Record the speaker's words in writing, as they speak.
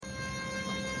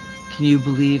Can you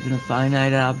believe in a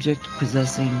finite object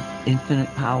possessing infinite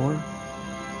power?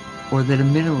 Or that a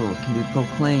mineral can be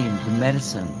proclaimed the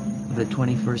medicine of the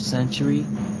 21st century?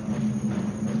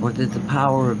 Or that the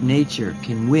power of nature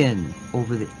can win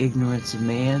over the ignorance of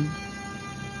man?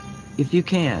 If you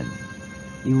can,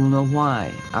 you will know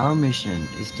why our mission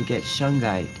is to get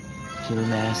Shungite to the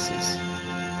masses.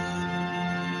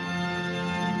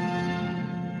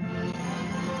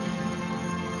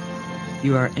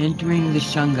 You are entering the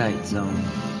Shungite zone.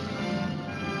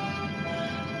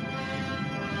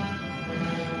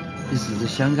 This is the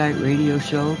Shungite radio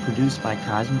show produced by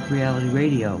Cosmic Reality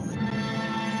Radio.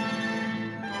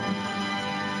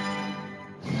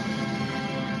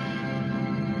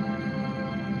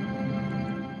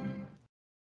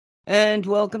 And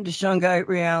welcome to Shungite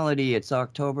Reality. It's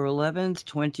October 11th,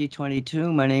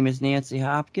 2022. My name is Nancy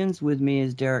Hopkins. With me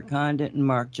is Derek Condit and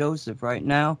Mark Joseph. Right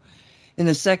now, in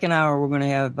the second hour, we're going to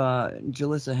have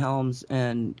Jalissa Helms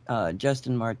and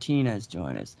Justin Martinez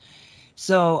join us.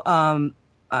 So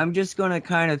I'm just going to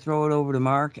kind of throw it over to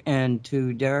Mark and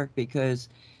to Derek because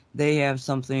they have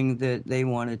something that they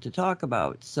wanted to talk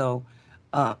about. So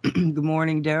good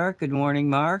morning, Derek. Good morning,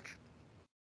 Mark.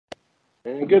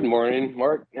 And good morning,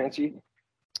 Mark, Nancy.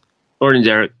 Morning,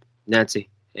 Derek, Nancy.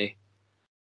 Hey.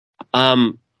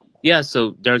 Yeah,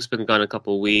 so Derek's been gone a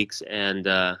couple of weeks and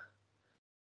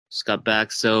just got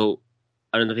back. So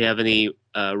I don't know if you have any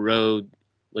road,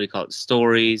 what do you call it,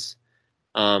 stories,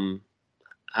 how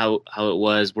it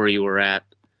was, where you were at,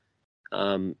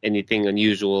 anything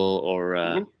unusual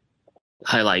or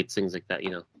highlights, things like that, you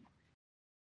know.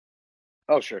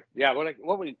 Oh, sure. Yeah, what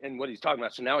he's talking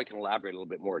about. So now I can elaborate a little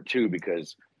bit more too,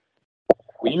 because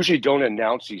we usually don't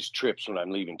announce these trips when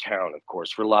I'm leaving town, of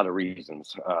course, for a lot of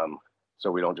reasons.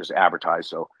 So we don't just advertise.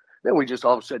 So then we just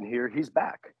all of a sudden hear he's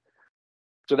back.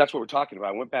 So that's what we're talking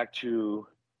about. I went back to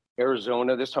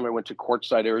Arizona. This time I went to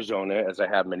Quartzsite, Arizona, as I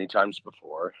have many times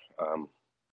before. And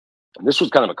this was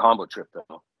kind of a combo trip,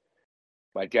 though.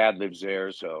 My dad lives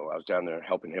there, so I was down there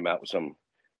helping him out with some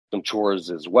chores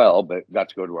as well, but got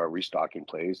to go to our restocking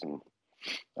place and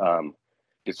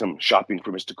did some shopping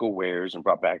for mystical wares and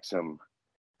brought back some,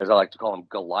 as I like to call them,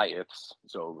 Goliaths.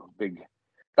 So big,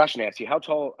 gosh, Nancy, how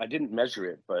tall? I didn't measure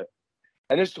it,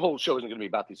 and this whole show isn't going to be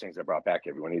about these things I brought back,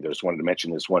 everyone, either. I just wanted to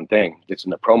mention this one thing. It's in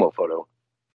the promo photo.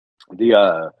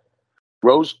 The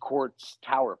rose quartz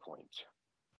tower point.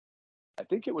 I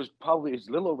think it was a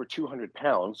little over 200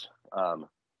 pounds and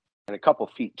a couple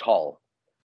feet tall.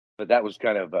 But that was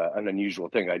kind of an unusual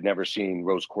thing. I'd never seen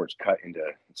rose quartz cut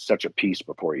into such a piece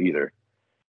before either.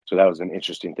 So that was an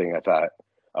interesting thing I thought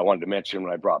I wanted to mention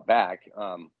when I brought back.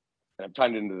 And I'm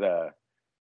tying into the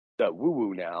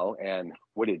woo-woo now. And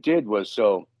what it did was,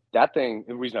 so that thing,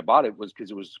 the reason I bought it was because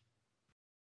it was,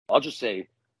 I'll just say,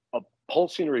 a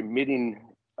pulsing or emitting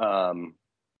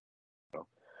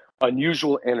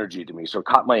unusual energy to me. So it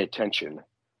caught my attention.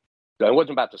 It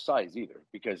wasn't about the size either,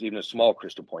 because even a small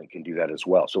crystal point can do that as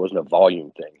well. So it wasn't a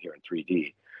volume thing here in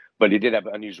 3D, but it did have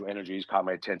unusual energies, caught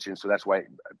my attention. So that's why I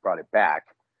brought it back.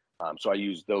 So I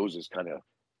use those as kind of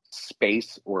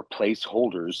space or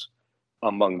placeholders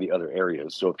among the other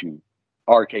areas. So if you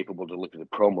are capable to look at the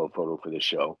promo photo for this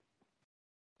show,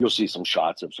 you'll see some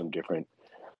shots of some different,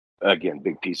 again,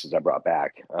 big pieces I brought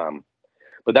back.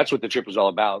 But that's what the trip was all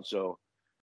about. So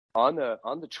on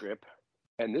the trip,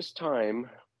 and this time,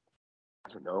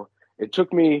 I don't know, it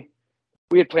took me,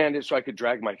 we had planned it so I could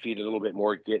drag my feet a little bit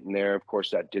more getting there. Of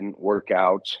course, that didn't work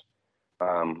out. I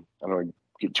don't want to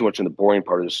get too much in the boring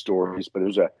part of the stories, but it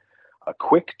was a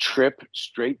quick trip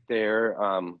straight there.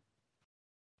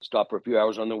 Stopped for a few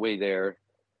hours on the way there.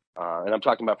 And I'm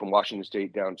talking about from Washington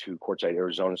State down to Quartzsite,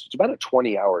 Arizona. So it's about a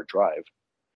 20-hour drive.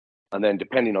 And then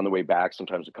depending on the way back,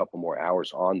 sometimes a couple more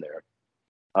hours on there.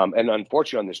 And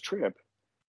unfortunately on this trip,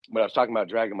 when I was talking about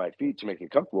dragging my feet to make it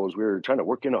comfortable, is we were trying to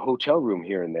work in a hotel room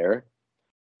here and there.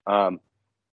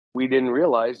 We didn't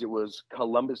realize it was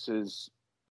Columbus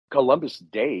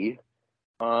Day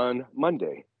on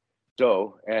Monday.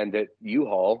 So, and that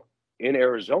U-Haul in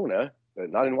Arizona,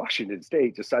 not in Washington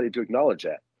State, decided to acknowledge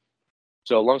that.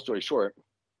 So long story short,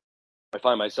 I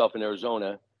find myself in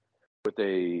Arizona with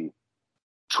a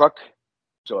truck,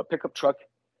 so a pickup truck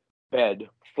bed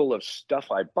full of stuff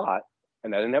I bought.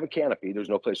 And I didn't have a canopy. There's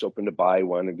no place open to buy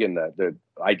one. Again, the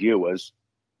idea was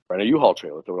rent a U-Haul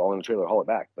trailer, throw it all in the trailer, haul it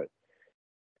back. But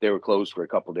they were closed for a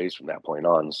couple of days from that point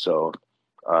on. So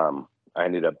I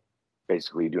ended up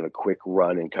basically doing a quick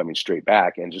run and coming straight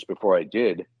back. And just before I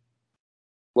did,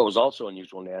 what was also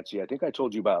unusual, Nancy, I think I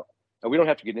told you about, and we don't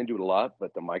have to get into it a lot,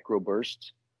 but the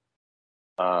microbursts.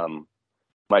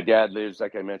 My dad lives,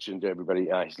 like I mentioned to everybody,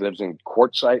 he lives in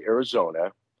Quartzsite,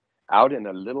 Arizona, out in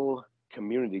a little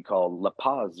community called La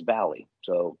Paz Valley.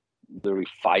 So literally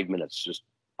 5 minutes just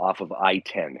off of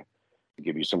I-10 to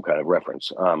give you some kind of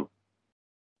reference.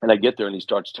 And I get there and he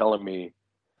starts telling me,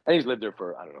 and he's lived there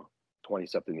for, I don't know, 20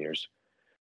 something years,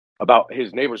 about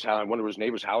his neighbor's house. I wonder where his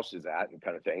neighbor's house is at and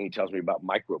kind of thing. He tells me about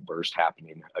microburst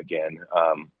happening again,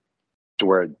 to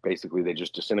where basically they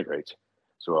just disintegrate.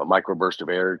 So a microburst of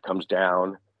air comes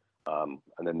down, and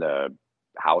then the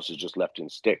house is just left in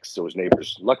sticks. So his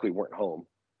neighbors luckily weren't home,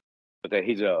 but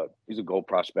he's a gold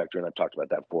prospector, and I've talked about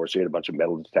that before. So he had a bunch of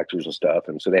metal detectors and stuff,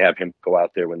 and so they have him go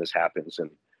out there when this happens and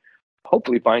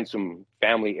hopefully find some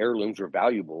family heirlooms or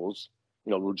valuables,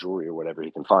 little jewelry or whatever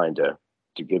he can find to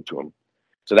give to him.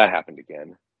 So that happened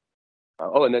again.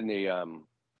 And then the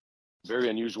very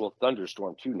unusual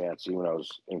thunderstorm too, Nancy, when I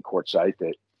was in Quartzsite,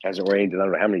 that hasn't rained in I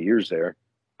don't know how many years there.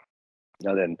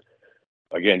 Now then,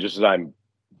 again, just as I'm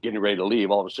getting ready to leave,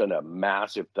 all of a sudden a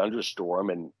massive thunderstorm,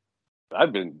 and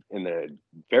I've been in the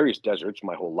various deserts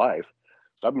my whole life,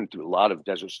 so I've been through a lot of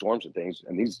desert storms and things,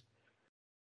 and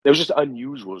it was just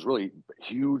unusual. It was really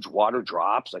huge water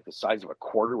drops, like the size of a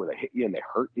quarter, where they hit you and they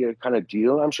hurt you, kind of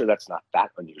deal. I'm sure that's not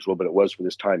that unusual, but it was for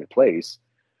this time and place.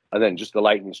 And then just the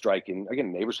lightning striking,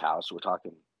 again, neighbor's house. So we're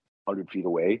talking 100 feet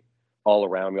away, all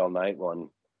around me all night while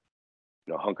I'm,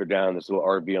 hunkered down in this little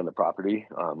RV on the property.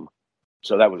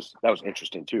 So that was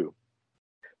interesting too.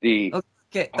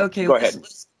 Okay. Go ahead.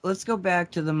 Let's go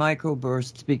back to the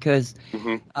microbursts because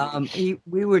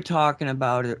we were talking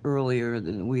about it earlier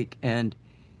in the week, and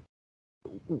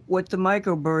what the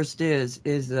microburst is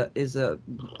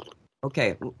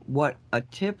what a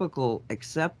typical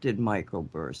accepted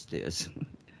microburst is,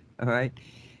 all right,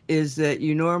 is that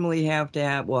you normally have to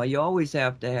have, you always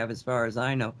have to have, as far as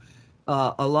I know,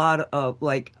 a lot of,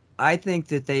 I think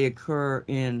that they occur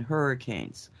in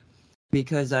hurricanes,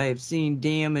 because I have seen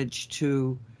damage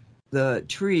to the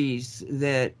trees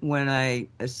that when I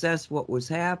assessed what was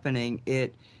happening,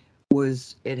 it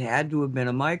had to have been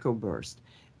a microburst.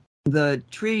 The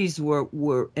trees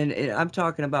were and I'm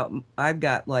talking about, I've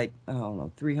got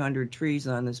 300 trees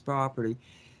on this property,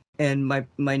 and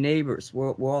my neighbors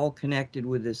were all connected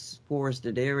with this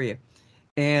forested area,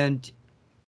 and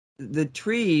the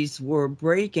trees were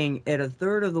breaking at a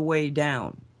third of the way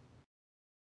down.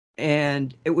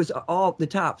 And it was all the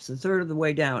tops, a third of the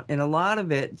way down. And a lot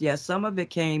of it, some of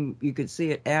it came, you could see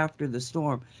it after the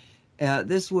storm.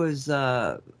 This was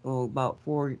about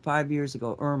 4 or 5 years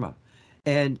ago, Irma.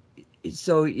 And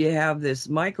so you have this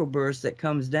microburst that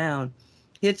comes down,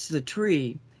 hits the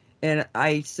tree. And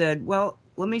I said, well,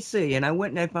 let me see. And I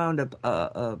went and I found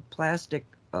a plastic,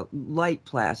 light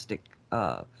plastic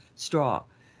straw.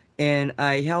 And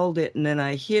I held it, and then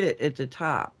I hit it at the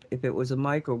top if it was a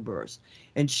microburst.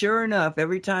 And sure enough,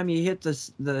 every time you hit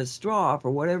the straw,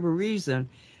 for whatever reason,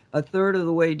 a third of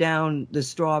the way down, the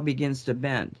straw begins to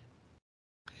bend.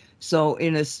 So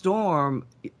in a storm,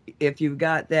 if you've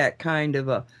got that kind of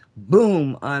a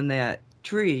boom on that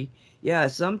tree,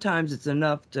 sometimes it's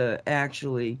enough to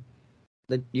actually,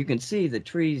 you can see the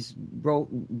tree's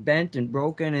bent and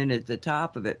broken and at the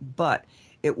top of it. But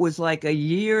it was like a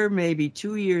year, maybe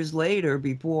 2 years later,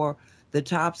 before the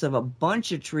tops of a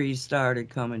bunch of trees started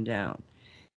coming down.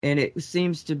 And it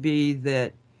seems to be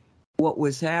that what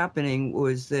was happening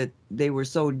was that they were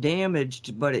so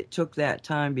damaged, but it took that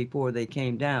time before they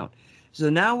came down.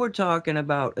 So now we're talking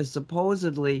about a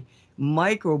supposedly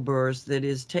microburst that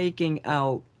is taking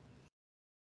out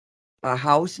a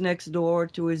house next door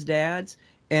to his dad's.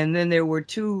 And then there were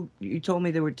you told me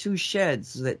there were 2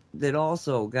 sheds that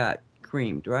also got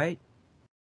creamed, right?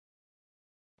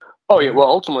 Oh, yeah. Well,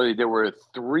 ultimately, there were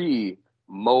 3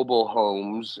 mobile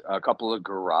homes, a couple of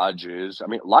garages. I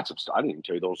mean, lots of stuff. I didn't even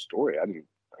tell you the whole story. I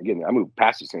moved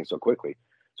past these things so quickly.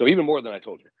 So even more than I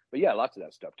told you. But yeah, lots of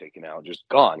that stuff taken out, just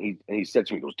gone. He said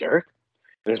to me, he goes, Derek,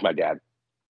 and it's my dad,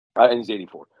 and he's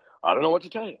 84. I don't know what to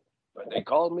tell you. But they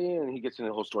called me, and he gets into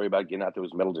the whole story about getting out there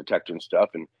with metal detector and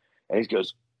stuff. And he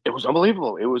goes, it was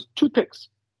unbelievable. It was toothpicks.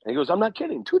 And he goes, I'm not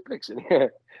kidding, toothpicks. And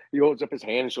he holds up his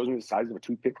hand and shows me the size of a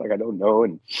toothpick, like I don't know.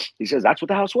 And he says, that's what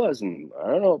the house was. And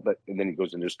I don't know. And then he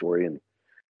goes into his story.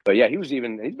 But yeah, he's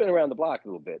been around the block a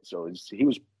little bit. So he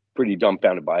was pretty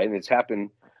dumbfounded by it. And it's happened,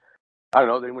 I don't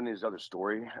know, then went into his other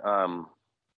story. Down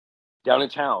in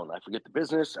town, I forget the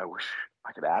business. I wish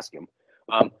I could ask him.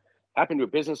 Happened to a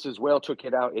business as well, took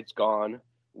it out. It's gone.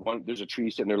 There's a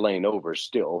tree sitting there laying over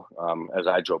still. As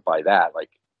I drove by that, like,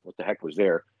 what the heck was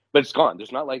there? But it's gone.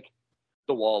 There's not like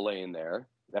the wall laying there.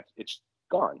 It's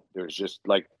gone. There's just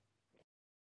like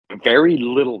very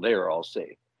little there, I'll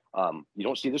say. You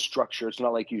don't see the structure. It's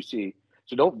not like you see.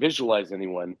 So don't visualize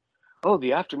anyone oh,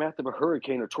 the aftermath of a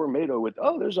hurricane or tornado with,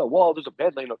 oh, there's a wall, there's a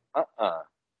bed laying.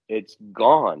 It's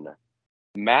gone.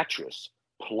 Mattress,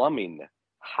 plumbing,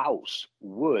 house,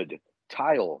 wood,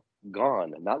 tile,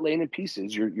 gone. Not laying in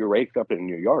pieces. You're raked up in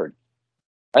your yard.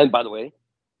 And by the way,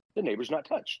 the neighbor's not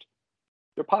touched.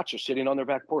 Their pots are sitting on their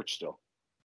back porch still.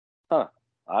 Huh.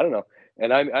 I don't know.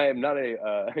 And I am not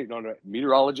a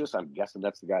meteorologist. I'm guessing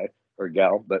that's the guy or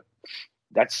gal, but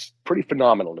that's pretty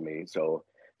phenomenal to me. So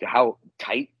to how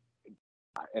tight,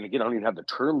 and again, I don't even have the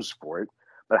terms for it,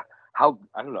 but how,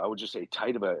 I don't know, I would just say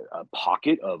tight of a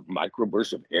pocket of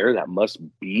microbursts of air that must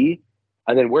be,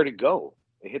 and then where'd it go?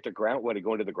 It hit the ground. Where'd it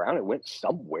go into the ground? It went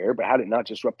somewhere, but how did it not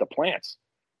disrupt the plants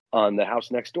on the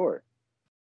house next door?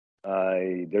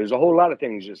 There's a whole lot of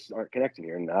things just aren't connecting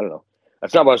here, and I don't know.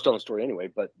 That's not what I was telling the story anyway,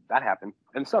 but that happened,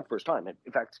 and it's not the first time.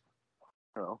 In fact,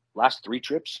 I don't know, last 3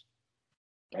 trips,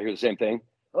 I hear the same thing.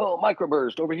 Oh,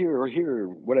 microburst over here or here,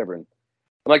 whatever. And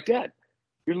I'm like, Dad,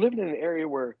 you're living in an area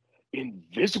where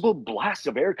invisible blasts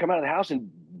of air come out of the house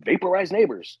and vaporize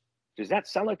neighbors. Does that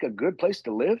sound like a good place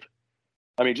to live?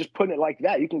 I mean, just putting it like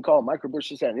that, you can call microbursts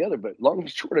this, that, and the other, but long and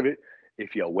short of it,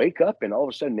 if you wake up and all of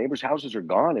a sudden neighbors' houses are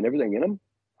gone and everything in them,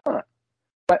 huh?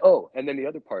 But, oh, and then the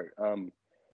other part,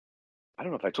 I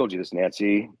don't know if I told you this,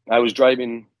 Nancy. I was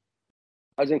in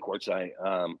Quartzsite,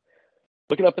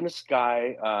 looking up in the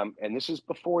sky, and this is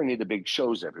before any of the big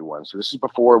shows, everyone. So this is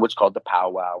before what's called the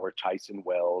Powwow or Tyson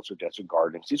Wells or Desert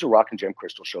Gardens. These are rock and gem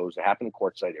crystal shows that happen in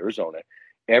Quartzsite, Arizona,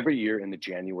 every year in the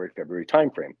January, February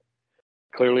timeframe.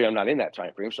 Clearly, I'm not in that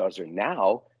time frame, so I was there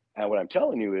now. And what I'm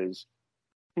telling you is,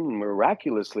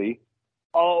 miraculously,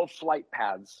 all flight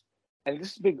paths. And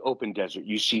this is a big open desert.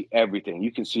 You see everything.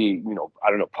 You can see, I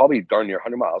don't know, probably darn near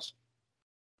 100 miles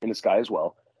in the sky as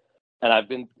well. And I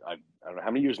don't know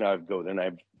how many years now I go there, and I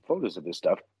have photos of this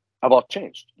stuff. I've all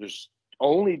changed. There's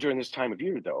only during this time of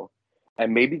year, though.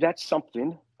 And maybe that's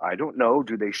something. I don't know.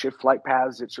 Do they shift flight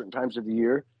paths at certain times of the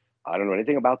year? I don't know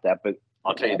anything about that, but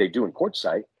I'll tell you they do in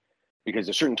Quartzsite, because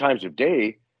at certain times of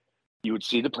day, you would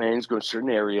see the planes go to certain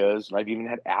areas. And I've even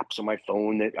had apps on my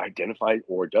phone that identify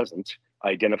or doesn't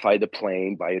identify the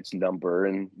plane by its number.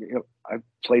 And, I've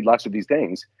played lots of these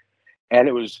things. And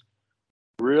it was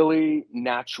really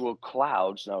natural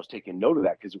clouds. And I was taking note of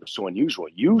that because it was so unusual.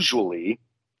 Usually,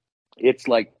 it's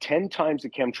like 10 times the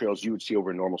chemtrails you would see over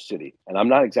a normal city. And I'm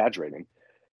not exaggerating,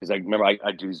 because I remember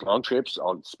I do these long trips.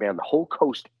 I'll span the whole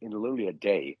coast in literally a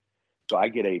day. So I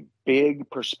get a big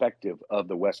perspective of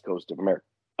the West Coast of America.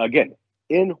 Again,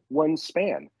 in one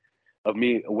span of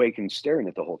me awake and staring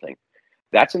at the whole thing.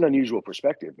 That's an unusual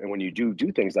perspective. And when you do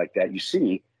things like that, you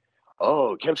see,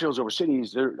 oh, chemtrails over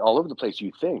cities, they're all over the place.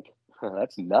 You think,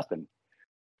 that's nothing.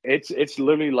 It's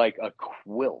literally like a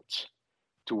quilt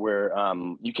to where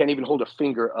you can't even hold a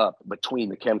finger up between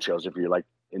the chemtrails. If you're like,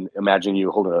 imagine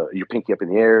you hold your pinky up in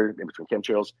the air in between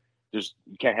chemtrails,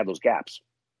 you can't have those gaps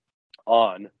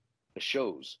on the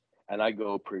shows. And I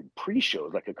go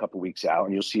pre-shows like a couple weeks out,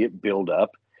 and you'll see it build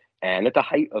up. And at the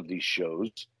height of these shows,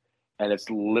 and it's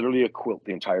literally a quilt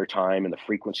the entire time, and the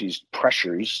frequencies,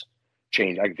 pressures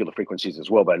change. I can feel the frequencies as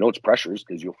well, but I know it's pressures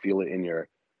because you'll feel it in your,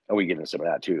 and we get into some of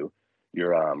that too,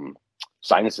 your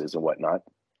sinuses and whatnot.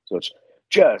 So it's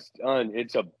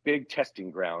it's a big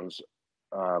testing grounds.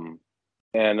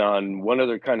 And on one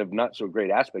other kind of not so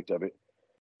great aspect of it,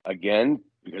 again,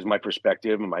 because my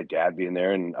perspective and my dad being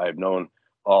there, and I've known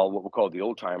all what we'll call the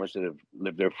old timers that have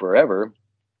lived there forever.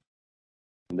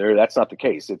 That's not the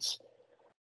case.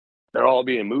 They're all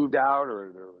being moved out,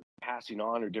 or they're passing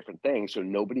on, or different things. So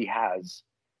nobody has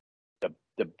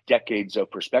the decades of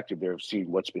perspective there of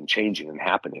seeing what's been changing and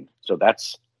happening. So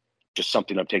that's just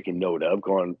something I'm taking note of,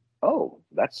 going, oh,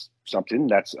 that's something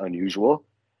that's unusual,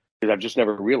 because I've just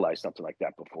never realized something like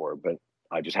that before. But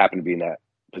I just happen to be in that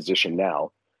position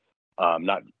now.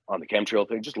 Not on the chemtrail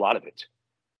thing, just a lot of it.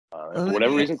 For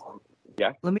whatever reason,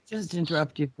 yeah. Let me just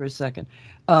interrupt you for a second.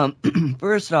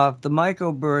 First off, the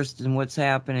microburst and what's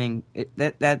happening,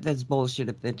 that's bullshit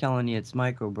if they're telling you it's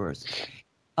microburst.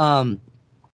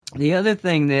 The other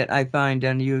thing that I find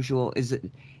unusual is that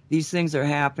these things are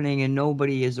happening and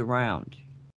nobody is around.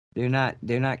 They're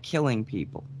not killing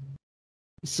people.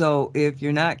 So if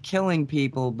you're not killing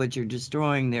people, but you're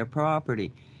destroying their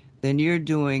property, then you're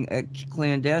doing a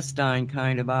clandestine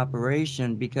kind of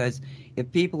operation, because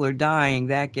if people are dying,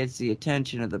 that gets the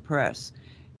attention of the press.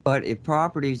 But if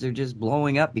properties are just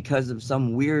blowing up because of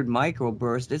some weird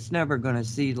microburst, it's never going to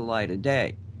see the light of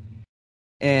day.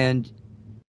 And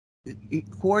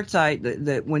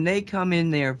Quartzsite, when they come in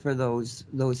there for those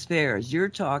fairs, you're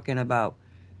talking about,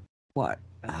 what,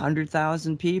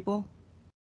 100,000 people?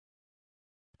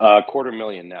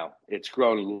 250,000 now. It's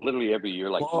grown literally every year,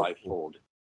 like fivefold.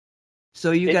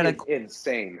 So you got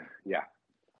insane. Yeah.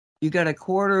 You got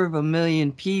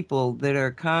 250,000 people that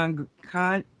are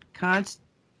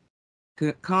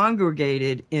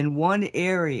congregated in one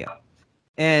area.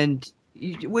 And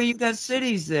you got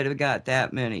cities that have got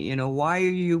that many. You know, why are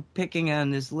you picking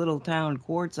on this little town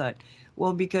Quartzsite?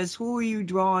 Well, because who are you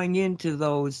drawing into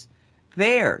those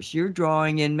fairs? You're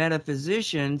drawing in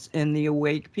metaphysicians and the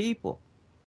awake people.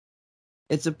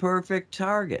 It's a perfect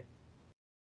target.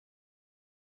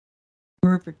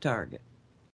 Perfect target.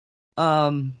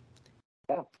 Yeah.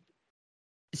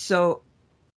 So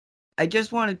I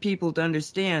just wanted people to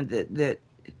understand that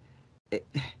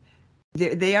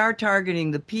they are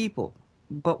targeting the people,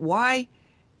 but why?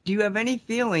 Do you have any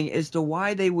feeling as to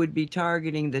why they would be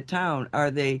targeting the town?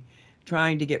 Are they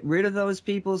trying to get rid of those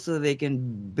people so they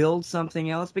can build something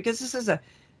else? Because this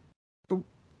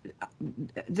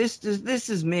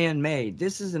is man-made.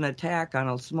 This is an attack on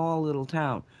a small little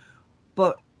town.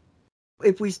 But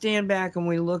if we stand back and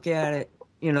we look at it,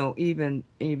 you know, even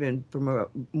from a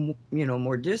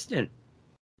more distant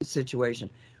situation,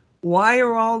 why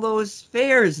are all those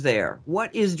fairs there?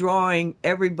 What is drawing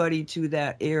everybody to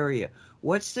that area?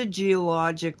 What's the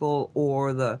geological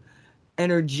or the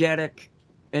energetic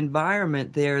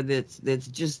environment there that's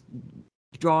just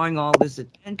drawing all this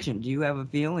attention? Do you have a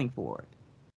feeling for it?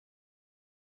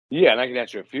 Yeah, and I can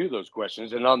answer a few of those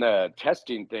questions. And on the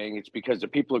testing thing, it's because the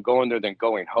people are going there then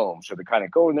going home. So they're kind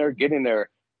of going there, getting their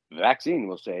vaccine,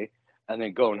 we'll say, and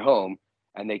then going home,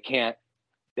 and they can't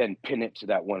then pin it to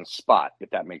that one spot, if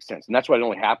that makes sense. And that's why it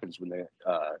only happens when the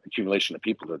accumulation of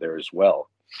people are there as well.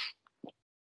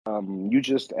 You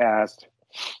just asked,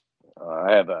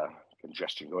 I have a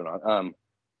congestion going on.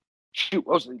 Shoot,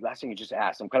 what was the last thing you just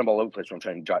asked? I'm kind of all over the place when I'm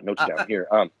trying to jot notes down here.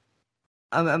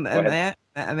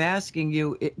 I'm asking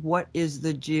you, what is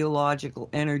the geological,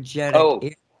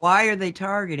 energetic? Why are they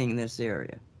targeting this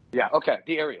area? Yeah, okay,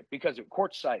 the area, because of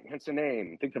Quartzsite, hence the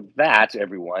name. Think of that,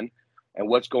 everyone, and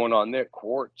what's going on there.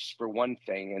 Quartz, for one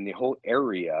thing, and the whole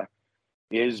area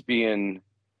is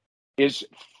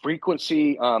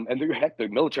frequency, and the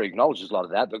military acknowledges a lot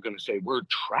of that. They're going to say, we're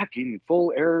tracking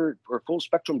full air or full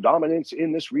spectrum dominance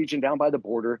in this region down by the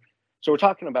border. So we're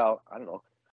talking about, I don't know,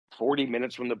 40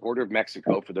 minutes from the border of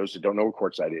Mexico, for those that don't know where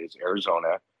Quartzsite is,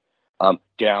 Arizona,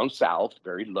 down south,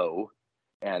 very low,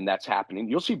 and that's happening.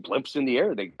 You'll see blimps in the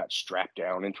air. They got strapped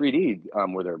down in 3D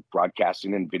where they're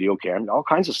broadcasting in video cam, all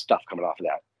kinds of stuff coming off of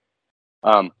that.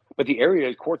 But the area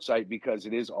is Quartzsite because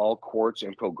it is all quartz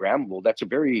and programmable. That's a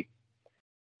very,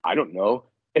 I don't know,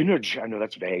 energy. I know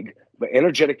that's vague, but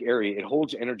energetic area. It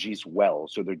holds energies well.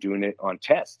 So they're doing it on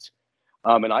tests.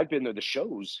 And I've been to the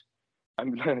shows.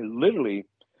 I'm literally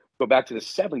go back to the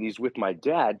 70s with my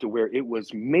dad to where it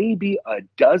was maybe a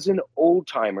dozen old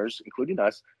timers, including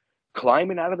us,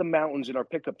 climbing out of the mountains in our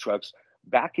pickup trucks,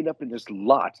 backing up in this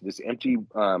lot, this empty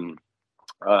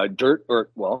dirt or,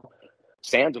 well,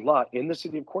 sand lot in the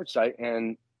city of Quartzsite,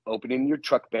 and opening your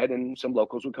truck bed, and some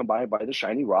locals would come by and buy the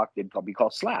shiny rock they'd probably call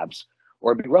slabs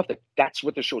or a big rough. That's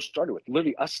what the show started with,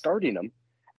 literally us starting them.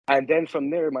 And then from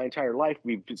there, my entire life,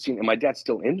 we've seen, and my dad's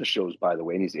still in the shows, by the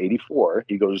way, and he's 84.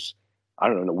 He goes, I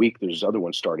don't know, in a week, there's other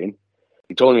ones starting.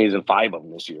 He told me he's in 5 of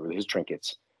them this year with his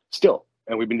trinkets still.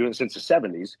 And we've been doing it since the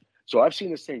 70s. So I've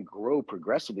seen this thing grow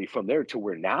progressively from there to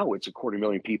where now it's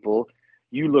 250,000 people.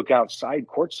 You look outside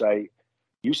Quartzsite,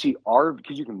 you see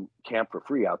because you can camp for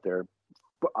free out there.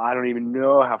 But I don't even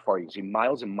know how far you can see,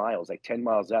 miles and miles, like 10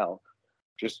 miles out,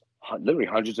 just literally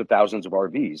hundreds of thousands of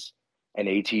RVs and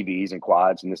ATVs and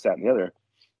quads and this, that, and the other.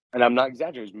 And I'm not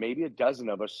exaggerating. There's maybe a dozen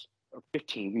of us, or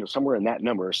 15, somewhere in that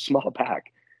number, a small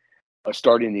pack,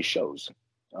 starting these shows.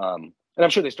 And I'm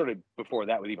sure they started before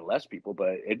that with even less people,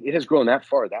 but it has grown that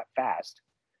far, that fast.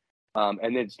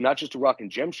 And it's not just a rock and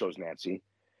gem shows, Nancy.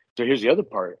 So here's the other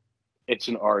part. It's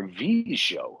an RV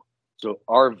show. So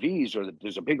RVs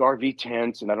there's a big RV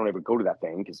tent, and I don't ever go to that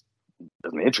thing because it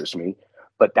doesn't interest me.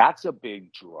 But that's a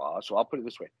big draw. So I'll put it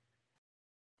this way.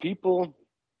 People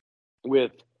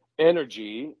with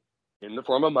energy in the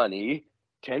form of money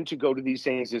tend to go to these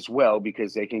things as well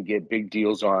because they can get big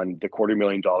deals on the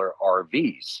 $250,000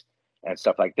 RVs and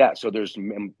stuff like that. So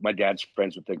my dad's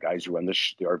friends with the guys who run the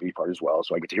RV part as well.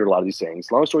 So I get to hear a lot of these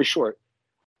things. Long story short,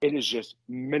 it is just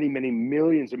many, many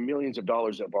millions and millions of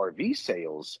dollars of RV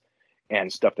sales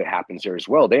and stuff that happens there as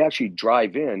well. They actually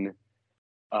drive in.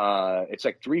 It's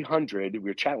like 300. We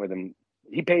were chatting with him.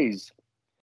 He pays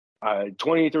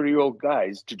 20, 30-year-old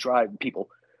guys to drive people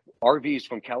RVs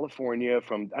from California,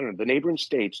 from, I don't know, the neighboring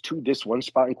states to this one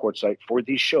spot in Quartzsite for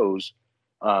these shows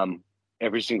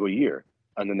every single year.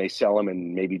 And then they sell them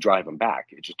and maybe drive them back.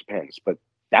 It just depends. But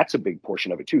that's a big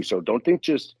portion of it too. So don't think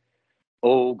just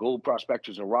gold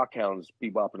prospectors and rock hounds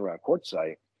bebopping around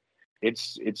quartzsite.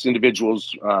 It's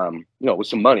individuals, with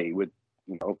some money, with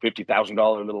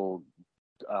 $50,000 little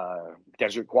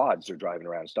desert quads they're driving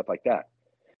around, stuff like that.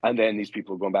 And then these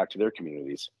people are going back to their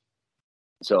communities.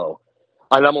 So,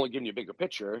 and I'm only giving you a bigger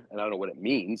picture, and I don't know what it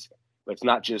means, but it's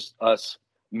not just us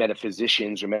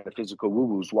metaphysicians or metaphysical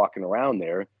woo-woos walking around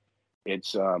there.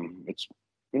 It's the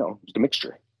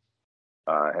mixture,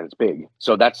 and it's big.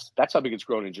 So that's how big it's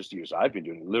grown in just years. I've been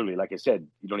doing it. Literally, like I said,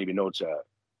 you don't even know it's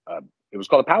it was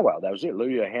called a powwow. That was it.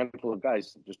 Literally a handful of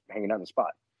guys just hanging out in the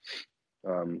spot.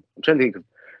 I'm trying to think of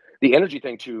the energy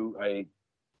thing too. I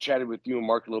chatted with you and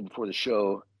Mark a little before the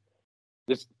show.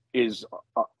 This is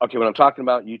okay. When I'm talking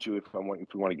about you two, if we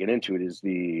want to get into it, is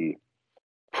the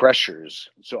pressures.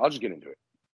 So I'll just get into it.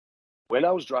 When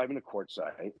I was driving to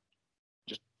Quartzsite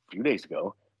just a few days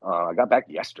ago, I got back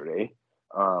yesterday,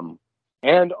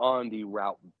 and on the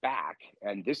route back,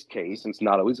 and this case, and it's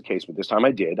not always the case, but this time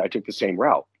I took the same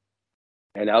route.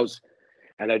 And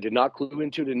I did not clue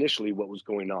into it initially what was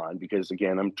going on, because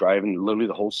again, I'm driving literally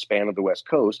the whole span of the West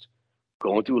Coast,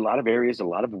 going through a lot of areas, a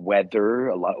lot of weather,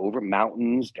 a lot over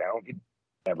mountains, down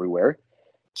everywhere.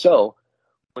 So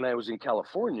when I was in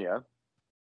California,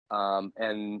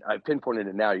 and I pinpointed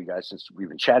it now, you guys, since we've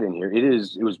been chatting here,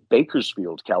 it was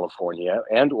Bakersfield, California,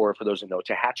 and or for those that know,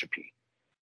 Tehachapi.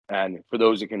 And for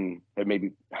those that can,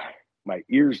 maybe my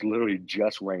ears literally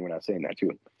just rang when I was saying that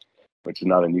too, which is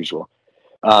not unusual.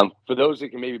 For those that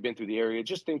can maybe been through the area,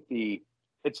 just think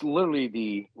it's literally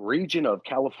the region of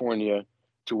California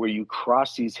to where you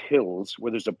cross these hills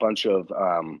where there's a bunch of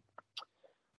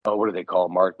what are they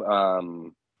called, Mark?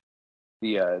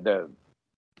 It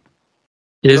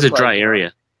is a dry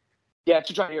area. Yeah, it's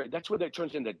a dry area. That's where that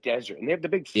turns into desert, and they have the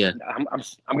big. Yeah. I'm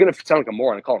gonna sound like a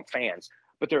moron. I call them fans,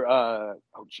 but they're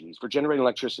for generating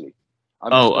electricity.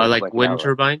 Like wind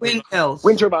turbines? Windmills.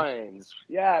 Wind turbines.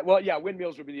 Yeah, well, yeah,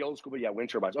 windmills would be the old school, but yeah,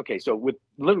 wind turbines. Okay, so with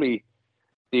literally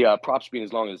the props being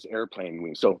as long as airplane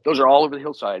wings. So those are all over the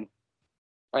hillside.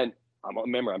 And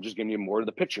remember, I'm just giving you more of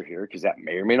the picture here because that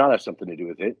may or may not have something to do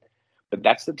with it. But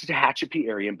that's the Tehachapi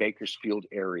area and Bakersfield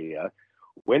area.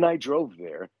 When I drove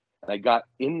there, and I got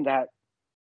in that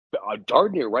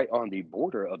darn near right on the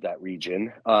border of that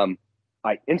region,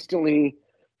 I instantly,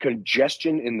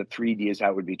 congestion in the 3D is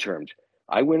how it would be termed.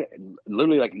 I went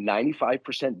literally like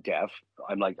 95% deaf.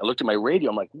 I looked at my radio.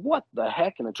 I'm like, what the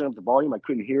heck? And I turned up the volume. I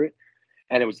couldn't hear it.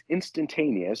 And it was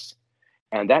instantaneous.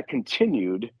 And that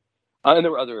continued. And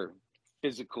there were other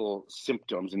physical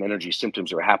symptoms and energy symptoms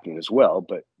that were happening as well.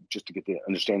 But just to get the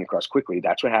understanding across quickly,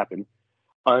 that's what happened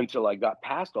until I got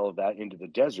past all of that into the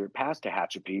desert, past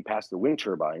Tehachapi, past the wind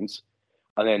turbines.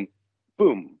 And then,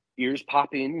 boom, ears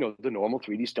popping, the normal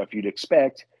 3D stuff you'd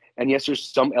expect. And yes, there's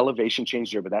some elevation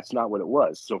change there, but that's not what it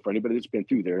was. So for anybody that's been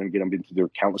through there, and again, I've been through there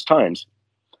countless times,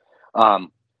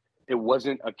 it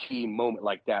wasn't a key moment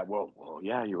like that. Well,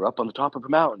 yeah, you're up on the top of a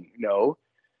mountain. No.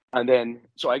 And then,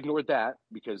 so I ignored that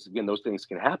because, again, those things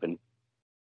can happen.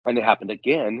 And it happened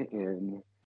again in,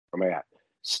 where am I at?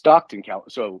 Stockton,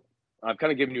 California. So I'm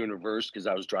kind of giving you in reverse because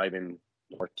I was driving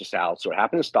north to south. So it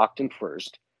happened in Stockton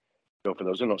first. So for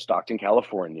those who know, Stockton,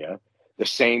 California, the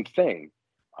same thing.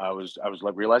 I was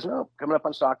like realizing, coming up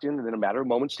on Stockton, and then a matter of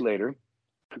moments later,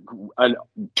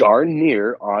 darn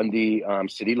near on the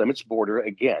city limits border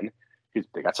again, because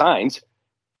they got signs.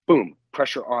 Boom,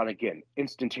 pressure on again,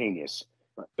 instantaneous.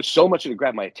 So much that it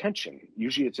grabbed my attention.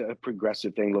 Usually it's a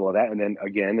progressive thing, little of that, and then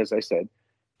again, as I said,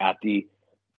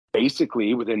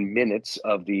 basically within minutes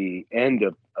of the end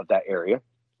of that area,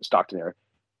 Stockton area,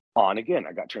 on again.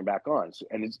 I got turned back on,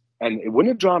 and it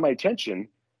wouldn't have drawn my attention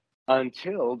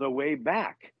until the way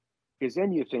back, because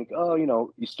then you think, you're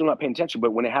still not paying attention.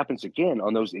 But when it happens again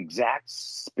on those exact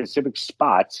specific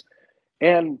spots,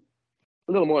 and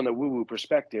a little more on the woo-woo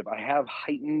perspective, I have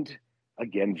heightened,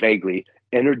 again, vaguely,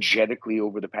 energetically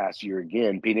over the past year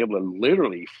again, being able to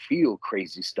literally feel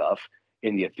crazy stuff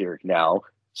in the etheric now.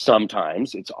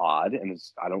 Sometimes it's odd, and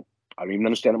I don't even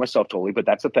understand it myself totally, but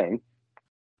that's the thing.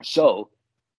 So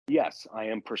yes, I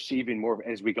am perceiving more,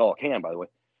 as we all can, by the way,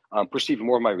 perceiving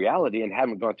more of my reality, and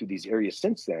haven't gone through these areas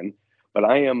since then. But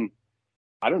I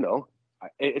don't know.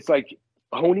 It's like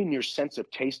honing your sense of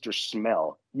taste or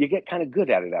smell. You get kind of good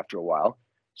at it after a while.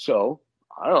 So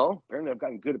I don't know. Apparently I've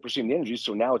gotten good at perceiving the energy.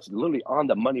 So now it's literally on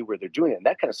the money where they're doing it. And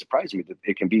that kind of surprised me that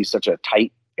it can be such a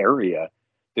tight area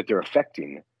that they're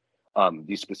affecting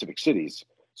these specific cities.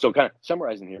 So kind of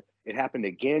summarizing here, it happened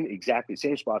again, exactly the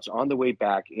same spots on the way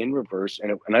back in reverse.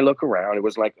 And I look around, it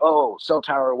was like, cell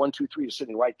tower 1, 2, 3 is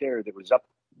sitting right there that was up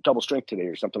double strength today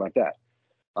or something like that.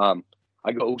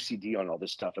 I go OCD on all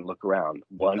this stuff and look around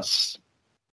once.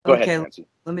 Go ahead, Okay, Nancy.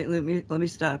 let me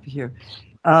stop here.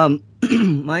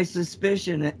 My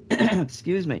suspicion,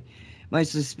 excuse me, my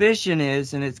suspicion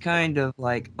is, and it's kind of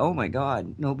like, oh my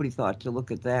God, nobody thought to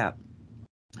look at that,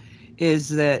 is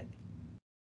that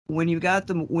when you got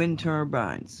the wind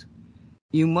turbines,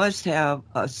 you must have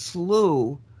a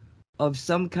slew of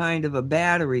some kind of a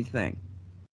battery thing.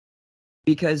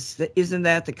 Because isn't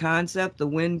that the concept? The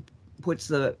wind puts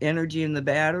the energy in the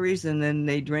batteries, and then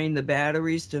they drain the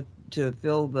batteries to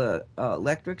fill the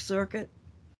electric circuit.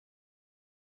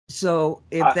 So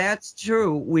if that's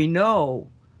true, we know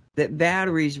that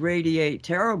batteries radiate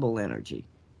terrible energy.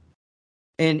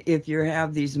 And if you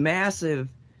have these massive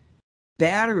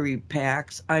battery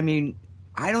packs, I mean,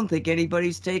 I don't think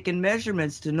anybody's taken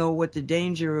measurements to know what the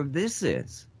danger of this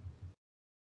is.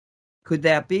 Could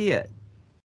that be it?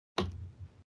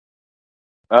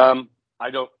 I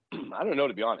don't know,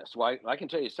 to be honest. Well, I can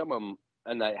tell you some of them,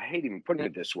 and I hate even putting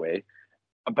it this way,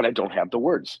 but I don't have the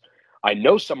words. I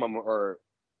know some of them are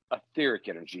etheric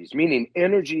energies, meaning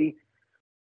energy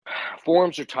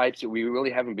forms or types that we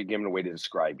really haven't been given a way to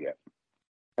describe yet.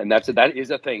 And that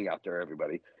is a thing out there,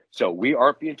 everybody. So we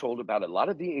aren't being told about a lot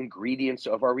of the ingredients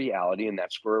of our reality, and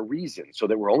that's for a reason. So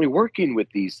that we're only working with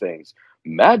these things: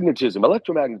 magnetism,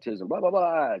 electromagnetism, blah, blah,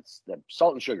 blah. It's the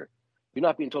salt and sugar. You're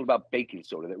not being told about baking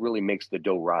soda that really makes the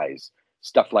dough rise,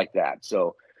 stuff like that.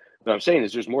 So what I'm saying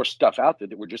is there's more stuff out there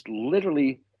that we're just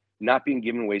literally not being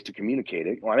given ways to communicate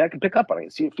it. Well, I mean, I can pick up on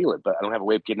it, see it, feel it, but I don't have a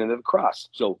way of getting it across.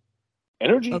 So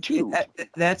energy too.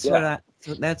 That's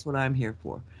what I'm here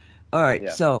for. All right,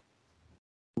 so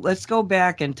let's go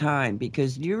back in time,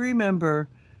 because do you remember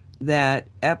that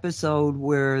episode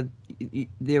where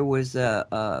there was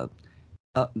some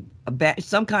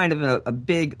kind of a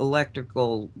big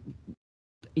electrical,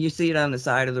 you see it on the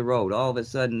side of the road, all of a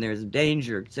sudden there's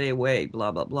danger, stay away,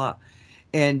 blah, blah, blah.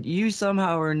 And you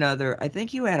somehow or another, I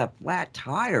think you had a flat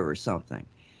tire or something.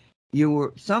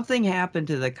 Something happened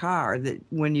to the car that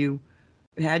when you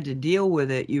had to deal with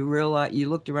it, you realized, you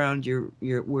looked around your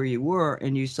where you were,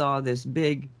 and you saw this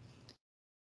big,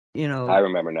 I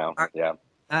remember now. Yeah.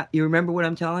 You remember what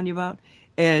I'm telling you about?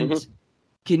 And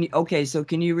can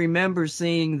you remember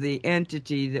seeing the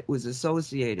entity that was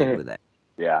associated with it?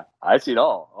 Yeah, I see it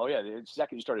all. Oh yeah, the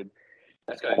second you started,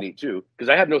 that's kind of neat too, because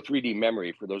I have no 3D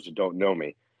memory. For those who don't know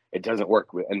me, it doesn't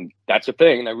work with, and that's a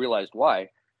thing. And I realized why.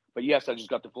 But yes, I just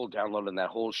got the full download on that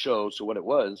whole show. So what it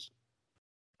was,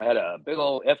 I had a big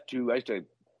old F2. I used to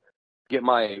get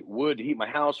my wood to heat my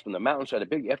house from the mountains. So I had a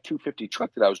big F-250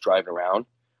 truck that I was driving around,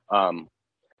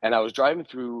 and I was driving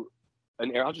through an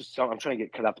area. I'm trying to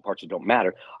cut out the parts that don't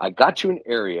matter. I got to an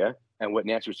area, and what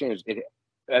Nancy was saying is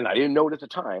and I didn't know it at the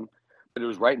time, but it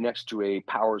was right next to a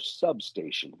power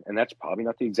substation. And that's probably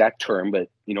not the exact term, but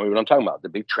you know what I'm talking about. The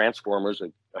big transformers,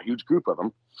 a huge group of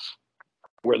them,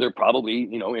 where they're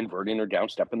probably, inverting or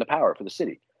downstepping the power for the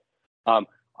city.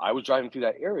 I was driving through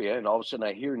that area, and all of a sudden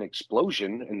I hear an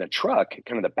explosion in the truck,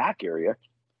 kind of the back area,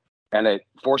 and it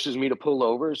forces me to pull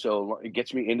over. So it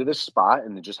gets me into this spot,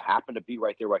 and it just happened to be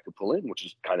right there where I could pull in, which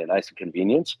is kind of nice and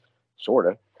convenient,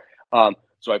 sort of.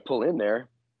 So I pull in there,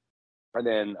 and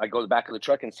then I go to the back of the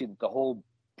truck and see that the whole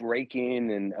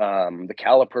braking and the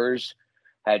calipers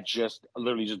had just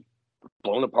literally just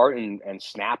blown apart and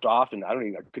snapped off. And I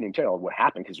couldn't even tell what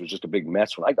happened, because it was just a big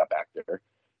mess when I got back there.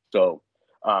 So,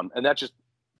 and that's just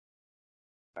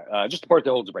the part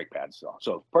that holds the brake pads.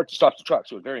 So part that stops the truck.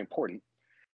 So it's very important.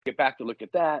 Get back to look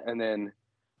at that. And then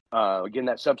again,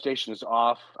 that substation is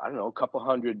off, I don't know, a couple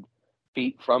hundred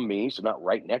feet from me. So not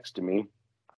right next to me.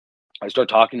 I start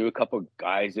talking to a couple of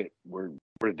guys that were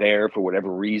there for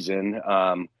whatever reason,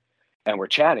 and we're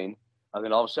chatting. And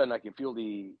then all of a sudden I can feel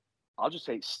I'll just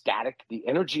say static, the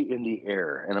energy in the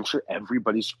air. And I'm sure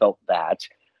everybody's felt that.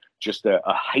 Just a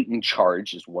heightened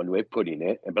charge is one way of putting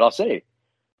it. But I'll say,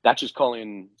 that's just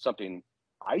calling something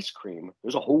ice cream.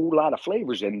 There's a whole lot of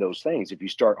flavors in those things if you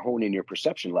start honing your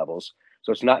perception levels.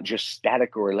 So it's not just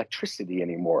static or electricity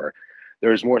anymore.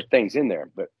 There's more things in there,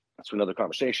 but that's for another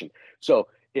conversation. So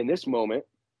in this moment,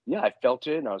 yeah, I felt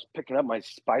it, and I was picking up, my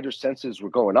spider senses were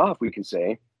going off, we can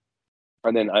say.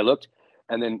 And then I looked,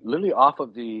 and then literally off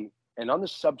of and on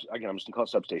the again, I'm just gonna call it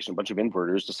substation, a bunch of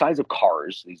inverters, the size of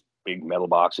cars, these big metal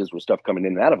boxes with stuff coming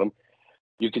in and out of them.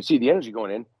 You can see the energy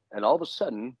going in, and all of a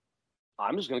sudden,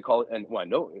 I'm just gonna call it, and well, I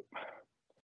know it,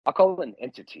 I'll call it an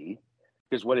entity,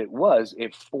 because what it was,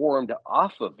 it formed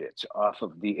off of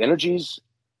the energies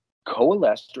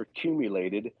coalesced or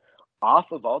accumulated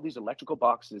off of all these electrical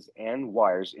boxes and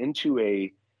wires into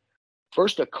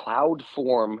first a cloud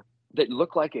form that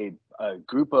looked like a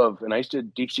group of, and I used to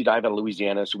deep sea dive out of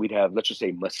Louisiana, so we'd have, let's just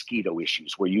say, mosquito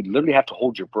issues, where you'd literally have to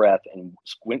hold your breath and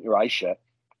squint your eyes shut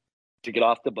to get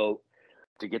off the boat,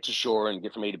 to get to shore and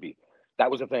get from A to B.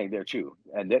 That was a thing there too.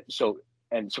 So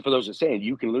for those that are saying,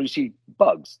 you can literally see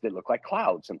bugs that look like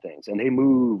clouds and things, and they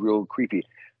move real creepy.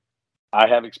 I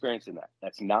have experience in that.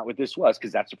 That's not what this was,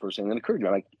 because that's the first thing that occurred to me.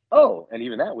 I'm like, oh, and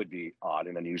even that would be odd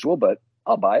and unusual, but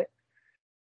I'll buy it.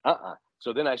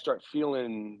 So then I start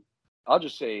feeling, I'll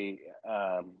just say,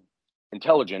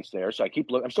 intelligence there. So I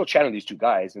keep looking. I'm still chatting with these two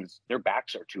guys, and their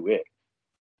backs are to it.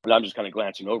 And I'm just kind of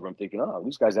glancing over. I'm thinking, oh,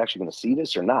 these guys actually going to see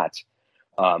this or not?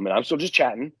 And I'm still just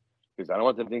chatting because I don't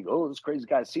want them to think, oh, this crazy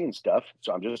guy's seeing stuff.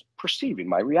 So I'm just perceiving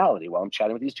my reality while I'm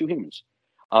chatting with these two humans.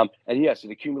 And yes,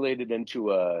 it accumulated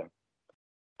into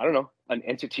I don't know, an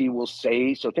entity will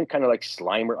say, so think kind of like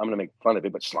Slimer. I'm going to make fun of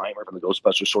it, but Slimer from the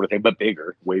Ghostbusters sort of thing, but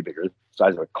bigger, way bigger,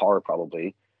 size of a car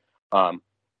probably.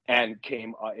 And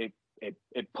came,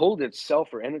 it pulled itself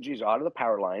or energies out of the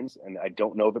power lines. And I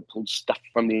don't know if it pulled stuff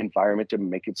from the environment to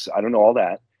make it, I don't know all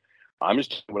that. I'm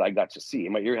just what I got to see.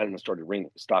 My ear hasn't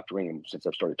stopped ringing since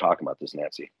I've started talking about this,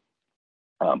 Nancy,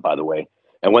 by the way.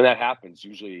 And when that happens,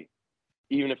 usually,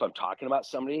 even if I'm talking about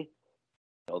somebody,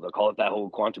 they'll call it that whole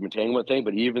quantum entanglement thing,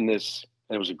 but even this,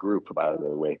 and it was a group, by the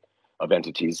way, of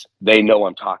entities, they know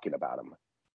I'm talking about them.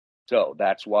 So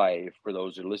that's why, for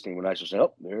those that are listening, when I just say,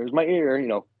 oh, there's my ear,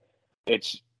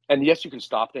 it's, and yes, you can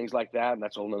stop things like that, and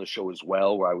that's a whole nother show as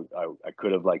well, where I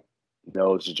could have, like,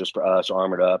 no, this is just for us,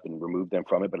 armored up, and removed them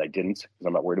from it, but I didn't, because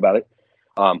I'm not worried about it.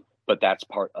 But that's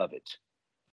part of it.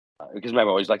 Because remember,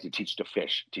 I always like to teach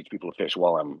people to fish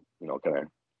while I'm, kind of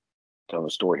telling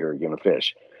the story here again of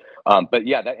fish. But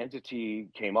yeah, that entity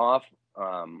came off.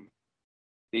 I'm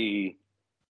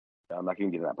not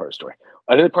going to get into that part of the story.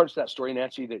 Are there parts of that story,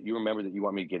 Nancy, that you remember that you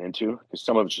want me to get into? Because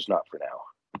some of it's just not for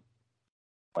now,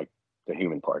 like the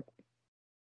human part.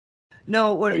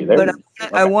 No, but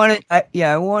I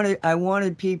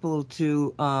wanted people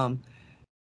to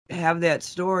have that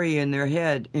story in their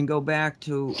head and go back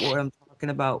to what I'm talking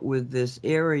about with this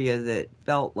area that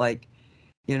felt like,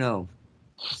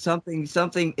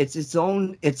 something. It's its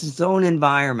own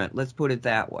environment. Let's put it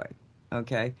that way.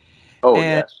 Okay. Oh,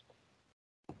 and yes.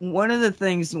 One of the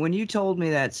things, when you told me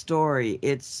that story,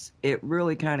 it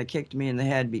really kind of kicked me in the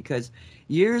head, because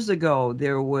years ago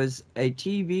there was a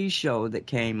TV show that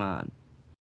came on,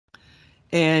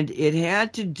 and it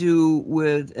had to do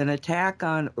with an attack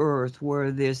on Earth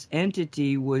where this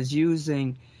entity was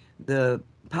using the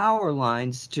power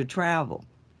lines to travel.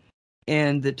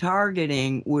 And the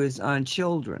targeting was on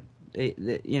children.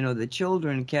 The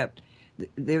children kept,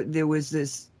 there was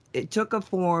this, it took a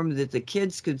form that the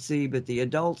kids could see, but the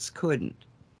adults couldn't.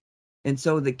 And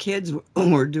so the kids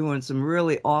were doing some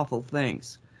really awful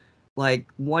things. Like,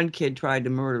 one kid tried to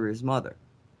murder his mother.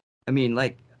 I mean,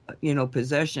 like,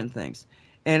 possession things.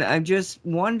 And I'm just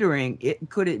wondering,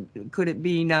 could it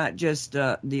be not just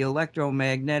the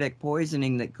electromagnetic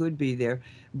poisoning that could be there,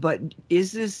 but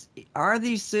are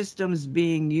these systems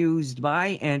being used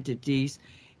by entities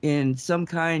in some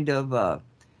kind of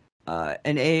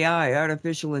an AI,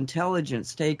 artificial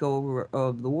intelligence takeover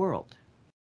of the world?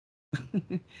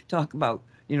 Talk about,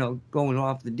 going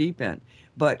off the deep end.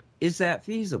 But is that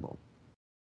feasible?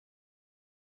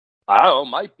 I don't know,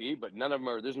 might be, but none of them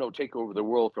are. There's no takeover of the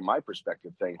world from my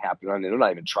perspective thing happening. They're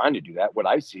not even trying to do that. What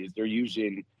I see is they're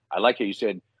using, I like how you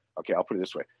said, okay, I'll put it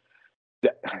this way.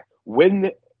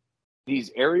 When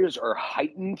these areas are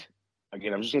heightened,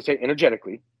 again, I'm just going to say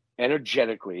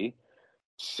energetically,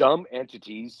 some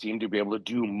entities seem to be able to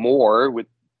do more with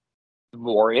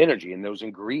more energy and those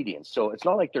ingredients. So it's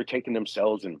not like they're taking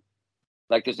themselves and,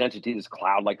 like, this entity, this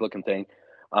cloud-like looking thing.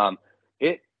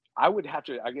 I would have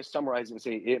to, I guess, summarize it and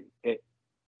say it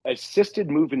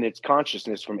assisted moving its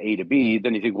consciousness from A to B.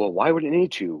 Then you think, well, why would it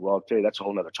need to? Well, I'll tell you, that's a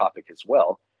whole nother topic as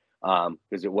well,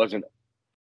 because it wasn't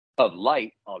of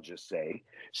light, I'll just say.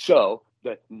 So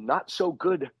the not so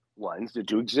good ones that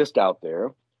do exist out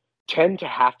there tend to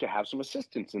have some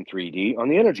assistance in 3D on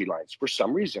the energy lines for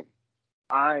some reason.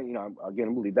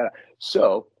 Again, we'll leave that out.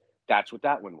 So that's what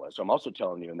that one was. So I'm also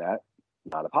telling you that,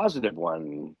 not a positive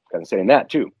one, kind of saying that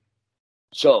too.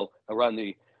 So around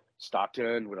the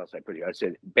Stockton, what else I put here? I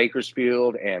said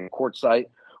Bakersfield and Quartzsite.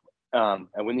 And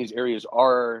when these areas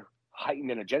are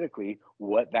heightened energetically,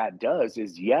 what that does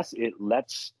is, yes, it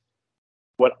lets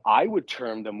what I would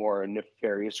term the more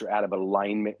nefarious or out of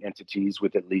alignment entities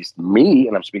with at least me,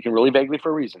 and I'm speaking really vaguely for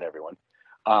a reason, everyone,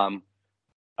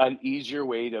 an easier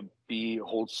way to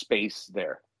hold space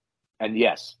there. And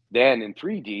yes, then in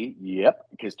 3D, yep,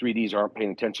 because 3Ds aren't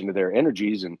paying attention to their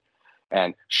energies and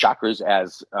chakras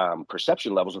as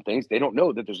perception levels and things. They don't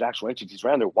know that there's actual entities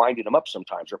around. They're winding them up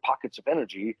sometimes, or pockets of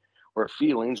energy or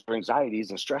feelings or anxieties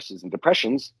and stresses and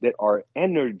depressions that are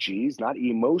energies, not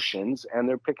emotions, and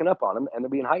they're picking up on them and they're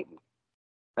being heightened.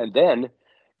 And then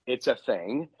it's a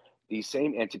thing. These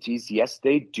same entities, yes,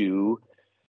 they do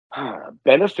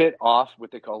benefit off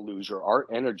what they call loser art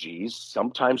energies,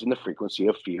 sometimes in the frequency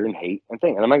of fear and hate and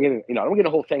thing. And I'm not getting, I don't get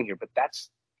a whole thing here, but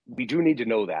we do need to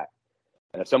know that.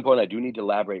 And at some point, I do need to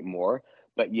elaborate more.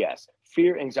 But yes,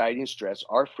 fear, anxiety, and stress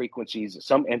are frequencies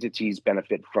some entities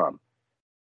benefit from.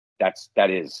 That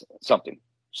is something.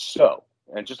 So,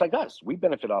 and just like us, we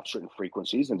benefit off certain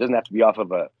frequencies, and it doesn't have to be off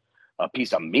of a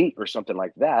piece of meat or something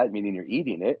like that, meaning you're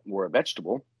eating it or a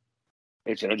vegetable.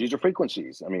 It's energies or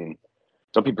frequencies. I mean,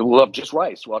 some people love just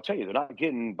rice. Well, I'll tell you, they're not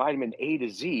getting vitamin A to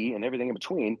Z and everything in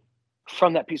between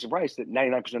from that piece of rice that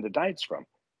 99% of the diet's from.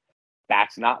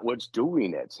 That's not what's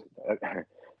doing it.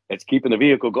 It's keeping the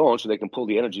vehicle going so they can pull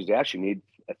the energies they actually need,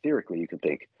 etherically, you can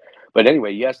think. But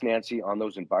anyway, yes, Nancy, on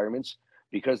those environments,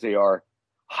 because they are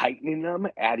heightening them,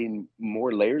 adding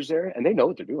more layers there, and they know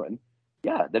what they're doing.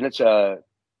 Yeah, then it's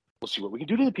we'll see what we can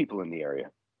do to the people in the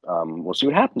area. We'll see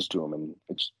what happens to them, and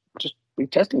it's just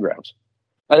testing grounds.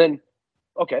 And then,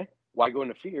 okay, why go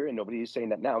into fear? And nobody is saying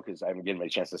that now because I haven't given them a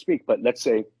chance to speak. But let's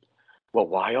say, well,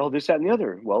 why all this, that, and the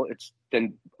other? Well, it's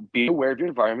then be aware of your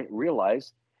environment,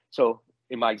 realize. So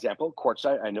in my example,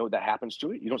 quartzite, I know that happens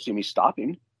to it. You don't see me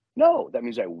stopping. No, that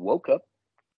means I woke up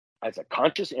as a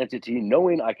conscious entity,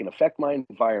 knowing I can affect my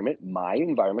environment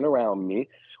around me,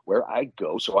 where I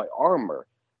go. So I armor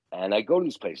and I go to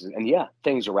these places. And yeah,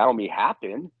 things around me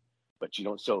happen, but you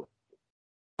don't. So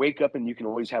wake up and you can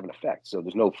always have an effect. So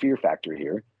there's no fear factor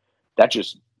here. That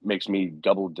just makes me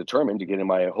double determined to get in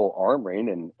my whole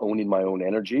armoring and owning my own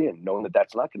energy and knowing that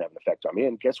that's not going to have an effect on me.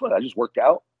 And guess what? I just worked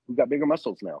out. We've got bigger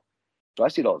muscles now. So I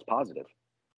see it all as positive.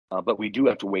 But we do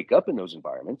have to wake up in those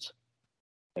environments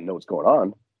and know what's going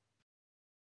on.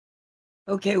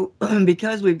 Okay,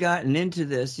 because we've gotten into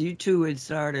this, you two had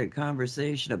started a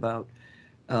conversation about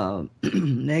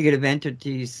negative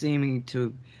entities seeming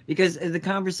to, because the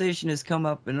conversation has come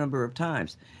up a number of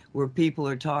times where people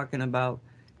are talking about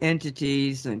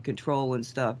entities and control and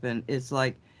stuff, and it's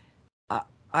like,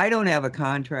 I don't have a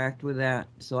contract with that,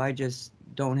 so I just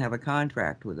don't have a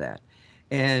contract with that.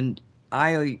 And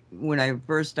when I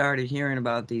first started hearing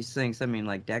about these things, I mean,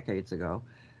 like decades ago,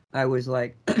 I was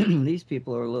like, these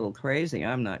people are a little crazy.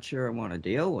 I'm not sure I want to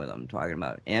deal with them, talking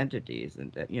about entities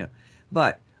and,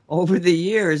 but over the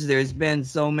years, there's been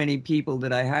so many people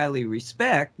that I highly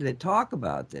respect that talk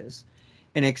about this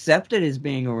and accept it as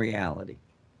being a reality.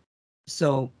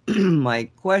 So my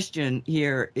question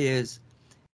here is,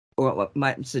 or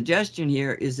my suggestion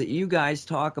here is that you guys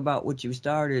talk about what you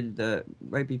started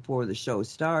right before the show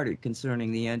started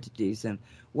concerning the entities and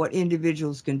what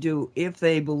individuals can do if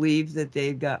they believe that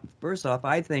they've got. First off,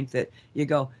 I think that you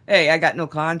go, hey, I got no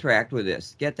contract with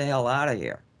this. Get the hell out of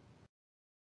here.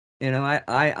 You know,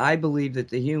 I believe that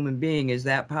the human being is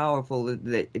that powerful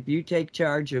that if you take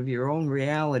charge of your own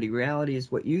reality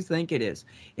is what you think it is.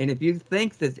 And if you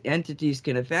think that entities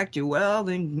can affect you, well,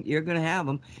 then you're going to have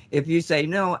them. If you say,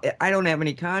 no, I don't have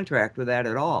any contract with that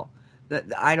at all, that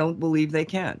I don't believe they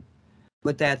can.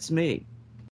 But that's me.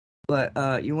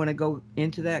 But you want to go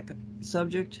into that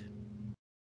subject?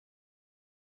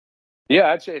 Yeah,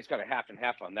 I'd say it's kind of half and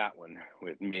half on that one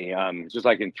with me. Just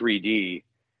like in 3D,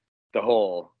 the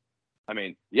whole, I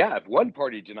mean, yeah, if one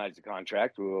party denies the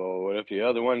contract, well, what if the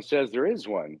other one says there is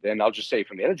one? Then I'll just say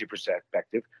from the energy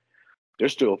perspective, they're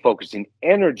still focusing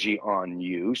energy on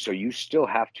you. So you still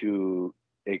have to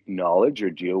acknowledge or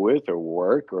deal with or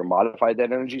work or modify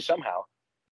that energy somehow,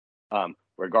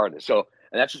 regardless. So,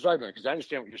 and that's just what I've learned, because I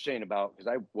understand what you're saying about, because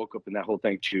I woke up in that whole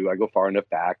thing too. I go far enough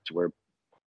back to where,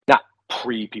 not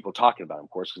people talking about it, of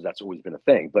course, because that's always been a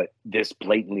thing, but this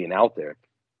blatantly and out there.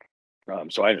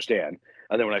 So I understand.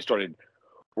 And then when I started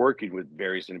working with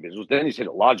various individuals, then you hit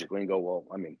it logically and go, well,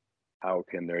 I mean, how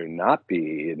can there not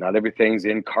be? Not everything's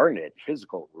incarnate,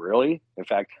 physical, really? In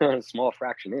fact, a small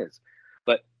fraction is.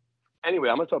 But anyway,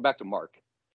 I'm going to throw it back to Mark.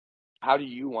 How do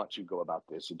you want to go about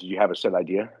this? Do you have a set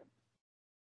idea?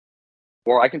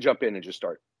 Or I can jump in and just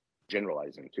start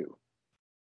generalizing too.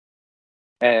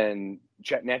 And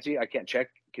chat, Nancy, I can't check.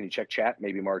 Can you check chat?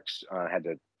 Maybe Mark's had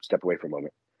to step away for a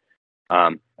moment.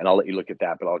 And I'll let you look at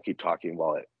that, but I'll keep talking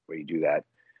while you do that.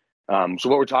 So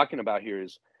what we're talking about here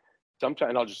is sometimes,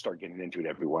 and I'll just start getting into it,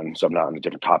 everyone, so I'm not on a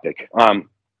different topic.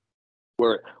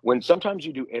 Where when sometimes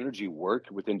you do energy work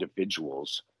with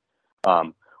individuals,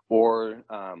 or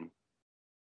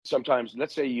sometimes,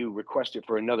 let's say you request it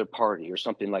for another party or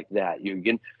something like that,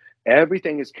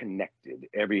 everything is connected.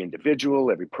 Every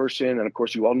individual, every person, and of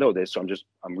course you all know this, so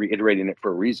I'm reiterating it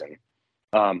for a reason.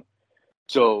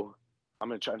 So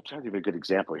I'm trying to give you a good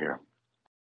example here.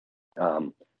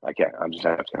 I can't. I'm just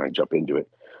have to kind of jump into it.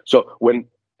 So when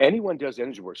anyone does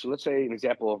energy work, so let's say an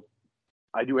example,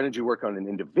 I do energy work on an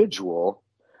individual,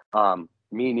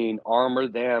 meaning armor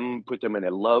them, put them in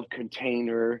a love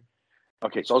container.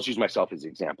 Okay, so I'll just use myself as an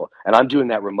example, and I'm doing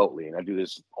that remotely, and I do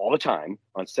this all the time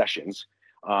on sessions.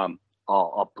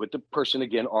 I'll put the person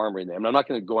again, armoring them. And I'm not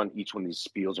going to go on each one of these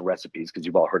spiels and recipes because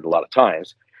you've all heard a lot of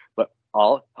times, but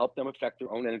I'll help them affect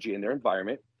their own energy in their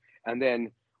environment, and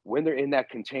then when they're in that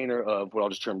container of what I'll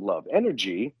just term love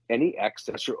energy, any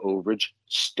excess or overage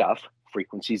stuff,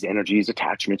 frequencies, energies,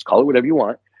 attachments, call it whatever you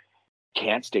want,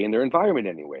 can't stay in their environment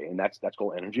anyway. And that's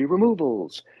called energy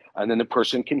removals. And then the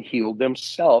person can heal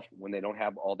themselves when they don't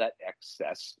have all that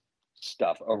excess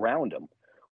stuff around them.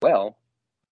 Well,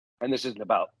 and this isn't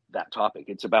about that topic.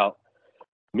 It's about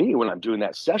me when I'm doing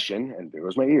that session, and there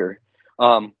goes my ear,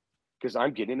 because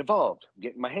I'm getting involved,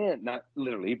 getting my hand, not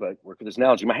literally, but work with this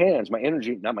analogy, my hands, my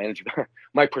energy, not my energy,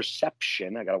 my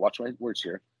perception, I got to watch my words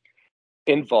here,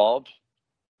 involved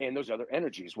in those other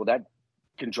energies. Well, that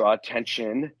can draw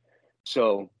attention.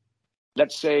 So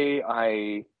let's say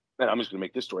and I'm just going to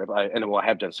make this story up, I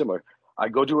have done similar. I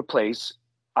go to a place,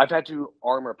 I've had to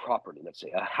armor a property, let's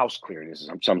say a house clearing,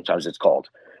 sometimes it's called,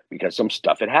 because some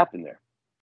stuff had happened there.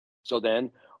 So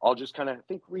then I'll just kind of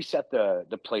reset the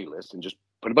playlist and just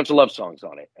put a bunch of love songs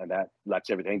on it, and that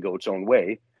lets everything go its own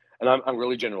way. And I'm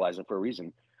really generalizing for a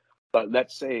reason. But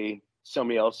let's say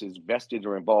somebody else is vested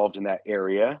or involved in that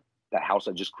area, that house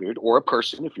I just cleared, or a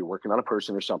person, if you're working on a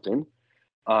person or something,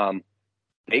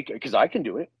 because I can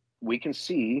do it, we can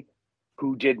see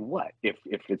who did what, if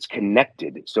it's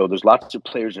connected. So there's lots of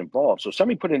players involved. So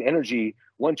somebody put an energy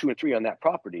 1, 2, and 3 on that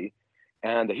property,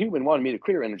 and the human wanted me to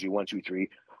clear energy 1, 2, 3,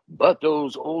 but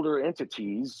those older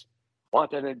entities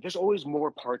want that. There's always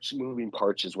more moving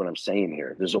parts is what I'm saying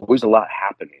here. There's always a lot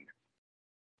happening.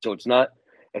 So it's not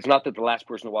that the last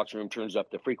person who walks in the room turns up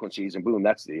the frequencies and boom,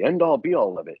 that's the end all be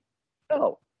all of it.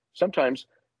 No, sometimes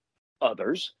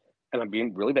others, and I'm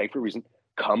being really vague for a reason,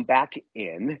 come back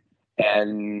in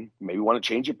and maybe want to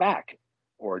change it back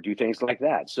or do things like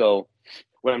that. So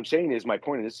what I'm saying is, my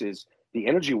point of this is, the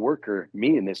energy worker,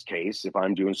 me in this case, if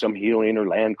I'm doing some healing or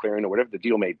land clearing or whatever the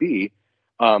deal may be,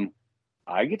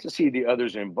 I get to see the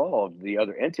others involved, the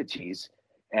other entities,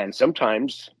 and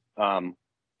sometimes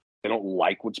they don't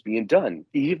like what's being done,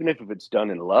 even if it's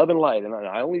done in love and light. And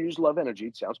I only use love energy.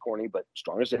 It sounds corny, but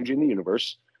strongest energy in the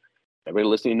universe. Everybody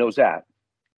listening knows that.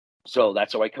 So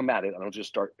that's how I come at it. I don't just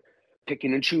start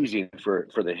picking and choosing for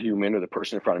the human or the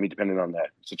person in front of me, depending on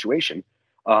that situation.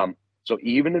 So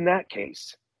even in that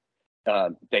case,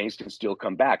 things can still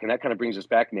come back. And that kind of brings us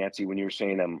back, Nancy, when you were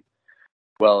saying,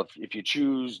 well, if you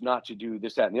choose not to do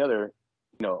this, that, and the other,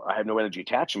 I have no energy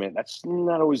attachment. That's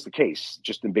not always the case,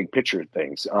 just in big picture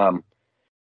things. And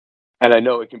I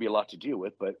know it can be a lot to deal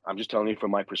with, but I'm just telling you from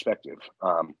my perspective,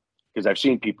 because I've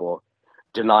seen people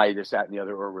deny this, that, and the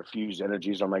other, or refuse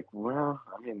energies. I'm like, well,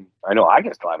 I mean, I know I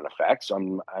can still have an effect.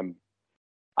 So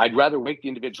I'd rather wake the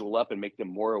individual up and make them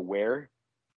more aware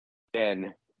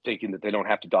than thinking that they don't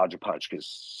have to dodge a punch. Because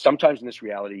sometimes in this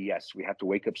reality, yes, we have to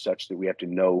wake up such that we have to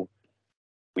know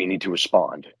we need to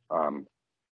respond.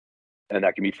 And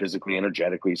that can be physically,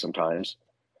 energetically sometimes.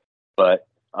 But,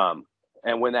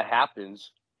 and when that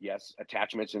happens, yes,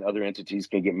 attachments and other entities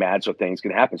can get mad, so things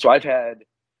can happen. So I've had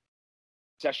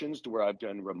sessions to where I've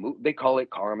done they call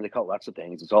it karma, they call it lots of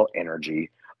things. It's all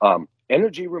energy.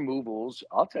 Energy removals,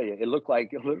 I'll tell you, it looked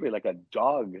like literally like a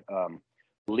dog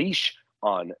leash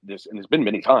on this, and it's been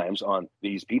many times on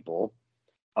these people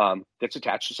that's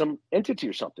attached to some entity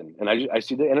or something. And I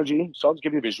see the energy, so I'll just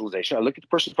give you a visualization. I look at the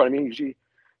person in front of me, usually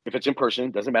if it's in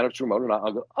person, doesn't matter if it's remote or not,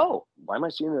 I'll go, oh, why am I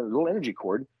seeing a little energy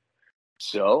cord?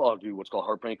 So I'll do what's called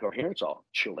heart brain coherence. I'll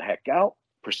chill the heck out,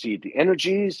 perceive the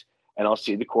energies, and I'll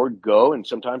see the cord go. And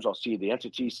sometimes I'll see the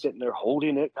entity sitting there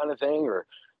holding it, kind of thing, or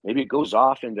maybe it goes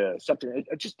off into something.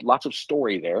 Just lots of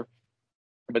story there.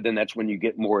 But then that's when you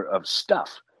get more of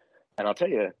stuff. And I'll tell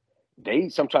you, they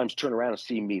sometimes turn around and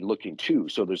see me looking too.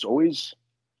 So there's always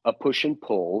a push and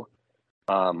pull.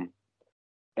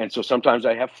 And so sometimes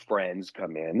I have friends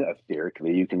come in.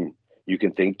 Theoretically, you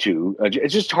can think too.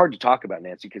 It's just hard to talk about,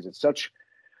 Nancy, because it's such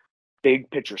big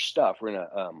picture stuff. We're in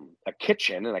a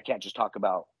kitchen, and I can't just talk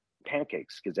about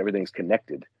pancakes because everything's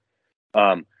connected.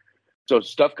 So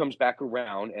stuff comes back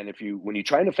around, and when you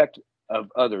try and affect of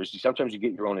others, sometimes you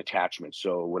get your own attachment.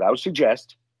 So what I would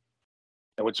suggest,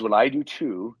 and what I do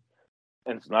too,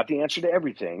 and it's not the answer to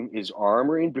everything, is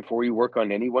armoring before you work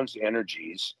on anyone's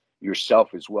energies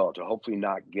yourself as well, to hopefully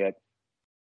not get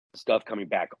stuff coming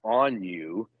back on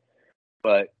you.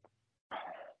 But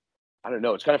I don't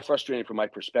know. It's kind of frustrating from my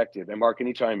perspective. And Mark,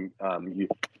 anytime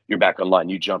you're back online,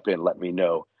 you jump in, let me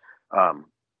know.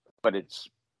 But it's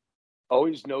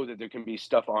always know that there can be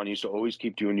stuff on you, so always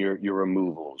keep doing your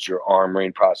removals, your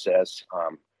armoring process,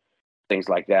 things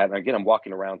like that. And again, I'm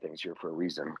walking around things here for a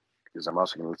reason, because I'm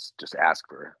also going to just ask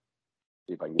for,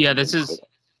 see if I can get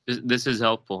this is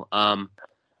helpful. Let me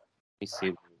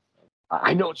see.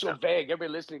 I know it's so vague.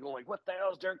 Everybody listening going like, what the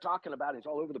hell is Derek talking about? It's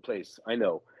all over the place. I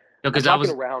know. No, because I was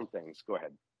around things. Go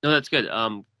ahead. No, that's good.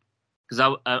 Because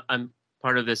I'm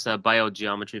part of this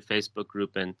biogeometry Facebook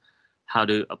group and how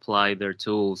to apply their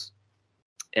tools,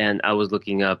 and I was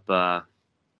looking up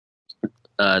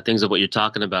things of what you're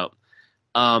talking about.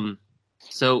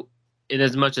 So, in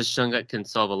as much as Shungite can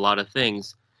solve a lot of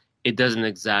things, it doesn't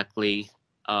exactly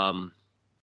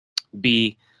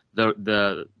be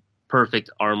the perfect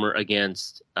armor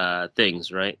against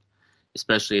things, right?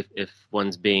 Especially if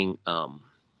one's being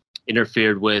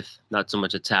interfered with, not so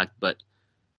much attacked, but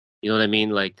you know what I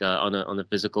mean, like on a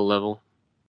physical level.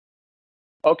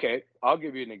 Okay, I'll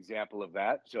give you an example of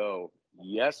that. So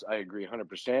yes, I agree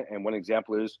 100%. And one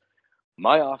example is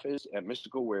my office at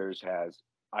Mystical Wares has,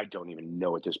 I don't even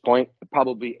know at this point,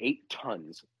 probably 8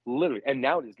 tons, literally. And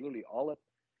now it is literally all up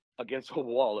against the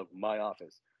wall of my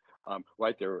office,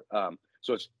 right there.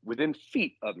 So it's within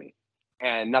feet of me.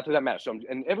 And not that matters. So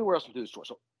and everywhere else into the store.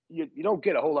 So you don't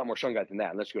get a whole lot more Shungite than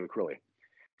that unless you go to Crilly.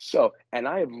 So, and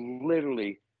I have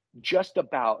literally just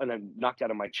about, and I'm knocked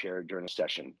out of my chair during a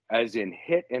session, as in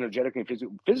hit energetically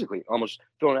and physically, almost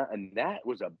thrown out. And that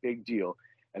was a big deal.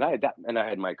 And I had that, and I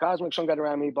had my cosmic Shungite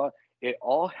around me, but it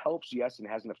all helps, yes, and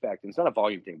has an effect. And it's not a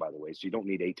volume thing, by the way. So you don't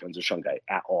need 8 tons of Shungite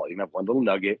at all. You can have one little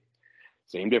nugget,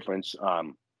 same difference.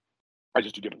 I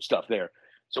just do different stuff there.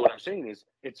 So what I'm saying is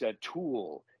it's a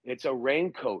tool. It's a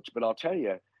raincoat. But I'll tell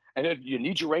you, and if you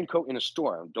need your raincoat in a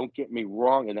storm, don't get me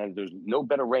wrong, and then there's no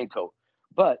better raincoat.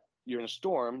 But you're in a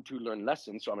storm to learn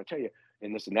lessons. So I'm going to tell you,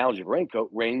 in this analogy of raincoat,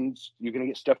 rains, you're going to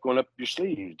get stuff going up your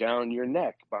sleeves, down your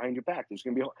neck, behind your back. There's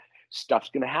going to be stuff's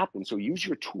going to happen. So use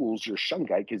your tools, your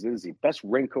Shungite, because it is the best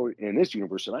raincoat in this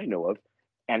universe that I know of.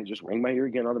 And it just rang my ear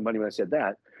again on the money when I said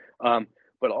that.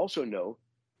 But also know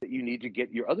that you need to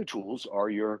get your other tools are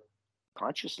your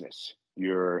consciousness,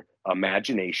 your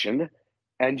imagination,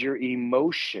 and your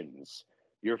emotions.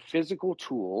 Your physical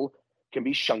tool can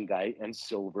be Shungite and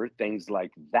silver, things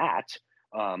like that,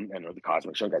 and the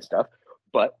cosmic Shungite stuff.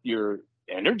 But your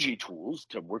energy tools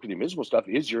to work with the invisible stuff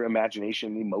is your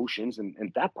imagination, emotions,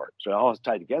 and that part. So it all is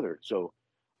tied together. So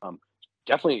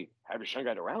definitely have your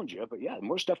Shungite around you. But yeah,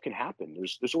 more stuff can happen.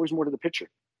 There's always more to the picture.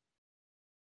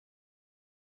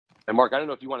 And Mark, I don't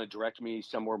know if you want to direct me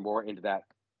somewhere more into that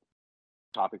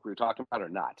topic we were talking about or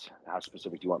not. How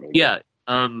specific do you want me to get?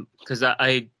 Because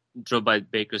I drove by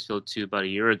Bakersfield too about a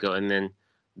year ago, and then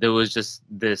there was just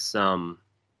this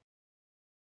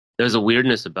there's a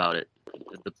weirdness about it,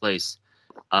 the place.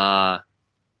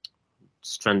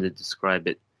 Just trying to describe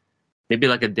it. Maybe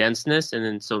like a denseness, and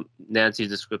then so Nancy's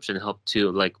description helped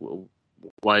too. Like,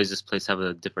 why does this place have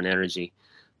a different energy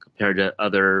compared to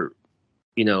other,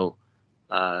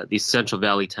 these Central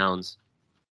Valley towns?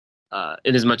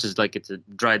 In as much as like it's a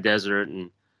dry desert and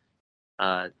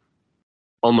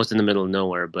almost in the middle of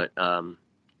nowhere, but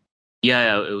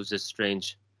yeah, it was just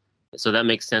strange. So that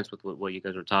makes sense with what you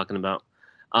guys were talking about.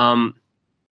 And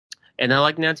I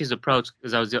like Nancy's approach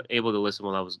because I was able to listen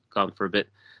while I was gone for a bit.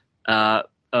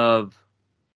 Because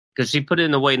she put it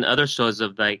in a way in other shows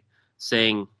of like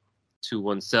saying to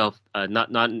oneself, not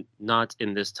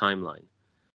in this timeline,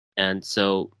 and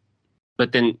so.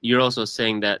 But then you're also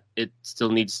saying that it still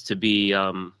needs to be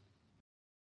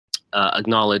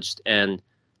acknowledged and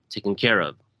taken care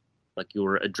of, like you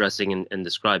were addressing and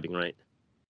describing, right?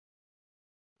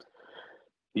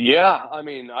 Yeah, I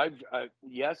mean,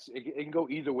 yes, it can go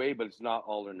either way, but it's not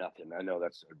all or nothing. I know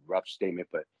that's a rough statement,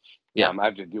 but yeah, I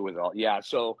have to deal with it all. Yeah,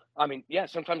 so I mean, yeah,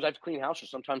 sometimes I have to clean house, or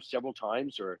sometimes several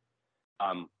times, or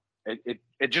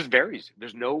it just varies.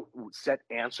 There's no set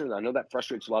answer. I know that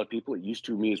frustrates a lot of people. It used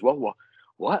to me as well. Well,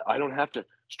 what? I don't have to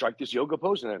strike this yoga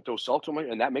pose and then throw salt on my,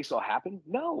 and that makes it all happen?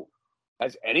 No.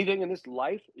 As anything in this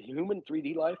life, human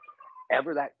 3D life,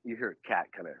 ever that, you hear a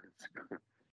cat kind of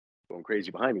going crazy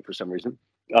behind me for some reason.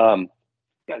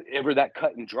 Ever that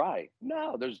cut and dry?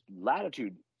 No, there's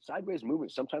latitude, sideways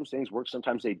movement. Sometimes things work,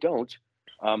 sometimes they don't.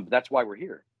 That's why we're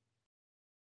here.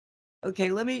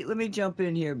 Okay, let me jump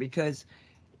in here because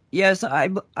yes, I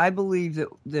believe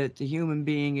that the human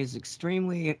being is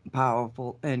extremely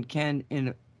powerful and can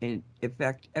in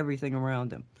affect everything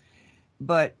around him.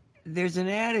 But there's an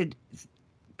added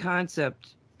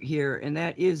concept here, and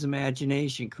that is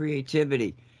imagination,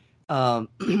 creativity,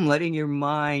 letting your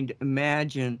mind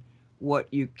imagine what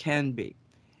you can be.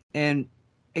 And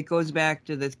it goes back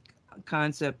to the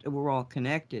concept of we're all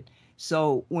connected.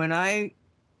 So when I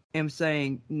am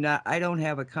saying, I don't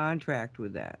have a contract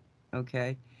with that,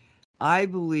 okay? I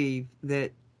believe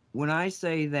that when I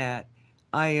say that,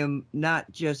 I am not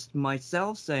just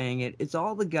myself saying it, it's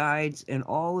all the guides and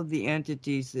all of the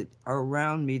entities that are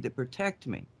around me that protect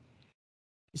me.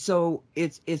 So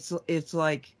it's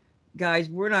like, guys,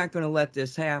 we're not going to let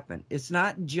this happen. It's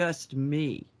not just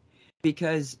me,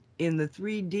 because in the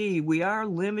 3D, we are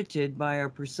limited by our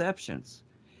perceptions.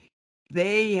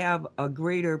 They have a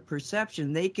greater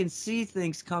perception. They can see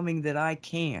things coming that I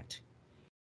can't.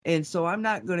 And so I'm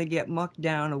not going to get mucked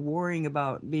down or worrying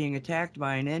about being attacked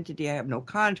by an entity I have no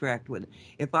contract with.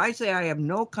 If I say I have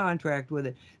no contract with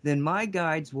it, then my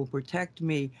guides will protect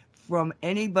me from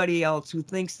anybody else who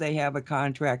thinks they have a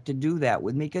contract to do that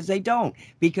with me, because they don't.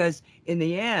 Because in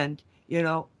the end,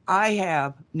 I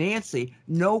have, Nancy,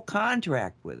 no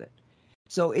contract with it.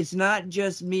 So it's not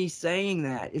just me saying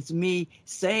that. It's me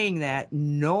saying that,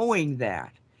 knowing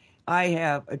that I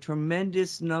have a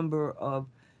tremendous number of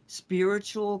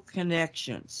spiritual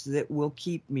connections that will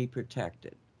keep me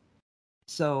protected.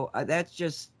 So that's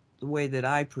just the way that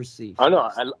I perceive I know.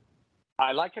 things.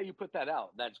 I like how you put that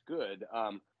out. That's good.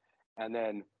 And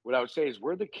then what I would say is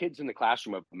we're the kids in the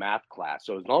classroom of math class.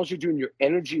 So as long as you're doing your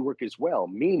energy work as well,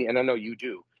 meaning, and I know you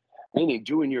do, meaning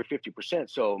doing your 50%.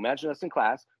 So imagine us in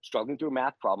class struggling through a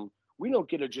math problem. We don't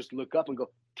get to just look up and go,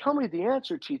 tell me the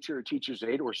answer, teacher or teacher's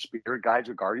aide or spirit guides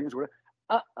or guardians. Or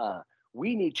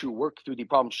we need to work through the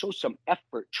problem, show some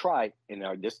effort, try, in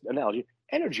this analogy,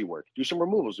 energy work, do some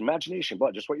removals, imagination,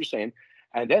 but just what you're saying.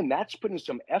 And then that's putting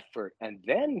some effort. And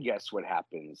then guess what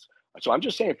happens? So I'm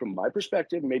just saying from my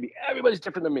perspective, maybe everybody's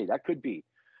different than me. That could be.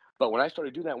 But when I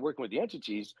started doing that and working with the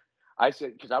entities, I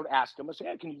said, because I would ask them, I say,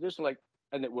 hey, can you do this?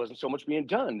 And it wasn't so much being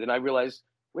done. Then I realized,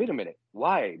 wait a minute,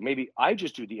 why? Maybe I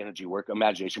just do the energy work,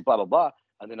 imagination, blah, blah, blah.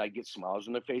 And then I get smiles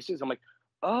on their faces. I'm like,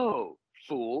 oh,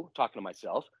 fool, talking to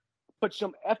myself. Put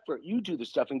some effort. You do the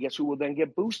stuff, and guess who will then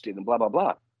get boosted and blah, blah,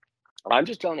 blah. I'm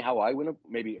just telling you how I went.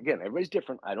 Maybe, again, everybody's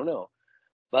different. I don't know.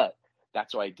 But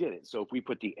that's why I did it. So if we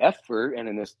put the effort, and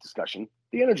in this discussion,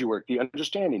 the energy work, the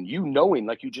understanding, you knowing,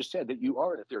 like you just said, that you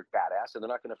are an etheric badass and they're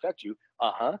not going to affect you.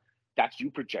 That's you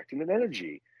projecting an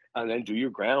energy. And then do your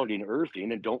grounding,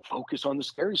 earthing, and don't focus on the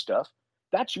scary stuff.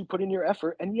 That's you putting your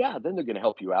effort. And yeah, then they're going to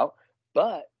help you out.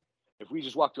 But if we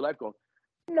just walk through life going,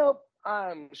 nope,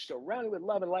 I'm surrounded with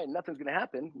love and light and nothing's going to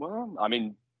happen. Well, I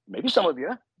mean, maybe some of you,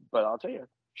 but I'll tell you,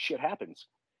 shit happens.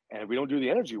 And if we don't do the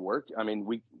energy work, I mean,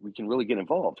 we can really get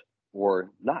involved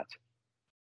or not.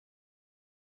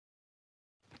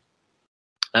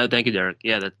 Thank you, Derek.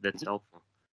 Yeah, that's helpful.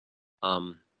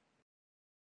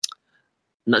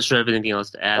 Not sure if anything else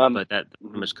to add, but that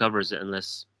pretty much covers it,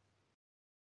 unless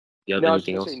you have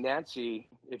anything else. I was going to say, Nancy,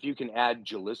 if you can add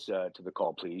Jalissa to the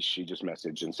call, please. She just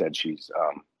messaged and said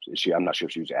I'm not sure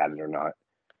if she was added or not.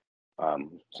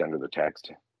 Send her the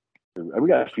text. We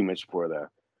got a few minutes before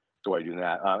so I do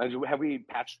that. Have we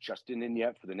patched Justin in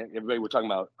yet for the next? Everybody, we're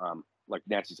talking about, like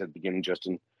Nancy said at the beginning,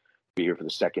 Justin be here for the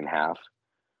second half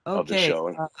of the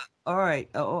show. All right.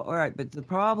 All right. But the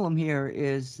problem here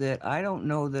is that I don't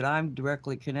know that I'm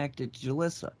directly connected to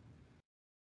Jalissa.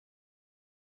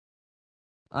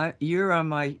 You're on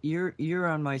my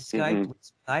Skype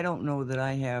list. I don't know that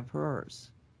I have hers.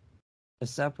 A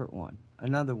separate one,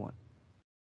 another one.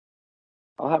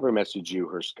 I'll have her message you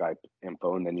her Skype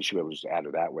info, and then you should be able to just add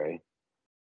her that way.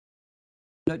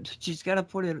 She's got to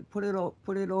put it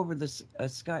over the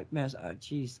Skype mess.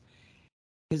 Jeez.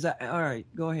 All right,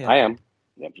 go ahead. I am.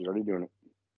 Yep, she's already doing it.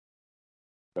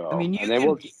 So, I mean,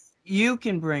 you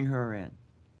can bring her in.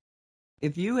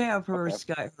 If you have her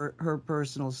Skype, her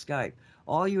personal Skype,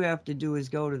 all you have to do is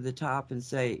go to the top and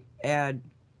say add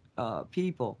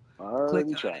people. Click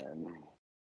on it.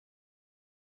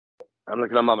 I'm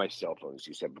looking. I'm on my cell phone, as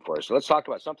you said before. So let's talk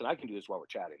about something. I can do this while we're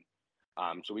chatting.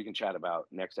 So we can chat about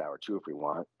next hour too if we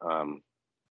want.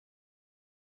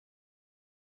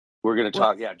 We're going to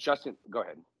talk. Yeah, Justin, go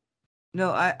ahead.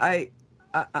 No,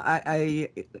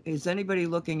 is anybody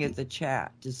looking at the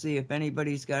chat to see if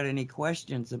anybody's got any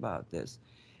questions about this?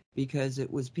 Because it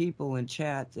was people in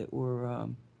chat that were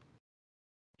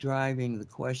driving the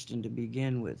question to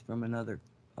begin with from another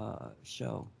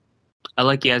show. I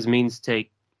like Yasmin's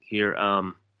take here.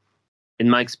 In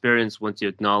my experience, once you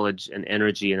acknowledge an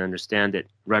energy and understand it,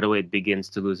 right away it begins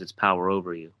to lose its power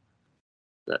over you.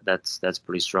 That's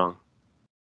pretty strong.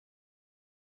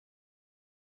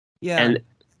 Yeah. And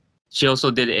she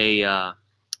also did a,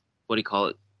 what do you call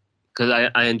it? Because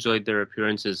I enjoyed their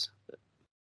appearances,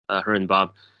 her and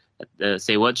Bob, at the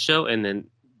Say What show, and then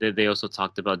they also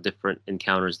talked about different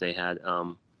encounters they had.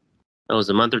 That was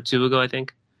a month or two ago, I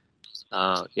think.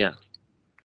 Yeah.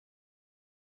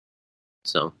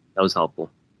 So that was helpful.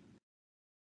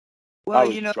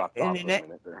 Well, dropped off for a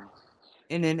minute there.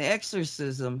 In an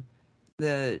exorcism,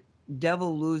 the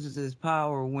devil loses his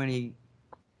power when he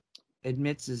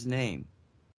admits his name.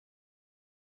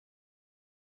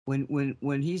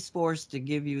 When he's forced to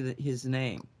give you his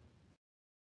name,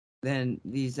 then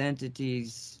these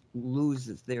entities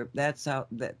loses their. That's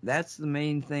the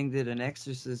main thing that an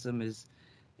exorcism is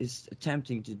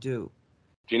attempting to do.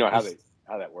 Do you know how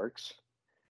that works?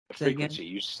 The frequency.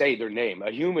 Again? You say their name.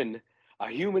 A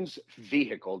human's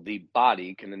vehicle, the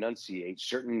body, can enunciate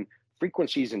certain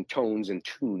frequencies and tones and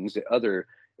tunes that other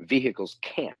vehicles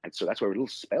can't. So that's why we're little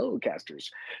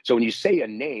spellcasters. So when you say a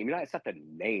name, it's not the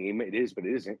name. It is, but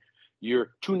it isn't.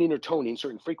 You're tuning or toning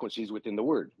certain frequencies within the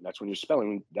word. That's when you're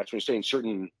spelling. That's when you're saying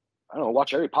certain. I don't know. Watch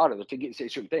Harry Potter. They'll get say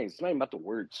certain things. It's not even about the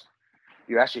words.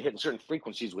 You're actually hitting certain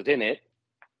frequencies within it,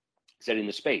 setting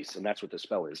the space, and that's what the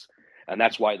spell is. And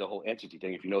that's why the whole entity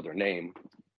thing. If you know their name,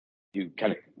 you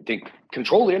kind of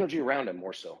control the energy around them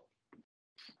more so.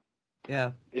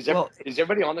 Yeah. Is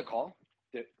everybody on the call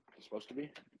that is supposed to be?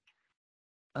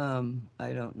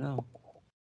 I don't know.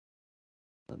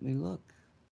 Let me look.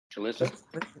 Jalissa?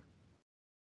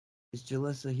 Is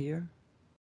Jalissa here?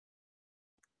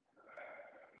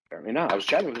 Apparently not. I was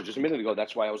chatting with her just a minute ago.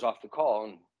 That's why I was off the call,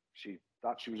 and she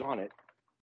thought she was on it.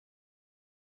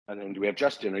 And then do we have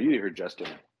Justin? Are you here, Justin?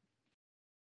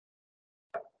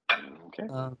 Okay.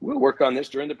 We'll work on this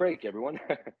during the break, everyone.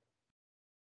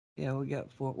 Yeah, we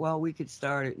got 4. Well, we could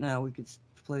start it now. We could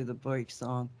play the break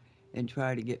song and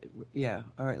try to get. Yeah.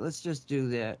 All right. Let's just do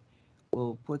that.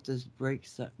 We'll put this break.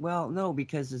 Well, no,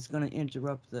 because it's going to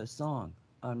interrupt the song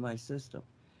on my system.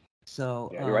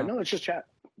 So. Yeah, you're right. No, let's just chat.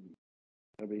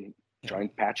 Maybe try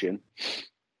and patch in. If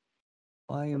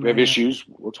we have issues,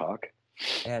 we'll talk.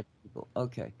 Add people.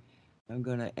 Okay. I'm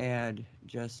going to add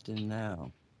Justin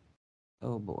now.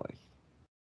 Oh, boy.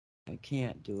 I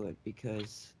can't do it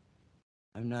because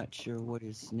I'm not sure what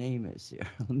his name is here.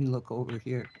 Let me look over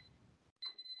here.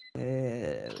 Oh,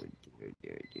 dear.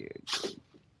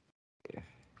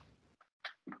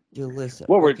 Jalissa.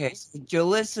 Okay, so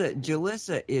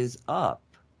Jalissa is up.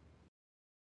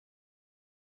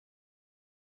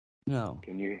 No.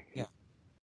 Can you? Yeah.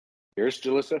 Here's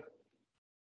Jalissa.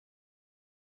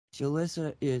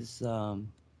 Jalissa is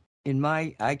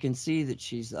I can see that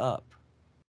she's up.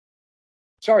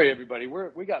 Sorry, everybody.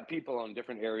 We got people on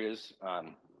different areas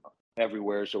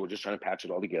everywhere, so we're just trying to patch it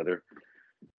all together.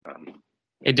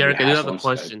 Hey, Derek, I do have a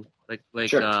question.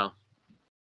 Sure.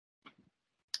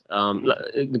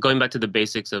 Going back to the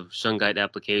basics of SHUNGITE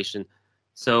application.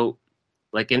 So,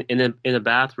 like in a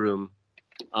bathroom,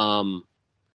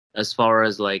 as far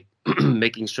as like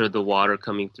making sure the water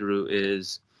coming through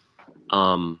is,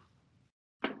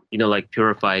 like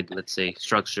purified, let's say,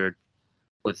 structured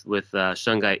with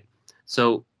SHUNGITE.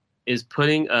 So is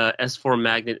putting a S4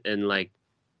 magnet in like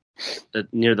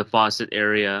near the faucet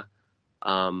area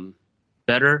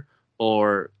better,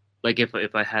 or like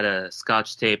if I had a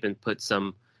Scotch tape and put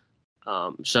some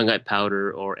SHUNGITE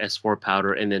powder or S4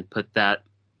 powder and then put that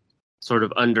sort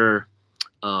of under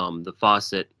the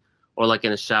faucet, or like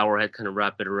in a shower head, kind of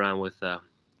wrap it around with the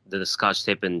Scotch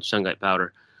tape and SHUNGITE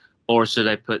powder, or should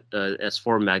I put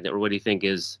S4 magnet, or what do you think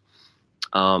is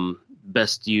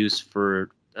best use for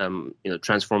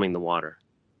transforming the water?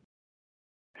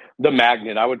 The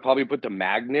magnet. I would probably put the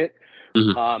magnet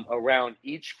around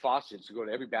each faucet. So go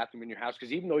to every bathroom in your house,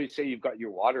 because even though you say you've got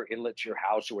your water inlet to your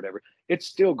house or whatever, it's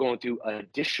still going through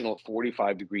additional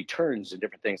 45-degree turns and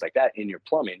different things like that in your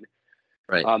plumbing.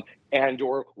 Right. And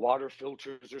or water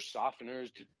filters or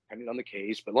softeners, depending on the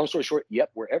case. But long story short,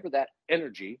 wherever that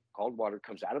energy called water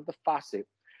comes out of the faucet,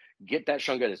 get that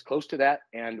SHUNGITE as close to that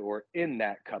and or in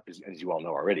that cup as you all know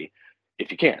already, if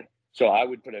you can. So I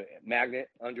would put a magnet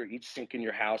under each sink in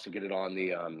your house and get it on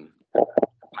the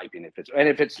piping.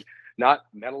 If it's not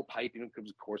metal piping, because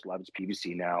of course a lot of it's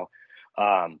PVC now,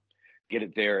 get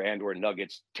it there, and or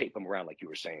nuggets, tape them around like you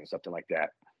were saying, something like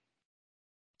that.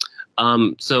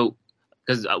 So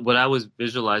because what I was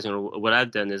visualizing, or what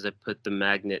I've done, is I put the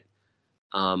magnet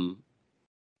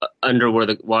under where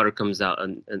the water comes out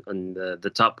on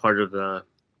the top part of the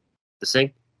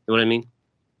sink. You know what I mean?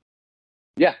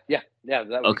 Yeah.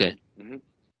 That okay. Mm-hmm.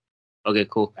 Okay,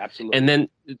 cool. Absolutely. And then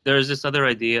there's this other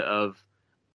idea of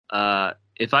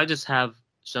if I just have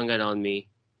SHUNGITE on me,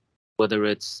 whether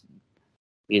it's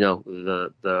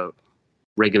the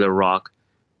regular rock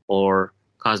or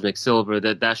cosmic silver,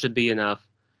 that should be enough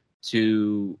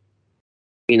to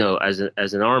as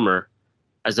an armor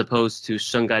as opposed to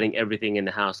shungiting everything in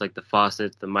the house, like the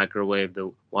faucet, the microwave,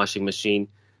 the washing machine,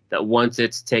 that once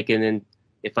it's taken in,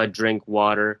 if I drink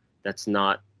water that's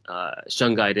not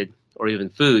shungited or even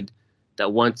food,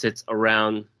 that once it's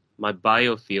around my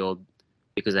biofield,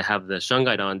 because I have the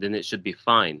shungite on, then it should be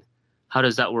fine. How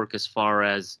does that work as far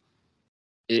as,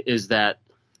 is that,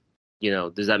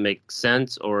 does that make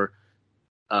sense? Or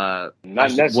not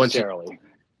necessarily.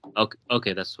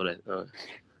 Okay, that's what can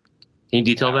you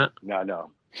detail that?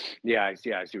 No. Yeah, I see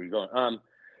where you're going.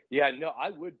 I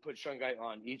would put shungite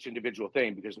on each individual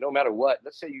thing, because no matter what,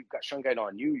 let's say you've got shungite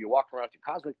on you, you're walking around with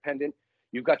your cosmic pendant,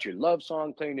 you've got your love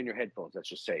song playing in your headphones, let's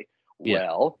just say. Yeah.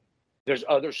 Well, there's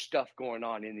other stuff going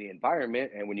on in the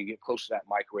environment, and when you get close to that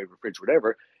microwave or fridge,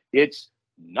 whatever, it's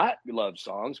not love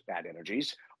songs, bad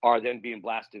energies are then being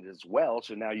blasted as well.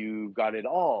 So now you've got it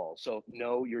all. So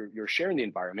no, you're sharing the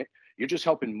environment. You're just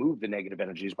helping move the negative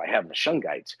energies by having the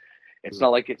shungites. It's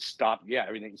not like it stopped. Yeah,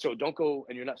 everything. So don't go,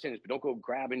 and you're not saying this, but don't go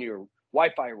grabbing your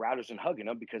Wi-Fi routers and hugging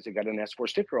them because they got an S4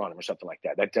 sticker on them or something like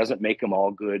that. That doesn't make them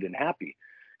all good and happy.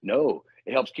 No,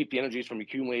 it helps keep the energies from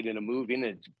accumulating and moving.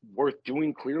 It's worth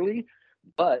doing clearly,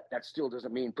 but that still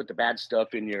doesn't mean put the bad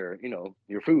stuff in your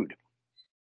food.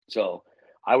 So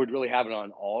I would really have it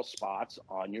on all spots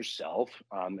on yourself.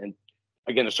 And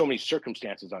again, there's so many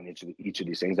circumstances on each of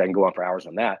these things. I can go on for hours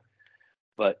on that.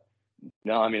 But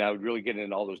no, I mean, I would really get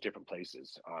in all those different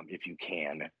places if you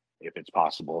can, if it's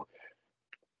possible.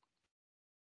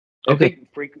 Okay.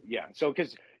 So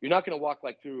because you're not going to walk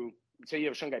like through, say you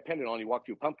have a shungite pendant on, you walk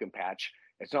through a pumpkin patch.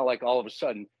 It's not like all of a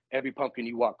sudden every pumpkin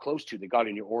you walk close to that got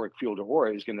in your auric field or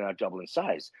aura is going to double in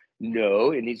size.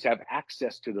 No, it needs to have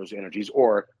access to those energies,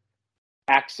 or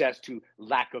access to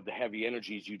lack of the heavy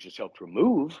energies you just helped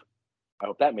remove. I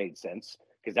hope that made sense,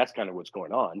 because that's kind of what's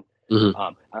going on.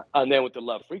 Mm-hmm. And then with the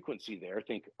love frequency there,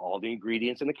 think all the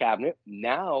ingredients in the cabinet.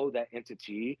 Now that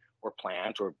entity or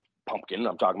plant or pumpkin,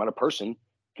 I'm talking about a person,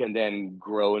 can then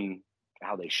grow in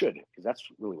how they should, because that's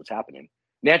really what's happening.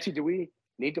 Nancy, do we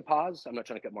need to pause? I'm not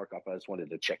trying to cut Mark off. I just wanted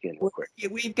to check in real quick.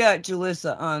 We've got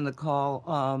Jalissa on the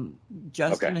call.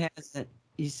 Justin hasn't.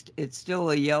 It's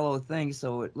still a yellow thing,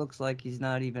 so it looks like he's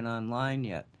not even online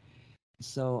yet.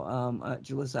 So,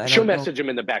 Jalissa, she'll message him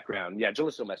in the background. Yeah,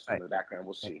 Jalissa will message him in the background.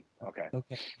 We'll see. Okay.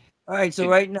 All right. So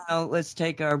right now, let's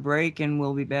take our break, and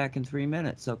we'll be back in 3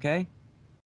 minutes. Okay.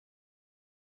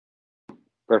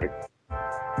 Perfect.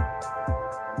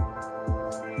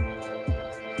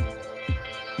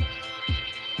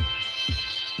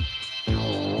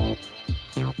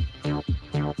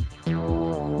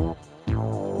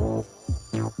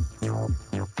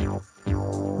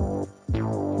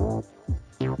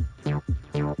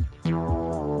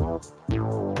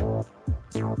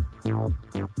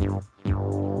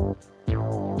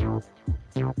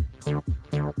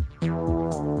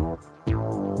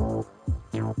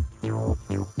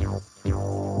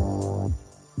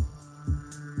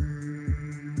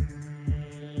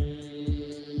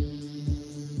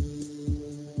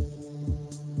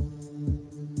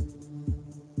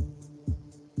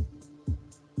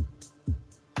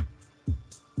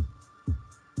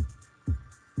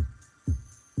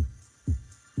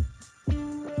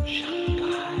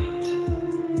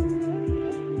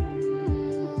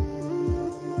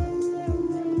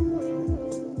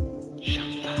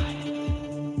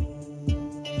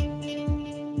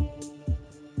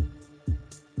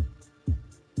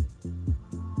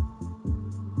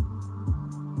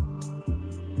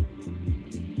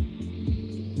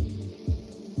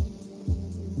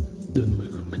 The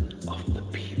movement of the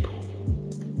people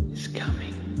is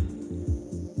coming.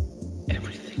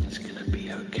 Everything's gonna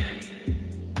be okay.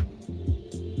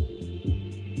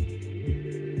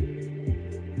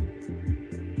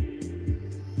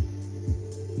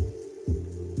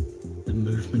 The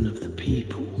movement of the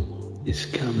people is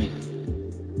coming.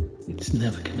 It's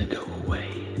never gonna go away.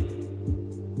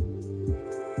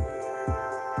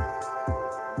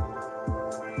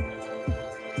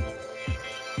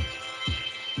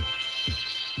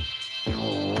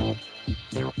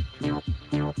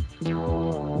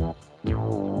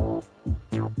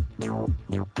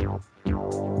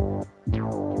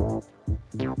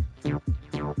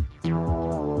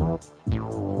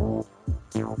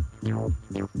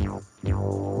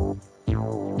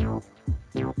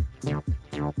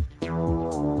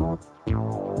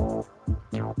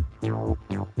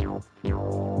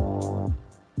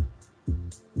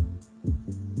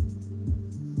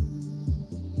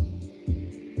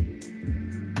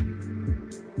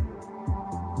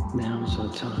 Now's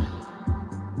our time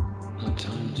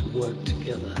to work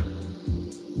together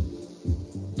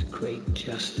to create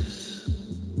justice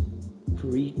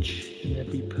for each and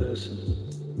every person.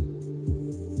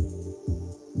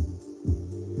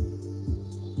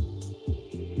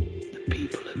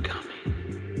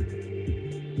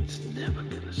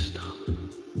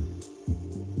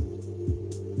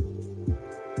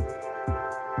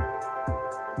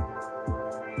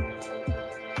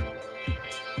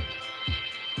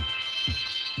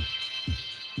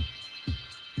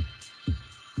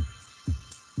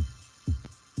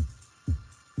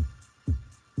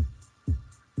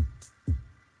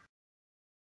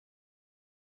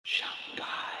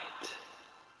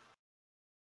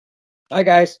 Hi,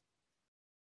 guys.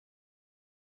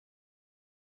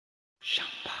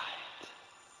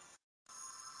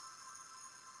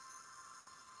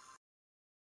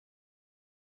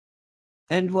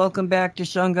 And welcome back to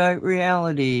Shungite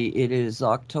Reality. It is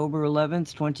October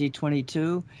 11th,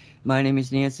 2022. My name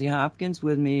is Nancy Hopkins.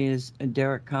 With me is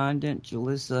Derek Condit,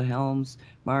 Jalissa Helms,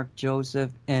 Mark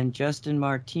Joseph, and Justin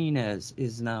Martinez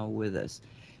is now with us.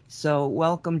 So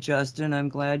welcome, Justin. I'm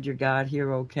glad you got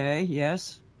here okay.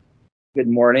 Yes? Good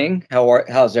morning.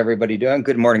 How's everybody doing?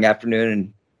 Good morning, afternoon,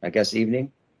 and I guess evening.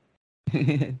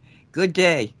 Good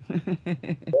day.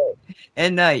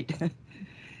 And night.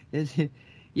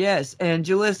 Yes, and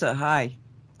Jalissa, hi.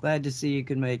 Glad to see you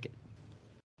can make it.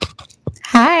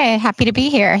 Hi, happy to be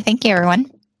here. Thank you,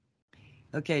 everyone.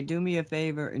 Okay, do me a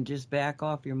favor and just back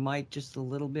off your mic just a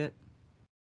little bit.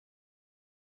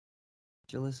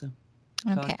 Jalissa?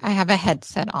 Okay, I have a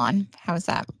headset on. How's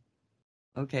that?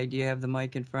 Okay, do you have the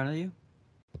mic in front of you?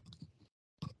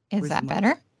 Is that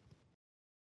better?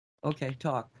 Okay,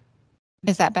 talk.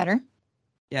 Is that better?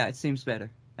 Yeah, it seems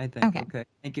better, I think. Okay.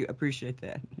 Thank you. Appreciate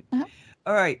that. Uh-huh.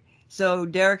 All right. So,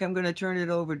 Derek, I'm going to turn it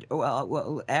over.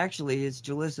 Well, actually, it's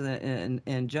Jalissa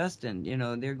and Justin. You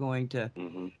know, they're going to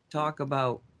talk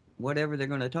about whatever they're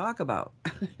going to talk about.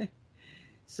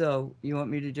 So, you want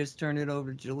me to just turn it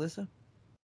over to Jalissa?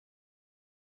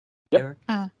 Yep.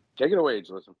 Derek? Take it away,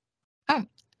 Jalissa. Oh,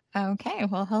 okay.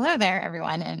 Well, hello there,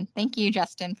 everyone, and thank you,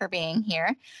 Justin, for being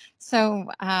here. So,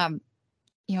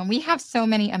 we have so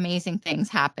many amazing things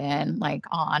happen like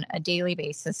on a daily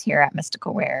basis here at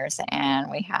Mystical Wares, and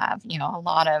we have,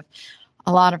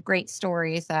 a lot of great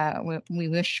stories that we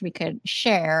wish we could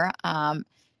share. A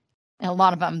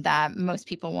lot of them that most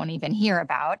people won't even hear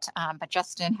about. But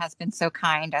Justin has been so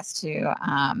kind as to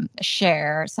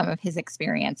share some of his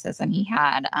experiences, and he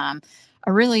had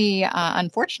a really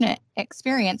unfortunate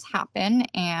experience happen.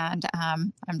 And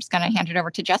I'm just going to hand it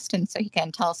over to Justin so he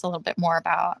can tell us a little bit more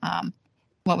about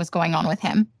what was going on with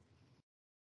him.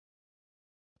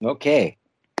 Okay.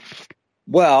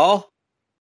 Well,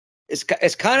 it's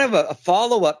kind of a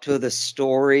follow-up to the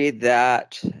story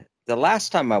that the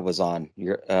last time I was on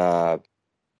your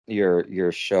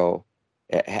show,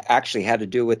 it actually had to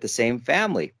do with the same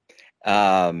family.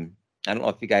 I don't know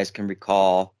if you guys can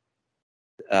recall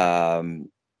the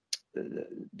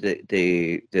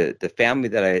family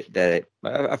that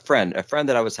a friend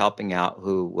that I was helping out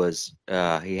who was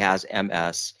he has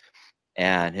MS,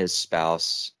 and his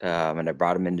spouse, and I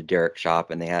brought him into Derek's shop,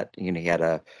 and they had he had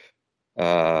a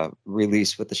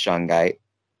release with the Shungite,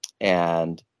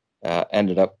 and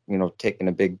ended up taking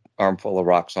a big armful of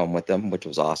rocks home with them, which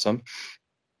was awesome.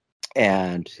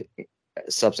 And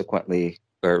subsequently,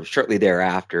 or shortly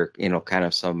thereafter, kind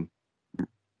of some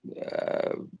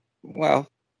well,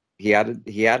 he added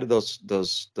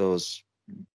those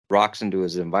rocks into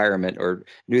his environment, or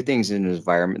new things in his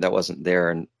environment that wasn't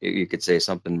there, and you could say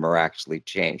something miraculously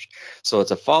changed. So it's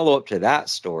a follow-up to that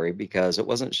story, because it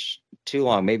wasn't too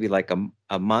long, maybe like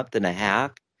a month and a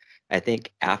half, I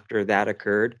think, after that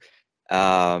occurred.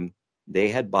 They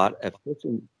had bought a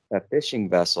fishing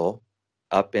vessel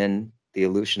up in the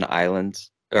Aleutian Islands,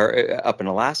 or up in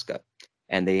Alaska,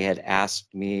 and they had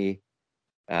asked me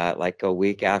like a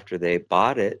week after they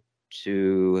bought it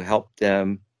to help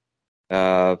them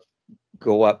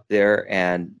go up there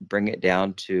and bring it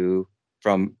down to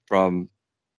from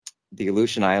the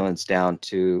Aleutian Islands down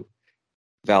to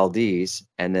Valdez,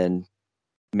 and then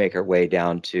make our way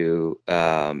down to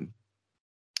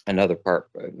another part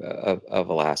of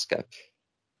Alaska.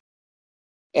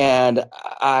 And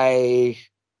I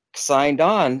signed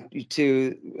on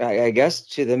to, I guess,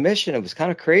 to the mission. It was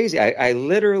kind of crazy. I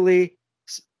literally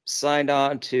signed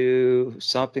on to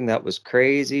something that was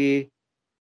crazy.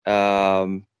 I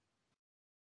don't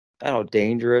know,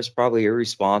 dangerous, probably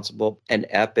irresponsible, and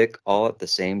epic all at the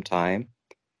same time.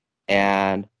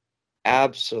 And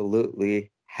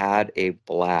absolutely had a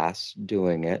blast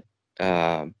doing it.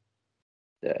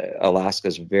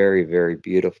 Alaska's very, very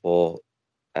beautiful.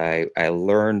 I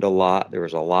learned a lot. There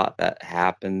was a lot that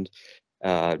happened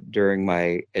during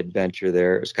my adventure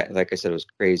there. It was kind of, like I said, it was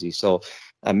crazy. So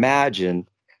imagine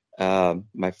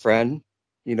my friend,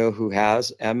 who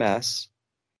has MS.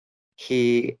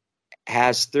 He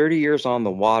has 30 years on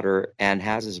the water and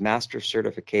has his master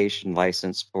certification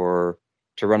license to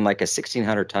run like a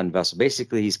 1,600-ton vessel.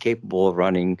 Basically, he's capable of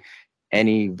running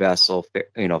any vessel,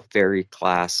 ferry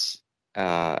class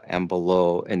and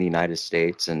below in the United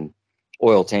States, and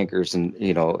oil tankers, and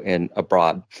and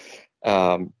abroad.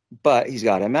 But he's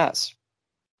got MS.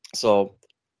 So,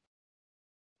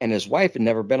 and his wife had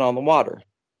never been on the water,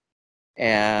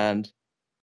 and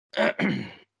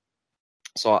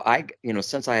So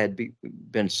since I had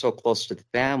been so close to the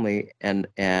family and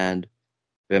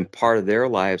been part of their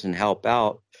lives and help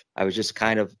out, I was just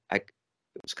it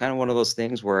was kind of one of those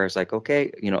things where I was like,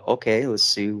 okay, let's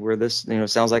see where this,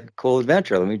 sounds like a cool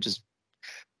adventure. Let me just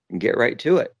get right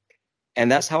to it.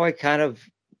 And that's how I kind of,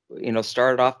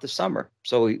 started off the summer.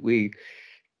 So we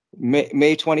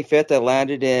May 25th, I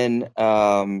landed in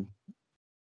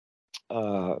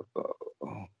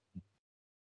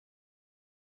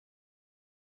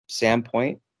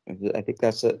Sandpoint. I think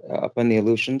that's up in the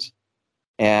Aleutians,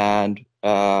 and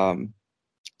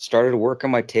started working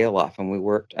my tail off. And we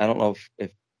worked. I don't know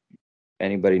if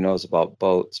anybody knows about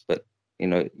boats, but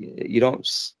you don't.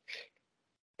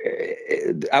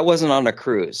 I wasn't on a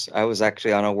cruise. I was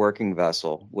actually on a working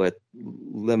vessel with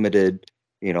limited,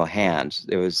 hands.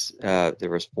 There was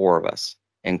 4 of us,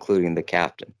 including the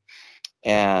captain,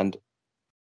 and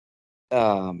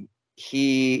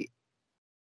he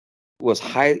was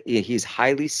he's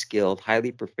highly skilled,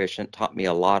 highly proficient, taught me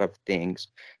a lot of things.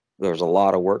 There was a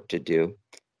lot of work to do.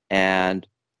 And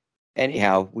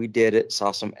anyhow, we did it,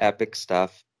 saw some epic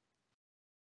stuff,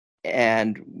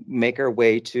 and make our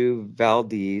way to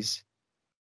Valdez.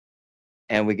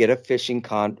 And we get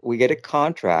a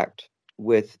contract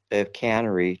with a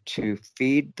cannery to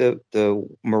feed the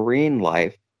marine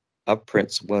life of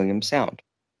Prince William Sound.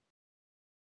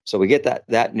 So we get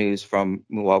that news from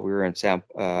while we were in up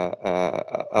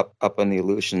on the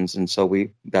Aleutians, and so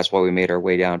that's why we made our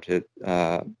way down to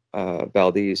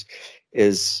Valdez,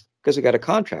 is because we got a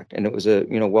contract, and it was a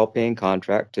well-paying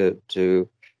contract to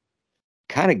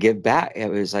kind of give back. It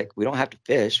was like, we don't have to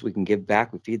fish; we can give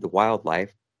back. We feed the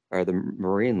wildlife or the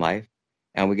marine life,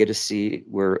 and we get to see,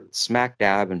 we're smack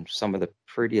dab in some of the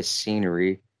prettiest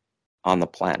scenery on the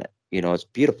planet. It's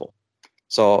beautiful.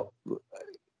 So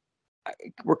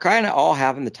we're kind of all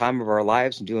having the time of our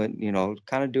lives and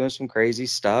doing some crazy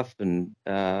stuff and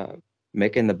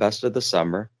making the best of the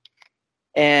summer.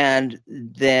 And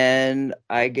then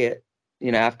I get,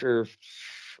 after,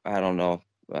 I don't know,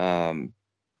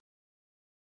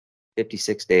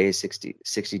 56 days,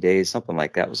 60 days, something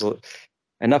like that, was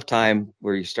enough time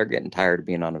where you start getting tired of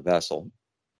being on a vessel.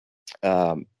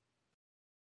 I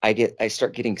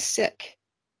start getting sick,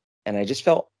 and I just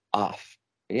felt off.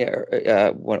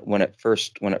 When it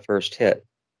first hit,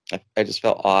 I just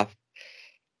felt off,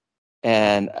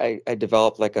 and I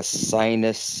developed like a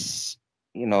sinus,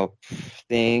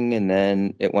 thing, and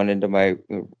then it went into my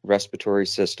respiratory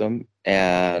system,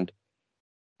 and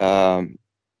then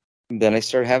I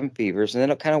started having fevers, and then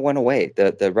it kind of went away.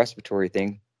 The respiratory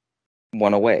thing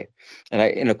went away,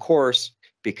 and of course,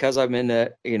 because I'm in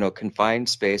a confined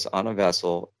space on a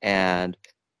vessel, and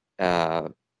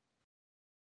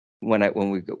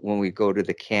when we go to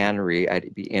the cannery,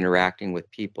 I'd be interacting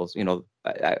with people.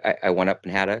 I went up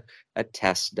and had a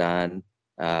test done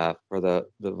for the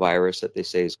virus that they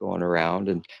say is going around,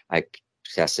 and I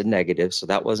tested negative, so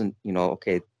that wasn't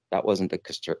okay. That wasn't a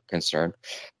concern.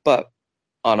 But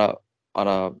on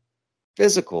a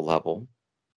physical level,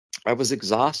 I was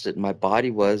exhausted. My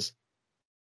body was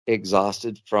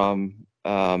exhausted from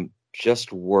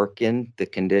just working, the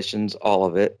conditions, all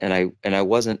of it, and I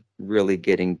wasn't really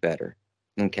getting better.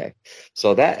 Okay,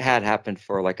 so that had happened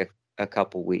for like a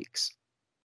couple weeks,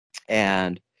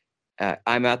 and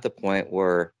I'm at the point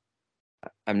where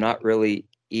I'm not really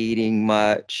eating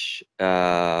much.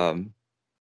 I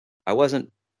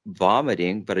wasn't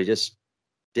vomiting, but I just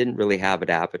didn't really have an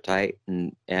appetite,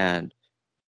 and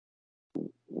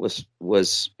was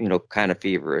kind of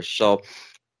feverish. So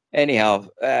anyhow,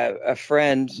 a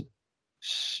friend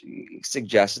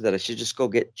suggested that I should just go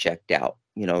get checked out,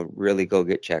 really go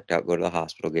get checked out, go to the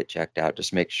hospital, get checked out,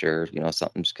 just make sure,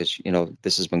 something's, because,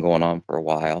 this has been going on for a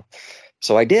while.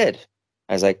 So I did.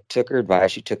 As I took her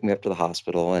advice, she took me up to the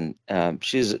hospital, and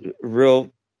she's a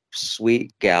real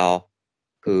sweet gal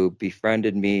who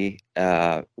befriended me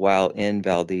while in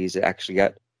Valdez. Actually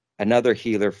got another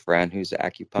healer friend who's an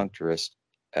acupuncturist,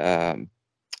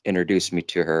 introduced me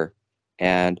to her.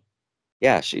 And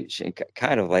yeah, she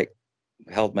kind of like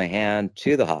held my hand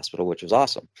to the hospital, which was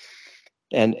awesome,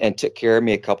 and took care of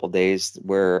me a couple of days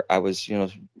where I was,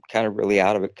 kind of really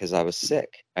out of it because I was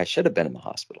sick. I should have been in the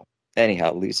hospital.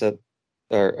 Anyhow, Lisa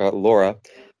or Laura,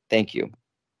 thank you.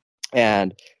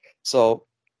 And so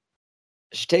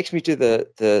she takes me to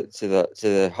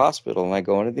the hospital, and I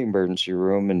go into the emergency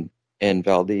room in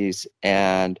Valdez,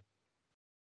 and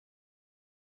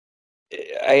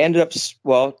I ended up,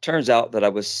 well, it turns out that I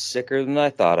was sicker than I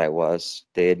thought I was.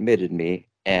 They admitted me,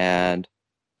 and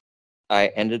I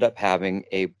ended up having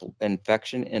a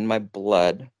infection in my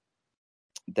blood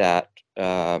that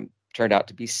turned out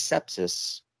to be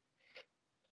sepsis.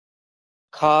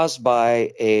 caused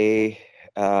by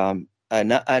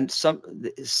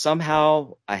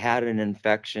somehow I had an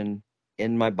infection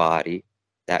in my body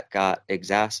that got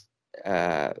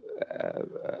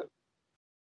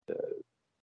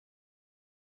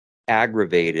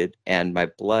aggravated, and my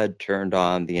blood turned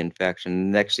on the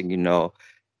infection. Next thing you know,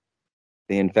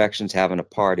 the infection's having a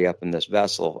party up in this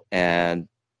vessel and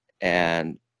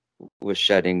was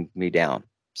shutting me down.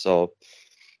 So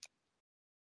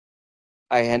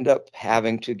I end up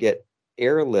having to get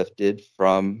airlifted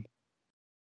from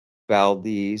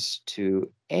Valdez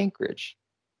to Anchorage,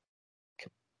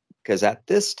 because at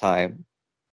this time,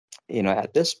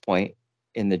 at this point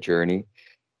in the journey,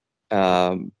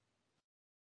 my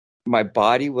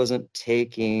body wasn't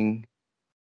taking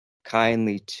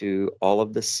kindly to all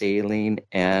of the saline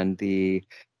and the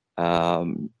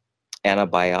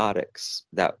antibiotics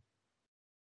that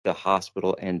the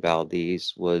hospital in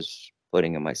Valdez was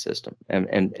putting in my system,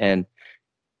 and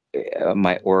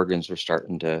my organs were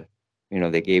starting to,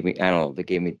 they gave me,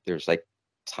 there's like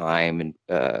time and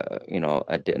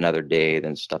another day,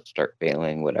 then stuff start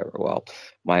failing, whatever. Well,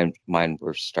 mine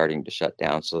were starting to shut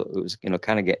down, so it was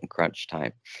kind of getting crunch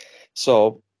time.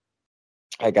 So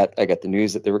I got the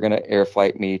news that they were going to air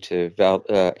flight me to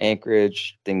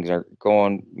Anchorage. Things aren't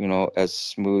going as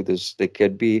smooth as they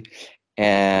could be,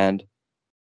 and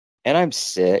I'm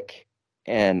sick,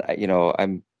 and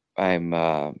I'm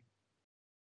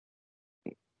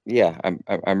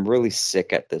really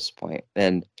sick at this point.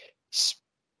 And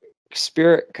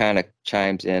Spirit kind of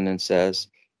chimes in and says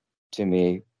to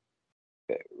me,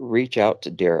 reach out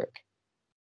to Derek.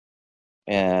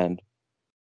 And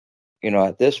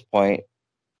at this point,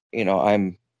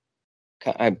 I'm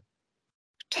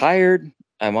tired.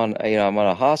 I'm on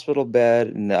a hospital bed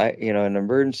in an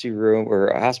emergency room, or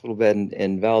a hospital bed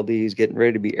in Valdez, getting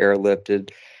ready to be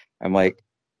airlifted. I'm like,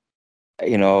 I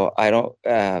don't,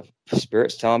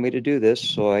 Spirit's telling me to do this.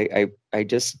 So I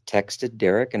just texted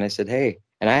Derek and I said, hey,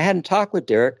 and I hadn't talked with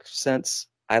Derek since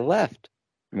I left.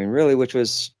 I mean, really, which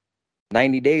was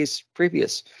 90 days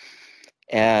previous.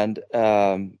 And,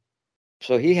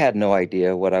 so he had no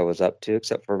idea what I was up to,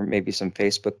 except for maybe some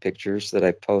Facebook pictures that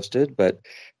I posted, but,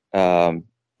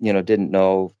 didn't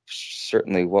know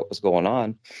certainly what was going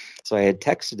on. So I had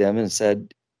texted him and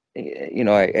said,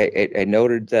 I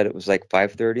noted that it was like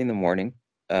 5:30 in the morning.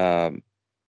 I'm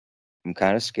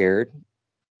kind of scared,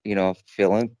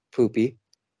 feeling poopy.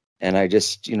 And I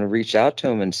just, reached out to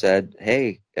him and said,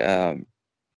 hey,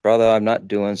 brother, I'm not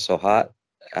doing so hot.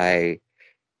 I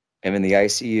am in the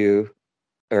ICU,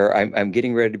 or I'm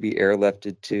getting ready to be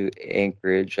airlifted to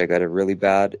Anchorage. I got a really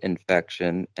bad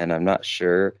infection, and I'm not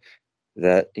sure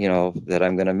that, that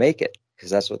I'm going to make it, because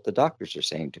that's what the doctors are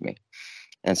saying to me.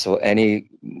 And so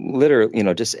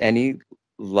just any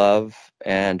love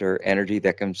and or energy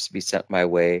that can be sent my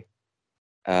way,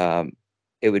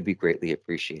 it would be greatly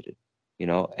appreciated,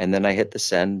 and then I hit the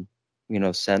send,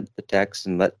 sent the text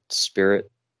and let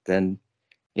Spirit then,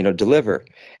 deliver.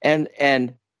 And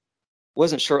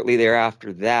wasn't shortly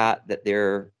thereafter that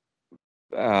they're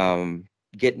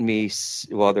getting me,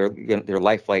 well, they're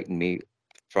life flighting me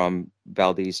from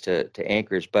Valdez to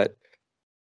Anchorage. But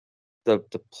the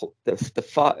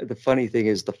funny thing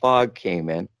is, the fog came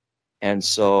in, and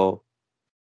so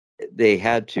they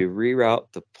had to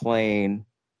reroute the plane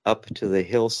up to the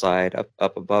hillside,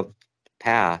 up above the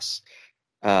pass.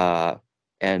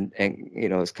 And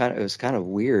it was kind of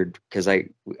weird, because I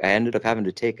ended up having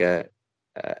to take an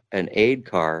aid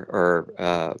car,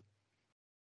 or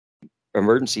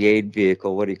emergency aid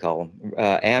vehicle, what do you call them,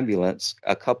 ambulance,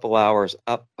 a couple hours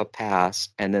up a pass,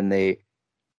 and then they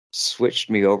switched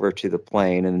me over to the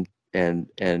plane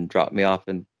and dropped me off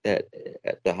at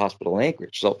the hospital in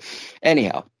Anchorage. So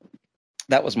anyhow,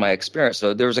 that was my experience.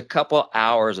 So there was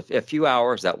a few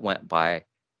hours that went by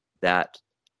that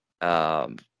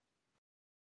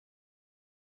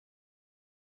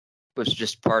was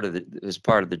just part of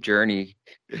the journey.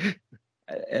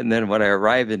 And then when I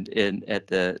arrived at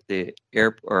the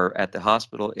airport, or at the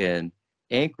hospital in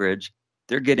Anchorage,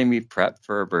 they're getting me prepped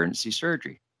for emergency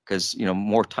surgery, because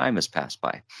more time has passed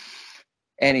by.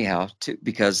 Anyhow,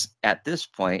 because at this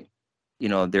point,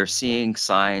 they're seeing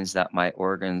signs that my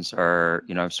organs are,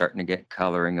 I'm starting to get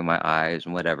coloring in my eyes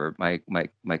and whatever. My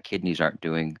kidneys aren't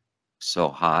doing so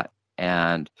hot,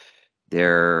 and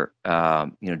they're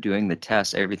doing the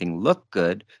tests. Everything looked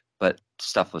good, but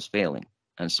stuff was failing,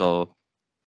 and so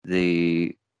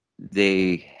they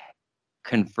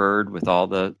conferred with all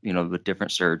the with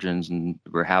different surgeons, and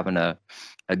we're having a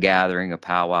gathering, a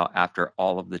powwow, after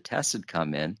all of the tests had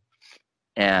come in.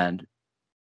 And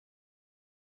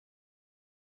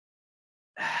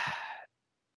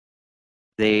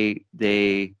they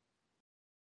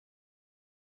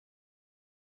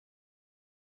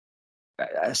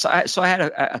so I had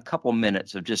a couple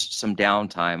minutes of just some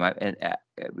downtime,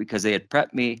 because they had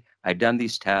prepped me. I'd done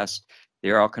these tests.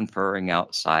 They're all conferring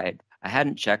outside. I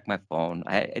hadn't checked my phone.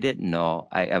 I didn't know.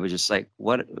 I was just like,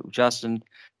 "What, Justin?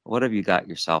 What have you got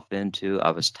yourself into?"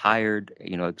 I was tired,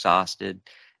 exhausted,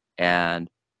 and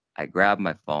I grabbed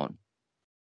my phone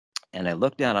and I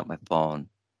looked down at my phone,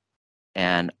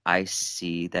 and I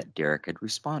see that Derek had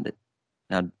responded.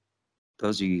 Now,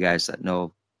 those of you guys that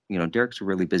know, Derek's a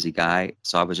really busy guy,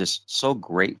 so I was just so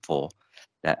grateful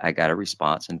that I got a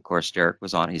response. And of course, Derek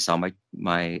was on. He saw my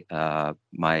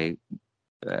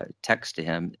text to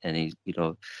him, and he,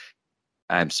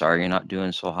 "I'm sorry you're not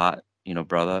doing so hot,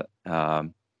 brother.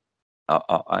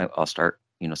 I'll start,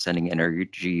 sending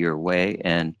energy your way,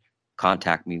 and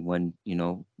contact me when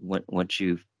once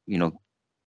you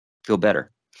feel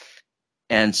better."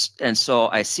 And so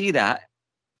I see that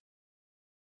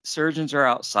surgeons are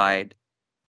outside,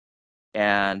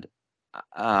 and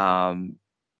I'm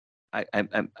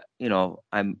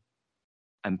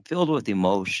I'm filled with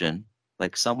emotion,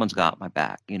 like someone's got my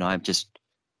back. I've just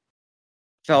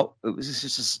felt it was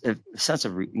just a sense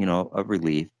of of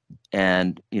relief,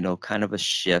 and kind of a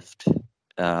shift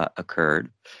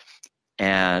occurred.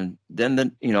 And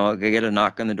then I get a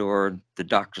knock on the door. The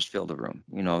doctors fill the room.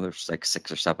 There's like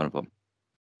 6 or 7 of them,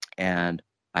 and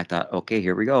I thought, okay,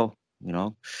 here we go.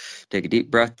 Take a deep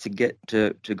breath to get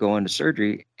to go into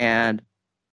surgery. And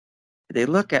they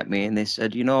look at me and they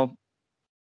said,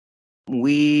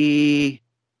 we've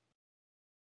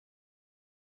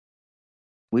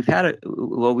had it.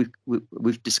 Well,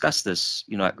 we've discussed this,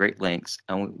 at great lengths,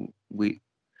 and we're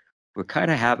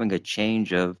kind of having a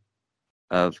change of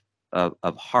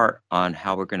heart on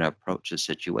how we're going to approach the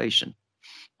situation.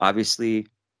 Obviously,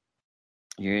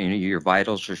 your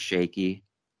vitals are shaky,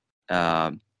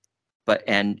 but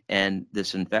and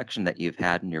this infection that you've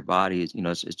had in your body is,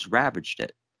 it's ravaged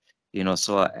it.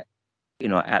 So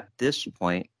at this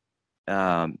point,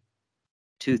 2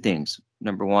 things.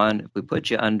 Number one, if we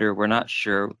put you under, we're not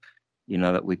sure,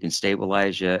 that we can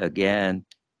stabilize you again.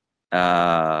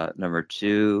 Number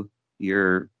 2,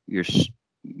 you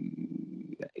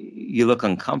look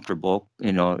uncomfortable,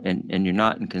 and you're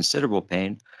not in considerable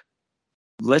pain.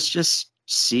 Let's just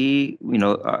see,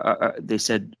 they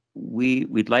said,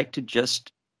 we'd like to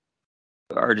just,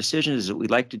 our decision is that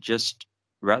we'd like to just,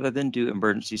 rather than do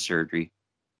emergency surgery,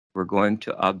 we're going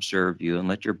to observe you and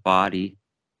let your body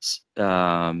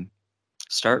start,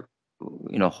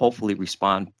 hopefully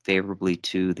respond favorably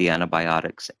to the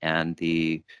antibiotics, and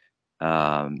the,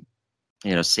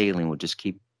 saline will just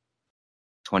keep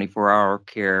 24-hour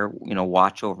care,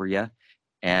 watch over you.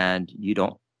 And you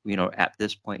don't, at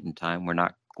this point in time, we're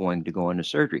not going to go into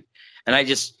surgery. And I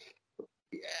just,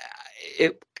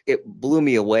 it blew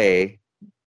me away,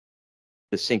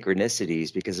 the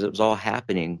synchronicities, because it was all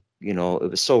happening, it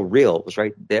was so real. It was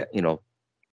right there, it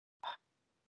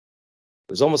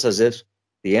was almost as if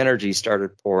the energy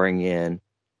started pouring in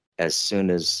as soon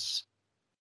as,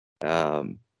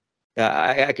 I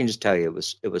can just tell you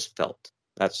it was felt.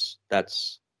 That's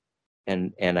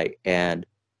and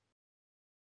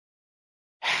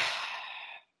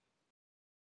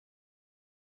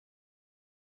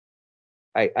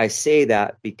I say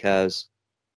that because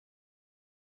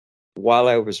while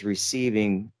I was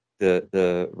receiving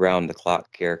the round the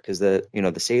clock care, because the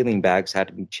saline bags had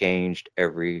to be changed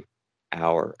every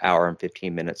hour and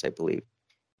 15 minutes, I believe.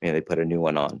 They put a new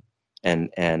one on, and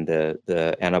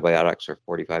the antibiotics are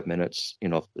 45 minutes.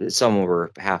 Some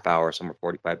were half hour, some were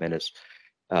 45 minutes.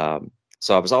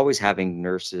 So I was always having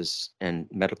nurses and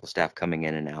medical staff coming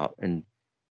in and out, and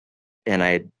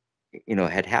I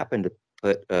had happened to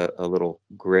put a little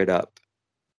grid up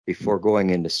before going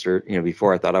into surgery,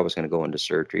 before I thought I was going to go into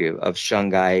surgery, of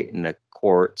shungite and the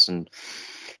quartz. And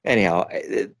anyhow,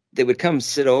 they would come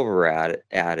sit over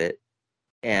at it,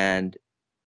 and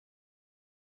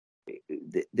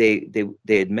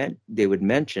they would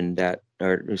mention that,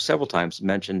 or several times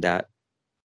mentioned that,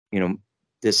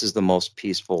 this is the most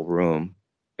peaceful room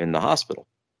in the hospital.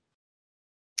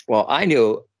 Well, I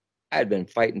knew I'd been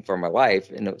fighting for my life,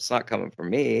 and it's not coming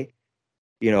from me.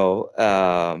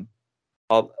 All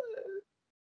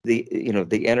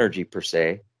the energy per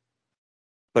se,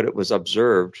 but it was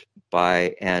observed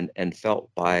by and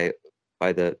felt by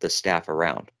the staff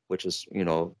around, which is,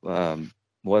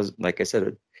 was, like I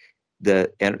said,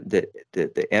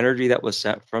 the energy that was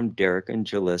sent from Derek and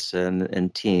Jalissa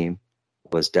and team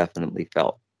was definitely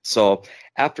felt. So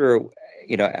after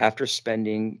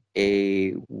spending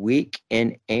a week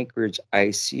in Anchorage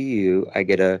ICU, I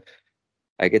get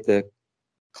the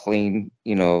clean,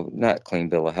 not clean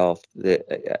bill of health.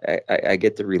 I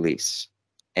get the release,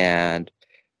 and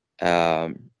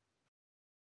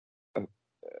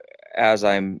as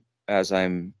I'm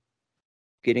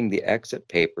getting the exit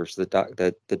papers, the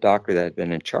doctor that had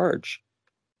been in charge,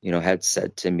 had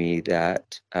said to me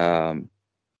that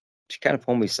she kind of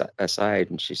pulled me aside,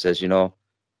 and she says,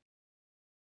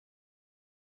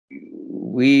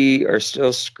 we are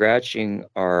still scratching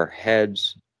our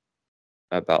heads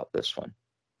about this one,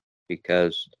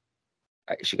 because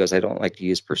she goes, I don't like to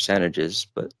use percentages,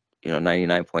 but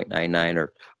 99.99,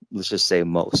 or let's just say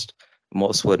most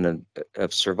wouldn't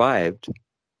have survived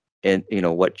in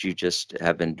what you just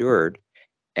have endured.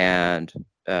 And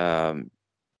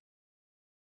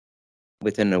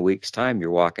within a week's time,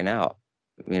 you're walking out.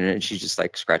 I mean, and she's just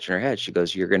like scratching her head. She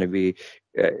goes, "You're going to be,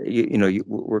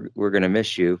 we're going to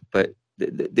miss you, but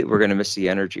we're going to miss the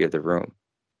energy of the room."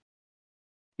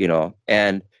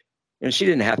 And she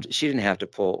didn't have to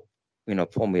pull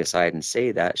me aside and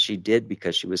say that. She did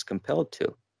because she was compelled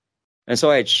to. And so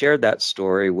I had shared that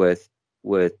story with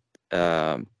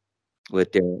Derek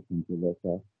and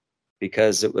Jalissa,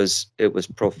 because it was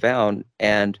profound.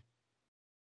 And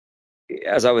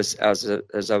as I was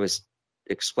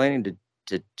explaining to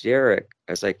Derek,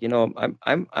 I was like, I'm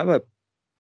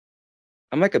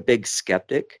like a big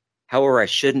skeptic. However, I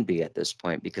shouldn't be at this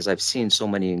point, because I've seen so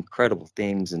many incredible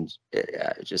things, and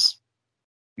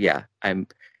I'm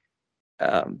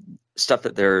stuff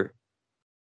that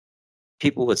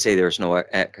people would say there's no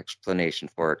explanation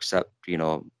for, except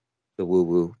the woo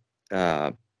woo.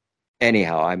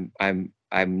 Anyhow, I'm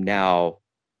now.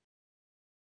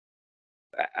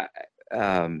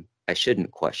 I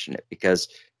shouldn't question it, because,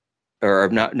 or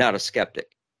I'm not a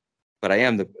skeptic, but I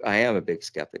am a big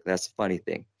skeptic. That's the funny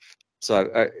thing.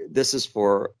 So this is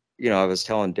for, I was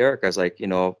telling Derek, I was like,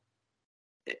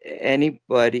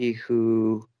 anybody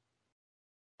who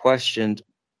questioned,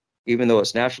 even though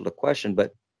it's natural to question,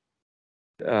 but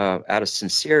out of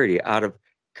sincerity, out of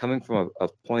coming from a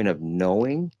point of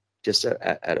knowing, just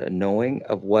at a knowing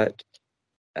of what,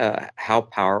 how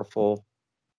powerful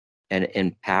and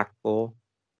impactful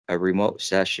a remote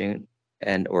session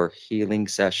and or healing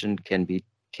session can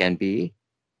be.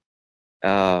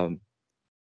 I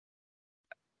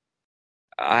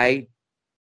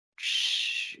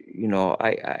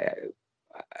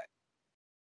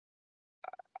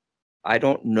I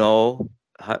don't know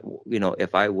how,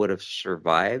 if I would have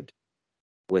survived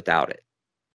without it,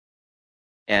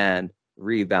 and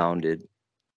rebounded,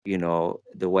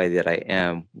 the way that I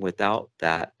am without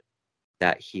that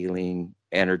healing,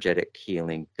 energetic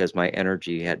healing, because my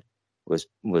energy was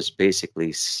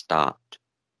basically stopped.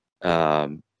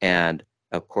 And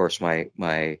of course my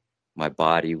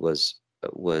body was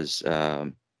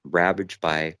ravaged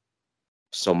by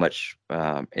so much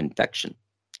infection,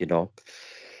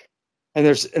 and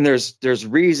there's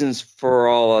reasons for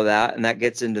all of that, and that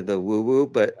gets into the woo woo.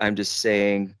 But I'm just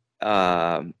saying,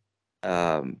 I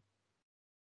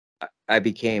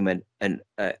became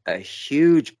a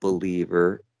huge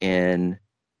believer in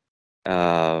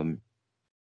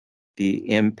the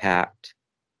impact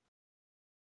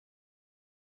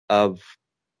of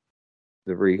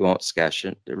the remote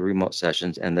sessions,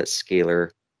 and the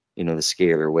scalar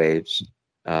waves,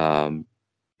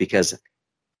 because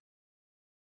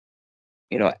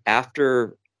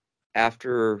after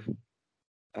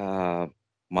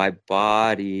my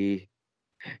body,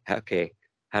 okay,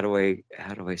 how do I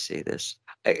say this?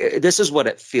 This is what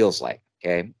it feels like.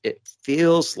 Okay, it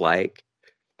feels like,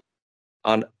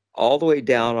 on all the way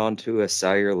down onto a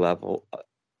cellular level,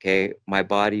 okay, my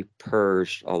body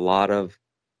purged a lot of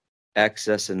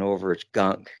excess and overage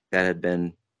gunk that had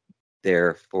been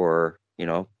there for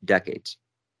decades.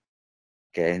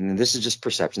 Okay, and this is just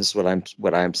perception. This is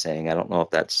what I'm saying. I don't know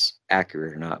if that's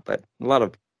accurate or not, but a lot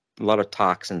of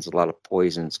toxins, a lot of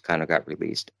poisons kind of got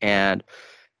released, and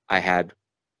I had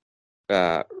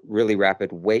really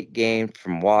rapid weight gain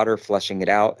from water flushing it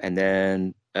out, and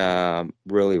then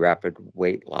really rapid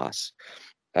weight loss.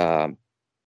 That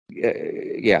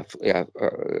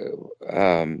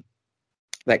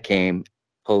came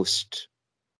post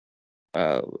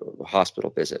hospital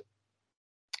visit.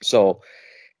 So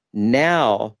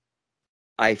now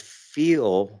I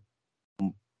feel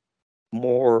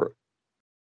more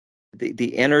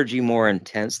the energy more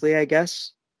intensely, I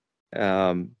guess,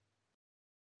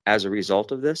 as a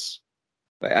result of this.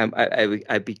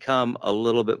 I become a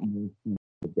little bit more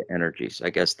of the energy. So I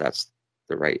guess that's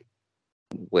the right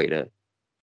way to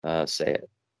say it.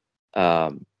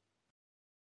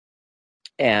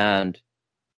 And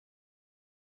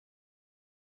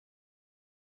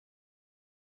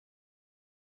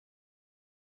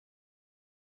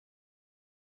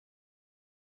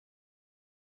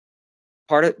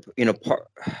part of,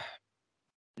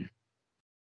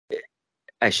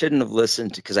 I shouldn't have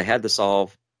listened because I had this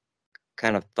all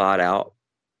kind of thought out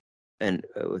and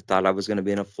thought I was going to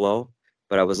be in a flow.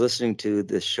 But I was listening to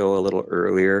this show a little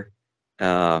earlier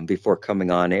before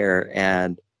coming on air,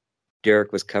 and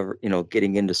Derek was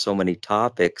getting into so many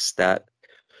topics that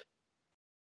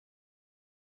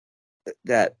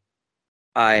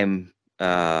I'm,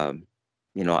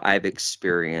 I've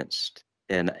experienced,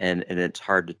 and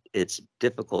it's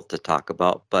difficult to talk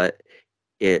about, but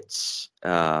it's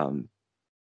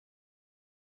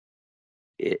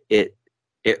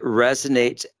it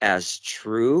resonates as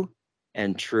true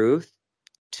and truth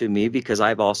to me, because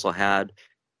I've also had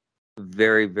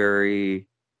very, very,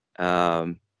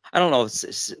 I don't know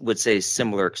if would say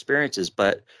similar experiences,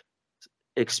 but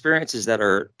experiences that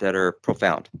are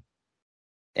profound.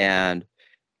 And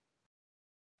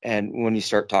when you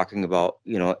start talking about,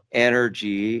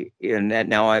 energy, and that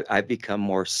now I've become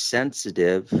more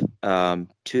sensitive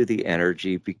to the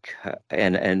energy, because,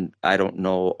 and I don't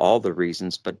know all the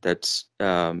reasons, but that's,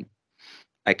 I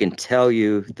can tell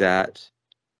you that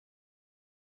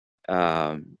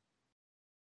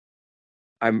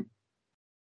I'm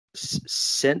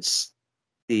since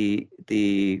the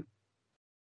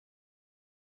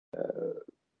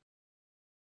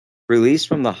release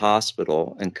from the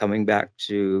hospital and coming back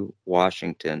to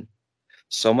Washington,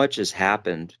 so much has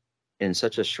happened in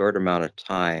such a short amount of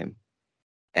time,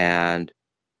 and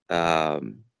my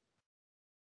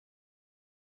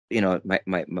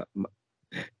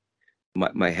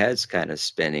head's kind of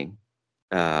spinning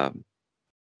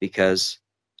because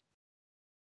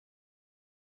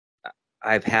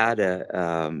I've had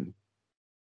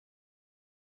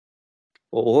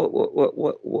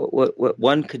what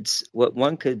one could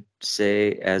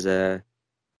say as an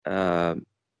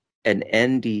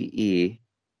NDE.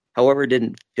 However, it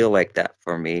didn't feel like that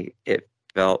for me. It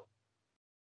felt,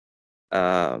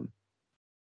 I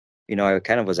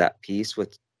kind of was at peace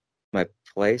with my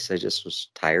place. I just was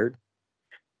tired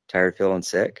feeling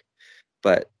sick.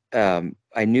 But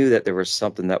I knew that there was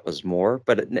something that was more.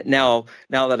 But now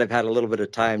that I've had a little bit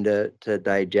of time to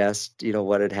digest,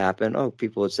 what had happened,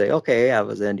 people would say, okay, I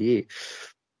was NDE.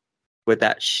 But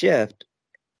that shift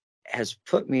has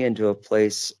put me into a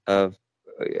place of,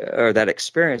 or that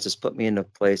experience has put me in a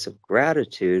place of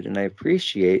gratitude, and I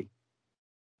appreciate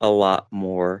a lot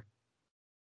more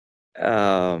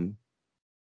the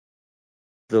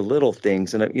little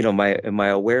things, and my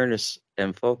awareness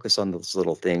and focus on those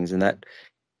little things, and that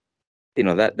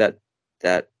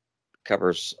that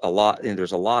covers a lot. And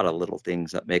there's a lot of little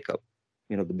things that make up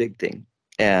the big thing.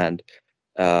 And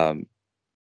so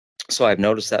I've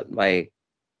noticed that my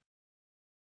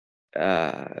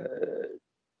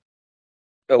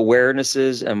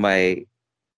awarenesses and my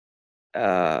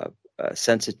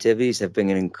sensitivities have been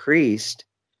increased,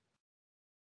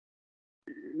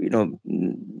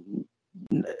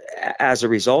 as a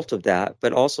result of that,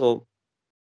 but also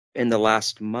in the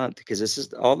last month, because this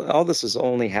is all this has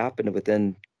only happened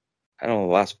within, I don't know,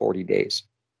 the last 40 days,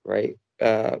 right?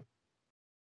 I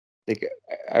think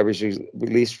I was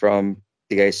released from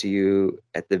the ICU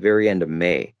at the very end of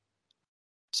May.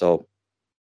 So,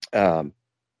 a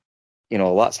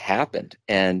lot's happened,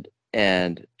 and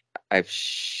I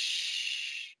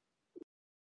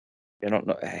don't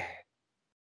know.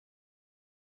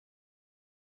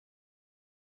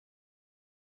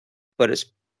 But it's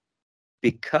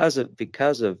because of the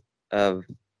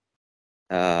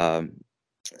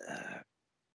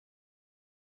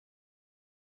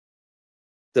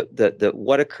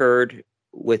what occurred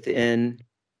within.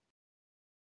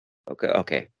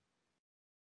 Okay.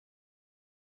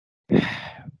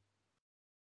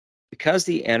 Because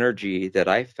the energy that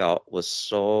I felt was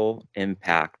so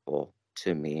impactful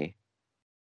to me,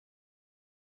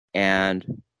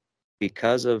 and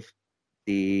because of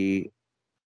the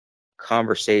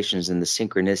conversations and the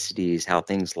synchronicities, how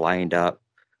things lined up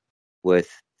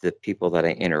with the people that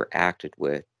I interacted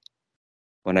with,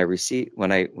 when I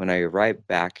arrived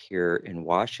back here in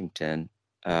Washington,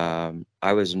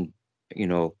 I was,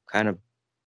 kind of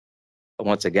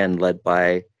once again led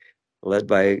by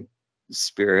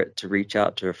spirit to reach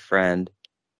out to a friend.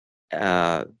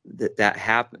 That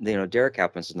happened. Derek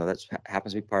happens to know that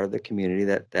happens to be part of the community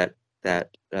that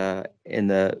in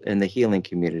the healing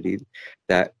community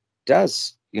that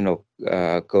does go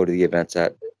to the events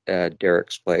at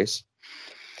Derek's place,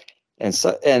 and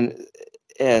so and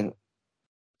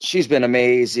she's been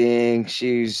amazing.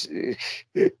 She's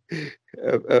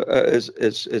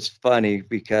it's funny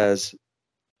because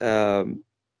I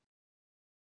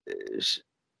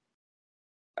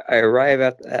arrive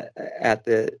at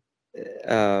the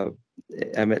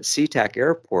I'm at SeaTac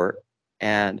Airport,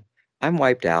 and I'm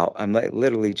wiped out. I'm like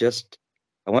literally just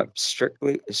I went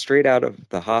straight out of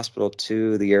the hospital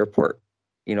to the airport,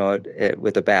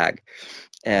 with a bag,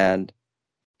 and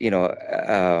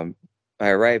I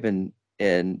arrive in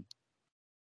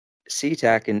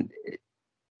SeaTac, and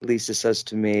Lisa says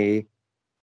to me,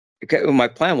 okay, well, my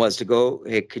plan was to go,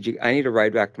 hey, I need to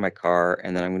ride back to my car,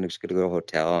 and then I'm just going to go to a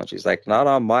hotel. And she's like, not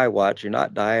on my watch. You're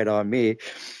not dying on me.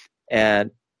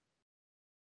 And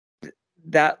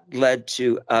that led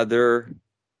to other,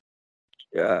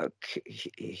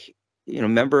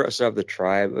 members of the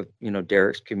tribe of,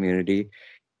 Derek's community,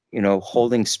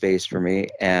 holding space for me,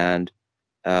 and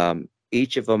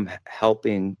each of them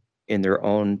helping in their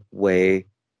own way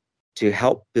to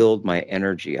help build my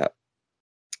energy up,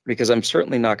 because I'm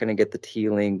certainly not going to get the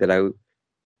healing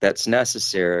that's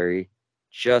necessary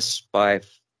just by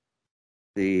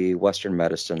the Western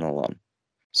medicine alone.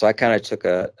 So I kind of took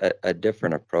a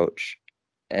different approach,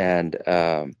 and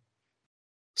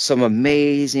some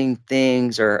amazing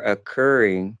things are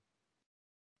occurring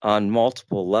on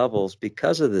multiple levels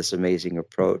because of this amazing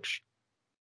approach.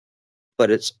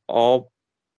 But it's all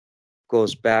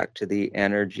goes back to the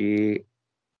energy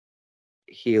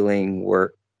healing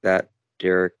work that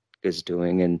Derek is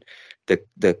doing, and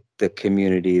the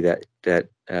community that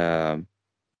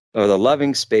or the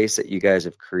loving space that you guys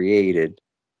have created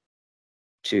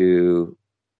to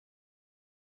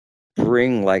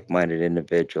bring like-minded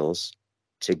individuals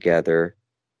together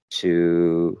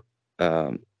to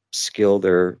skill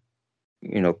their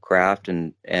craft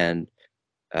and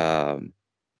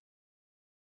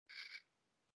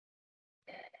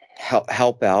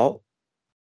help out.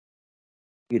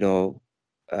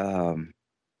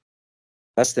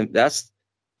 That's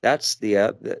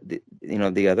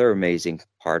the other amazing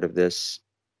part of this,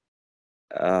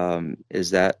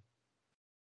 is that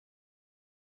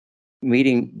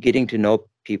getting to know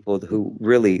people who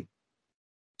really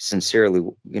sincerely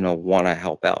want to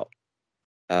help out,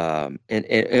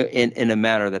 in a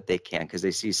manner that they can, because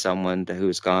they see someone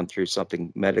who's gone through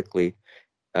something medically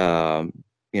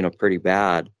pretty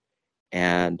bad,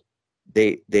 and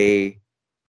they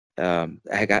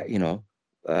I got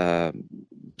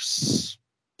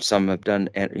some have done,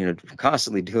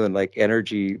 constantly doing like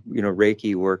energy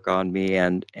Reiki work on me,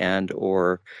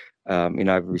 or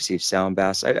I've received sound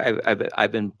baths.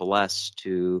 I've been blessed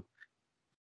to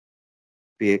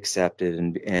be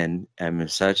accepted, and I'm in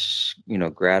such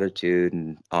gratitude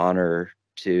and honor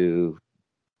to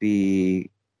be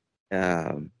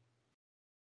to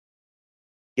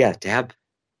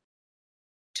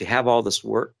have all this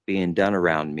work being done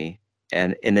around me,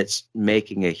 and it's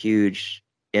making a huge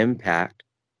impact,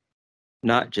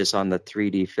 not just on the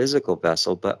 3D physical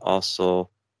vessel, but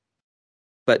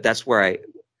that's where I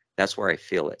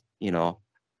feel it.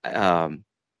 I'm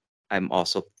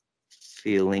also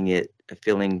feeling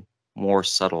more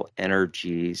subtle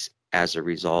energies as a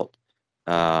result.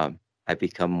 I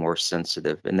become more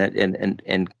sensitive, and that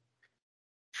and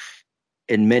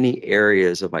in many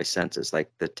areas of my senses,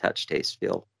 like the touch, taste,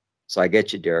 feel. So I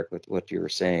get you, Derek, with what you were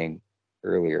saying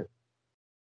earlier.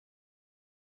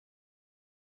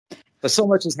 But so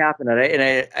much has happened,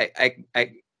 and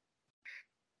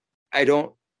I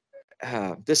don't.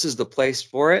 This is the place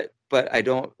for it, but I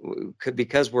don't,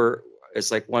 because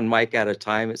it's like one mic at a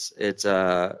time. It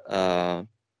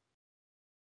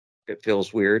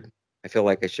feels weird. I feel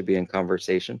like I should be in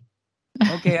conversation.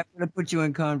 Okay, I'm going to put you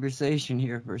in conversation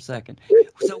here for a second.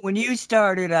 So when you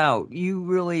started out, you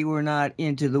really were not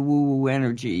into the woo-woo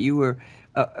energy. You were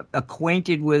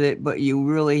acquainted with it, but you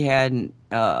really hadn't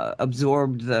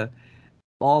absorbed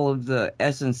all of the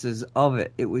essences of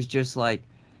it. It was just like,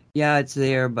 yeah, it's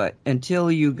there, but until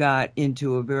you got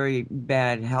into a very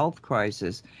bad health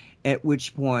crisis, at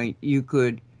which point you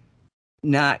could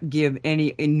not give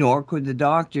nor could the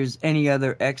doctors any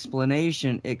other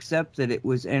explanation except that it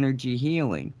was energy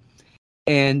healing.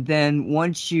 And then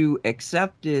once you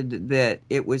accepted that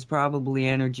it was probably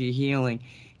energy healing,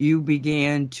 you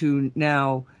began to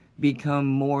now become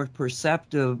more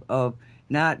perceptive of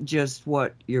not just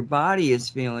what your body is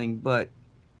feeling, but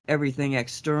everything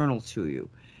external to you.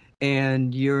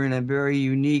 And you're in a very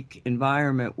unique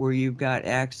environment where you've got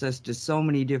access to so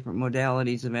many different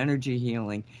modalities of energy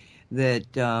healing that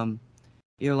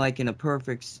you're like in a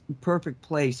perfect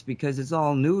place, because it's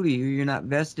all new to you. You're not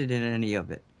vested in any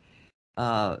of it.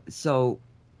 So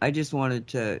I just wanted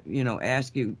to,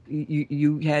 ask you,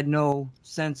 you had no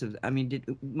sense of,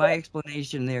 did my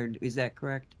explanation there, is that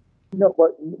correct? No,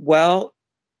 well,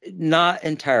 not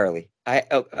entirely.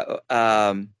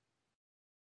 I've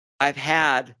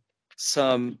had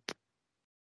some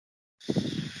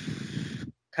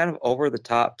kind of over the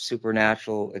top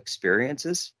supernatural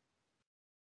experiences,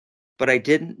 but I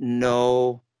didn't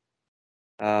know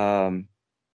how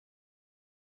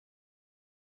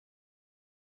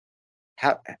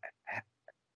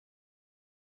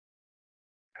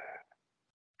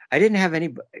I didn't have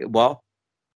any. Well,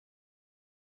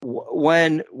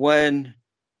 when I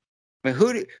mean,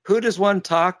 who does one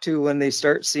talk to when they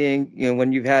start seeing,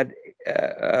 when you've had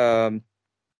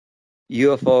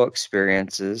UFO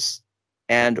experiences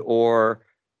and or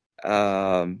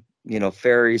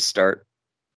fairies start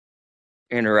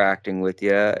interacting with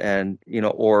you, and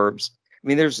orbs. I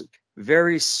mean, there's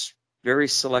very very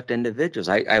select individuals.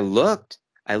 I looked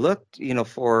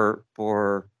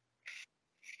for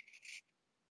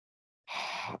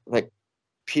like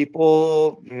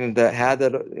people that had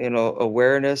that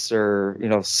awareness or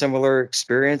similar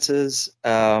experiences,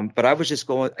 but I was just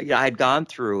going, I'd gone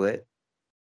through it,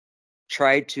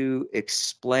 tried to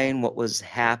explain what was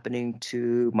happening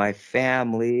to my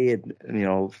family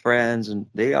and friends, and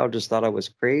they all just thought I was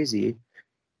crazy.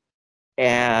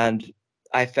 And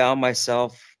I found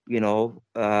myself,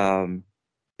 the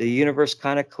universe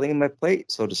kind of cleaned my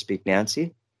plate, so to speak,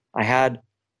 Nancy. I had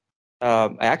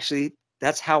actually,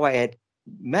 that's how I had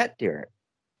met Derek,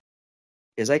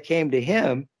 is I came to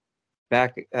him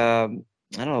back, I don't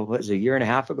know, what was it, a year and a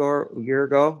half ago or a year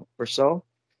ago or so,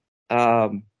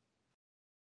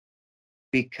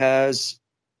 because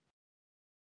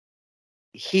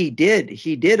he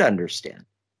did understand.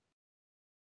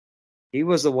 He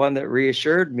was the one that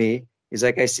reassured me. He's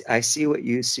like, I see what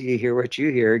you see, hear what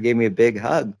you hear. Gave me a big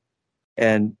hug,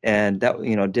 and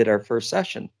that did our first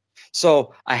session.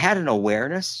 So I had an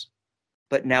awareness,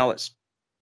 but now it's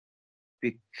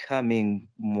becoming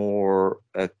more,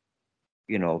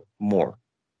 more.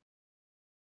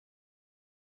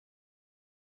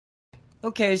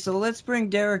 Okay, so let's bring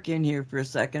Derek in here for a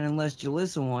second, unless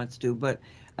Jalissa wants to, but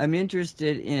I'm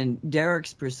interested in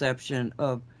Derek's perception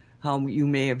of how you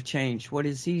may have changed. What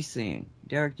is he seeing?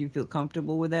 Derek, do you feel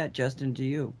comfortable with that? Justin, do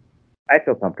you? I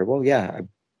feel comfortable, yeah. I'm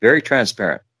very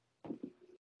transparent.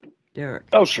 Derek?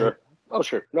 Oh, sure.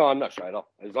 No, I'm not shy at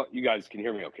all. As long, you guys can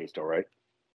hear me okay still, right?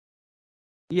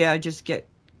 Yeah, just get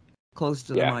close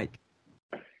to the mic.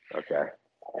 Okay.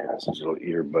 Yeah, this is a little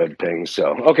earbud thing.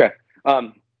 So, okay.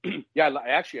 Yeah, I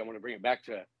want to bring it back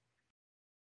to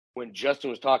when Justin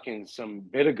was talking some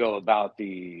bit ago about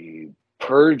the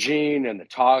purging and the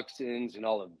toxins and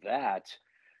all of that.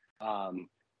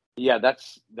 Yeah,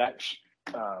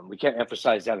 we can't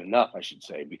emphasize that enough, I should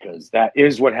say, because that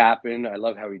is what happened. I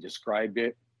love how he described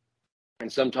it.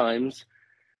 And sometimes,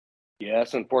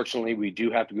 yes, unfortunately, we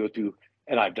do have to go through,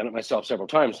 and I've done it myself several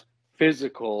times,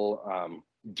 physical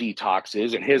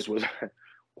detoxes, and his was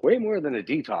way more than a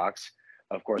detox.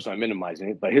 Of course, I'm minimizing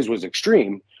it, but his was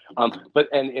extreme. But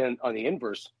on the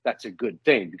inverse, that's a good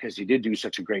thing because he did do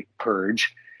such a great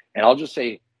purge. And I'll just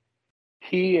say,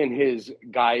 he and his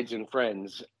guides and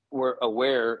friends were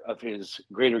aware of his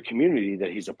greater community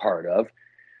that he's a part of.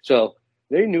 So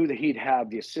they knew that he'd have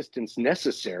the assistance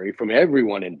necessary from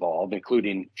everyone involved,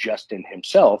 including Justin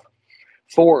himself,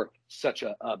 for such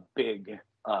a big,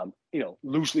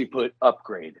 loosely put,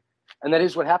 upgrade. And that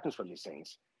is what happens from these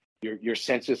things. Your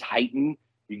senses heighten.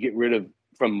 You get rid of,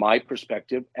 from my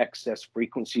perspective, excess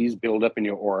frequencies build up in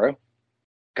your aura,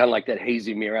 kind of like that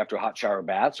hazy mirror after a hot shower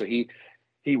bath. So he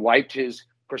wiped his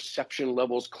perception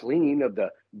levels clean of the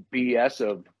BS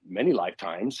of many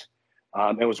lifetimes,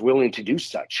 and was willing to do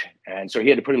such. And so he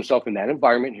had to put himself in that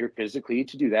environment here physically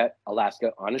to do that,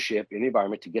 Alaska, on a ship in the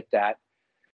environment to get that,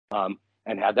 and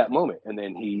had that moment. And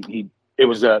then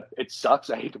it sucks.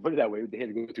 I hate to put it that way. They had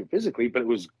to go through it physically, but it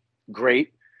was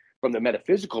great from the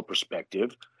metaphysical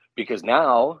perspective, because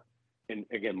now, in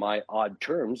again, my odd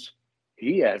terms,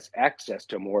 he has access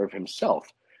to more of himself.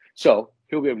 So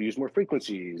he'll be able to use more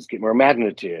frequencies, get more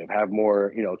imaginative, have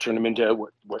more, turn them into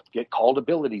what get called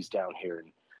abilities down here.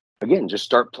 And again, just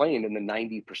start playing in the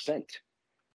 90%.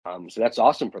 So that's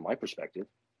awesome from my perspective.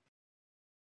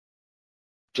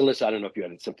 Jalissa, I don't know if you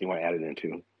had something you want to add it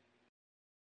into.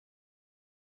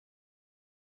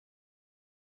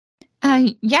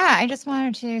 Yeah, I just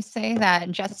wanted to say that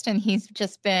Justin, he's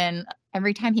just been,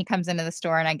 every time he comes into the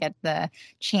store and I get the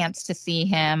chance to see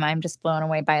him, I'm just blown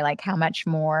away by like how much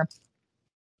more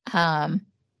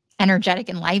energetic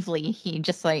and lively he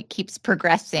just like keeps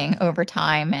progressing over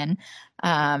time.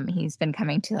 And he's been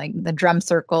coming to like the drum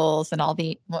circles and all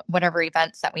the whatever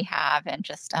events that we have, and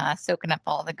just soaking up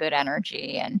all the good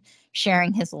energy and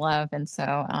sharing his love. And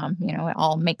so it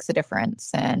all makes a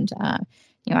difference. And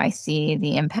I see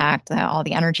the impact that all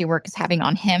the energy work is having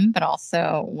on him, but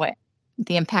also what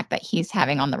the impact that he's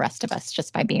having on the rest of us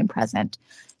just by being present.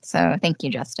 So thank you,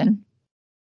 Justin.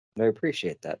 I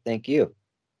appreciate that. Thank you.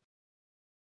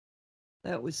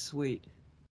 That was sweet.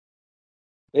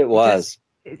 It was.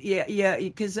 Yeah,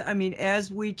 because I mean,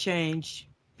 as we change,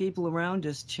 people around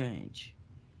us change.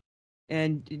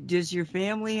 And does your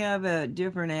family have a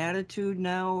different attitude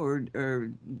now, or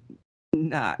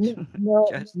not? No.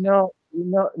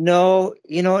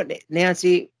 You know what,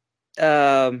 Nancy?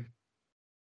 There's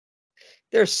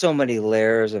so many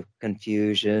layers of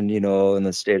confusion, you know, in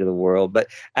the state of the world. But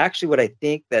actually, what I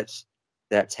think that's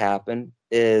happened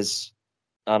is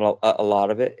on a lot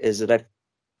of it is that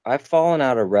I've fallen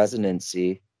out of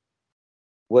resonancy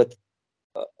with,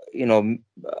 you know,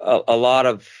 a lot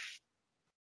of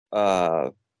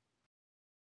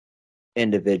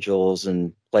individuals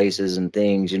and places and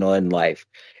things, you know, in life.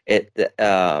 And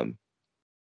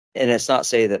it's not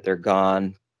say that they're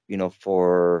gone, you know,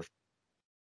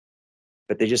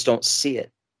 but they just don't see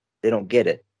it. They don't get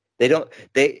it. They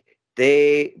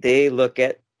look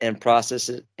at and process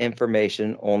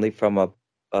information only from a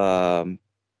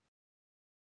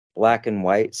black and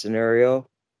white scenario,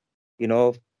 you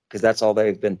know, because that's all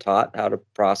they've been taught how to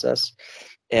process.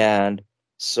 And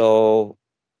so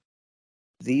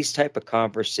these type of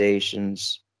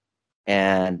conversations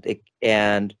and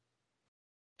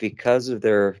because of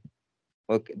their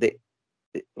the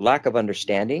lack of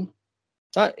understanding,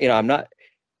 it's not, you know, I'm not,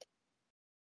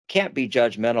 can't be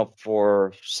judgmental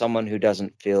for someone who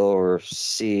doesn't feel or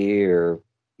see or,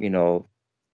 you know,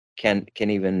 can't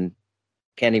even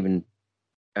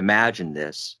imagine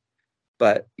this.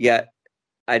 But yet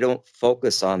I don't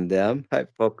focus on them. I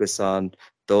focus on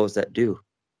those that do,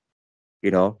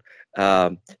 you know.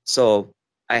 So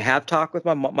I have talked with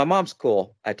my mom. My mom's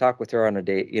cool. I talk with her on a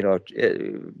day, you know,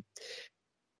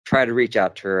 try to reach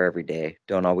out to her every day.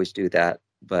 Don't always do that,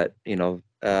 but you know,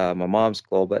 my mom's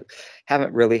cool, but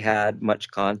haven't really had much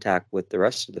contact with the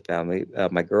rest of the family.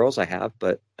 My girls I have,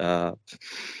 but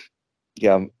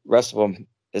yeah, rest of them,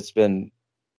 it's been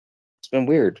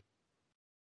weird,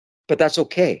 but that's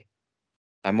okay.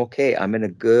 I'm okay. I'm in a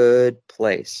good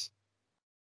place,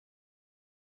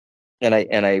 and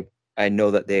I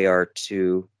know that they are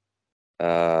too.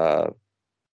 And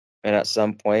at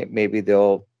some point, maybe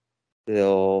they'll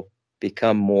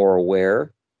become more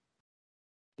aware,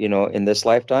 you know, in this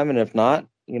lifetime, and if not,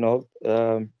 you know,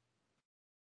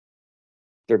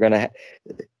 they're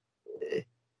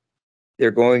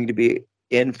going to be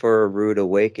in for a rude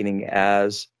awakening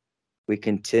as we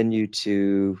continue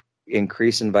to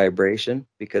increase in vibration,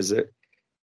 because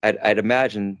I'd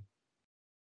imagine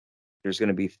there's going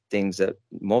to be things that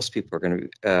most people are going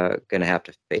to have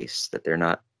to face that they're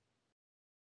not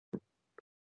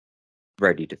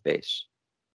ready to face,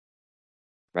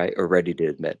 right? Or ready to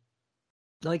admit.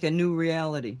 Like a new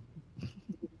reality.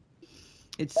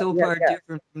 It's so far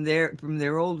different from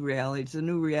their old reality. It's a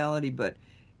new reality, but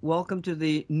welcome to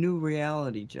the new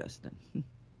reality, Justin.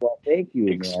 Well, thank you.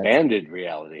 Expanded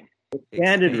reality.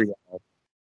 Expanded reality.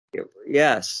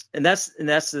 Yes, and that's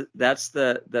the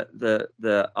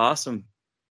awesome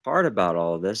part about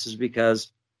all of this is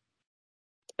because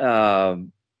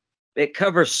it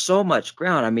covers so much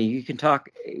ground. I mean, you can talk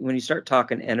when you start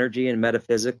talking energy and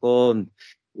metaphysical and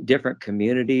different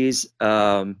communities.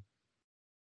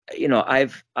 You know,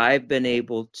 I've been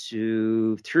able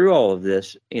to, through all of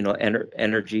this, you know,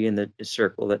 energy in the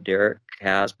circle that Derek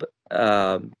has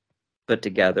put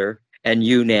together, and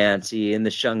you, Nancy, and the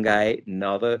Shungite, and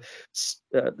all the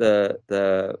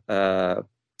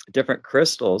different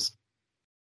crystals.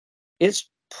 It's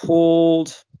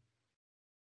pulled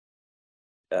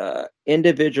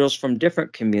individuals from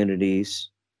different communities.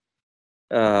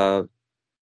 You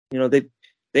know,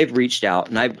 they've reached out,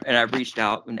 and I've reached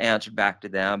out and answered back to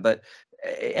them, but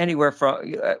anywhere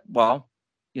from well,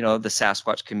 you know, the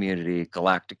Sasquatch community,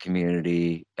 galactic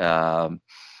community.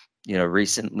 You know,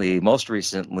 most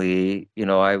recently, you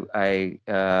know,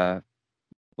 I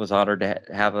was honored to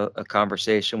have a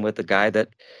conversation with a guy that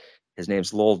his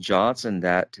name's Lowell Johnson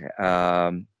that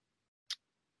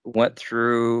went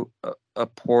through a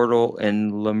portal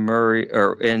in Lemuria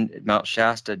or in Mount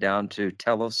Shasta down to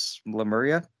Telos,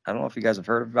 Lemuria. I don't know if you guys have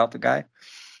heard about the guy.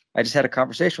 I just had a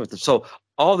conversation with him. So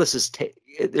all this is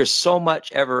there's so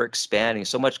much ever expanding,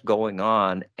 so much going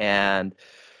on, and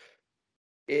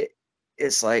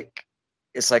it's like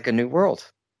a new world.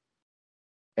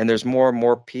 And there's more and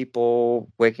more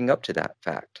people waking up to that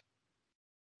fact.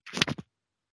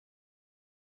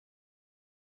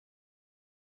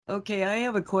 Okay, I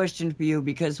have a question for you,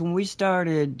 because when we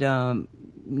started,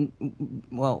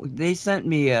 well, they sent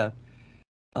me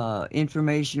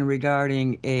information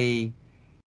regarding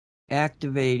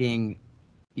activating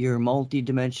your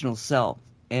multidimensional self.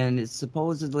 And it's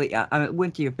supposedly, I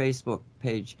went to your Facebook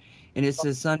page, and it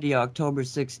says Sunday, October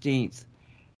 16th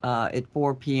at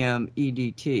 4 p.m.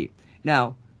 EDT.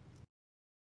 Now,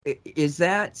 is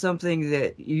that something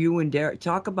that you and Derek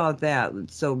talk about that?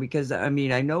 So, because I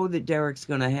mean, I know that Derek's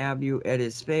going to have you at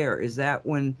his fair. Is that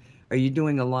when, are you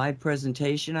doing a live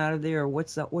presentation out of there, or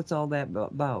what's all that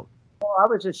about? Well, I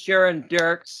was just sharing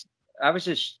Derek's. I was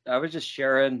just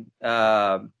sharing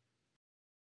that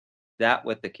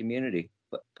with the community,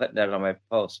 putting that on my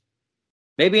post.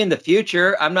 Maybe in the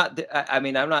future, I'm not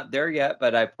there yet,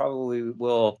 but I probably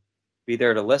will be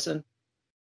there to listen.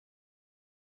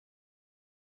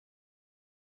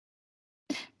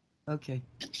 Okay.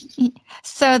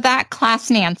 So that class,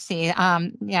 Nancy,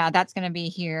 that's going to be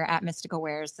here at Mystical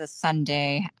Wares this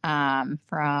Sunday from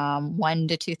 1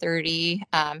 to 2:30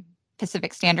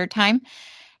 Pacific Standard Time.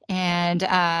 And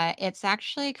it's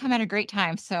actually come at a great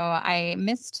time. So I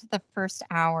missed the first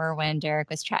hour when Derek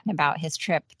was chatting about his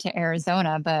trip to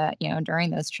Arizona, but during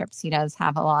those trips he does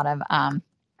have a lot of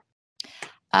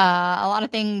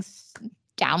things,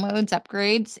 downloads,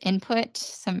 upgrades, input,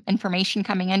 some information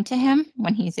coming into him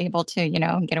when he's able to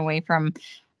get away from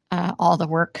all the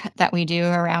work that we do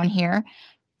around here.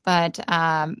 But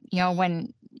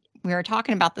when we were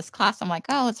talking about this class, I'm like,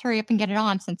 oh, let's hurry up and get it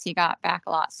on since he got back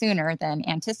a lot sooner than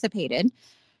anticipated.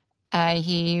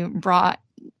 He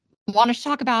wanted to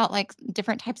talk about like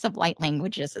different types of light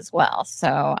languages as well.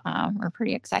 So we're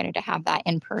pretty excited to have that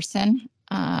in person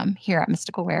here at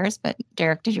Mystical Wares. But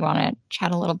Derek, did you want to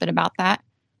chat a little bit about that?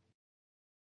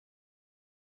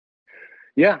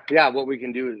 Yeah. What we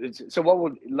can do is,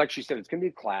 like she said, it's going to be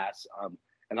a class.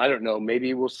 And I don't know,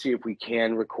 maybe we'll see if we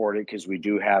can record it, because we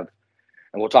do have,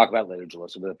 and we'll talk about later,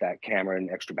 Jalissa, about that camera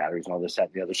and extra batteries and all this, that,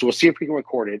 and the other. So we'll see if we can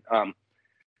record it. But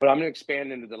I'm going to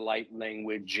expand into the light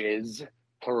languages,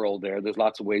 plural there. There's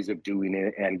lots of ways of doing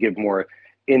it, and give more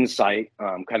insight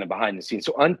kind of behind the scenes.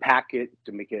 So unpack it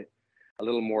to make it a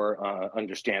little more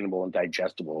understandable and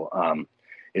digestible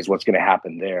is what's going to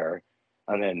happen there.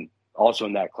 And then also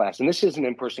in that class, and this is an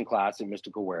in-person class at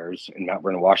Mystical Wares in Mount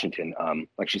Vernon, Washington,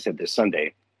 like she said, this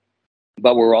Sunday.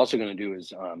 But what we're also going to do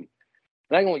is, and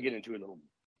I can only get into it a little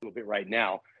bit right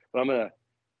now, but I'm going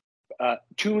to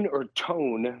tune or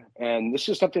tone. And this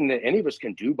is something that any of us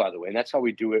can do, by the way. And that's how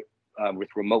we do it with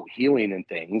remote healing and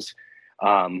things.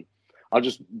 I'll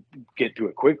just get to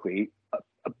it quickly.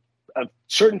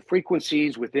 Certain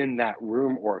frequencies within that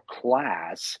room or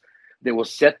class that will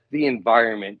set the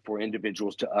environment for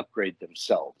individuals to upgrade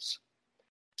themselves.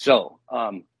 So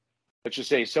let's just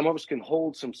say some of us can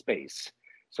hold some space.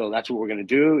 So that's what we're going to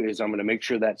do, is I'm going to make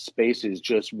sure that space is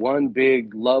just one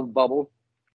big love bubble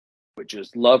with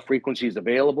just love frequencies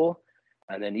available.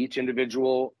 And then each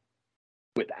individual,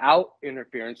 without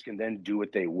interference, can then do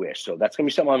what they wish. So that's going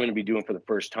to be something I'm going to be doing for the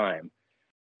first time,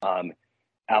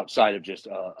 outside of just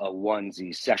a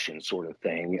onesie session sort of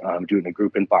thing, doing a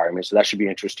group environment. So that should be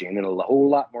interesting. And a whole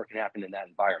lot more can happen in that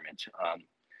environment.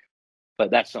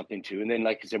 But that's something too. And then,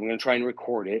 like I said, we're going to try and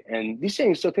record it. And these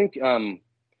things, so think,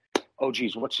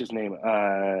 what's his name?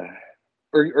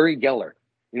 Uri Geller.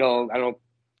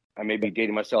 I may be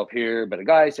dating myself here, but a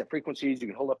guy set frequencies. You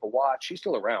can hold up a watch. He's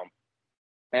still around.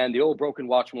 And the old broken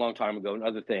watch from a long time ago and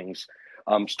other things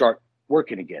start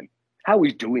working again. How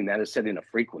he's doing that is setting a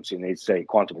frequency, and they say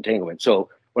quantum entanglement. So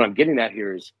what I'm getting at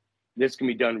here is this can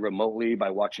be done remotely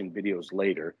by watching videos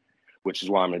later, which is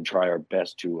why I'm going to try our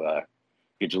best to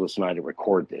get Jalissa and I to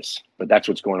record this. But that's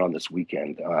what's going on this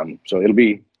weekend. So it'll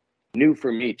be new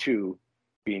for me too,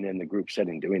 being in the group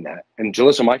setting doing that. And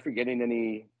Jalissa, am I forgetting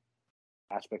any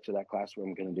aspects of that class what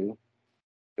I'm going to do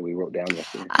that we wrote down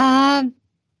yesterday?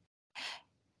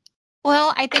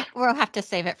 Well, I think we'll have to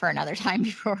save it for another time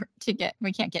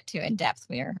we can't get too in depth.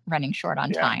 We are running short on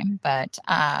time, but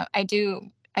I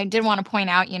did want to point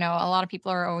out, a lot of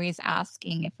people are always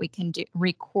asking if we can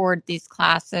record these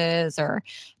classes or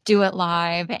do it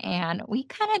live. And we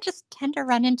kind of just tend to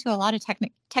run into a lot of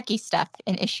techie stuff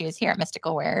and issues here at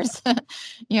Mystical Wares,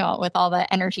 with all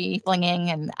the energy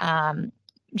flinging and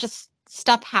just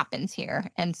stuff happens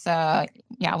here. And so,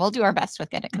 we'll do our best with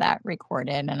getting that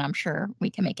recorded, and I'm sure we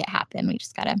can make it happen. We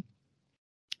just got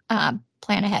to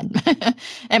plan ahead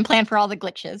and plan for all the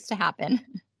glitches to happen.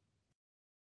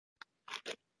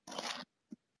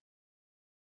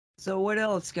 So what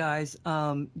else, guys?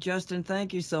 Justin,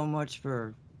 thank you so much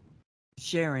for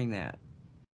sharing that.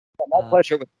 My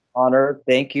pleasure, with honor.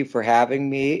 Thank you for having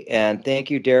me, and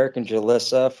thank you, Derek and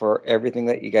Jalissa, for everything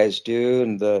that you guys do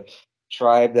and the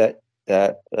tribe that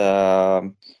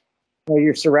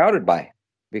you're surrounded by,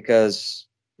 because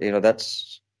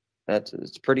that's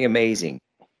it's pretty amazing.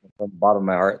 From the bottom of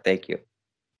my heart, thank you.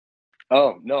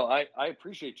 Oh, no, I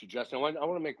appreciate you, Justin. I want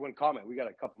to make one comment. We got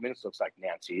a couple minutes, looks like,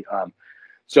 Nancy.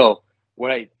 So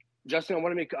Justin,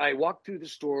 I walked through the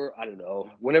store, I don't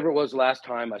know, whenever it was last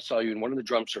time I saw you in one of the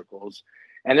drum circles.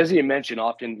 And as you mentioned,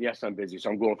 often, yes, I'm busy.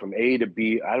 So I'm going from A to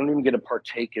B. I don't even get to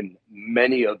partake in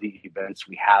many of the events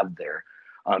we have there,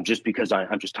 just because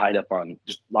I'm just tied up on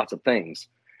just lots of things.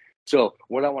 So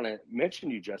what I want to mention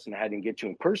to you, Justin, I didn't get you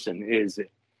in person, is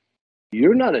that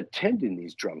you're not attending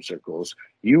these drum circles.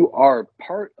 You are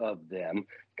part of them,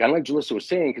 kind of like Jalissa was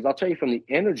saying, because I'll tell you from the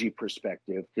energy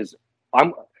perspective, because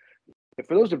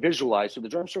for those to visualize, so the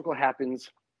drum circle happens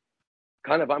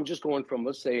kind of, I'm just going from,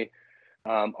 let's say,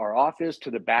 our office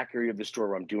to the back area of the store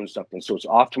where I'm doing something. So it's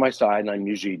off to my side, and I'm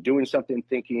usually doing something,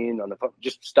 thinking on the phone,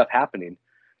 just stuff happening.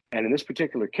 And in this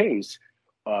particular case,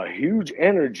 huge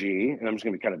energy, and I'm just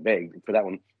going to be kind of vague for that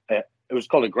one. It was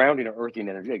called a grounding or earthing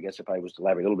energy, I guess, if I was to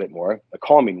elaborate a little bit more, a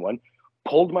calming one,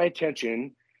 pulled my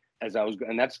attention as I was,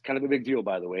 and that's kind of a big deal,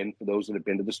 by the way. And for those that have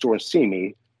been to the store and see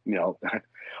me,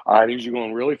 I'm usually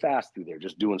going really fast through there,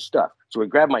 just doing stuff. So it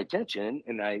grabbed my attention,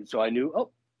 and I knew,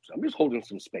 so I'm just holding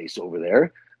some space over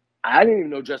there. I didn't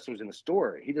even know Justin was in the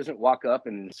store. He doesn't walk up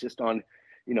and insist on,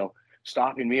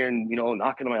 stopping me and,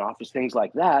 knocking on my office, things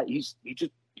like that.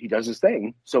 He does his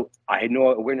thing. So I had no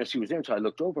awareness he was there until I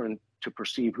looked over and to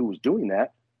perceive who was doing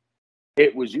that.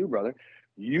 It was you, brother.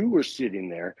 You were sitting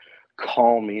there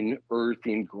calming,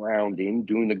 earthing, grounding,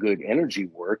 doing the good energy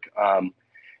work,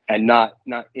 and not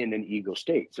in an ego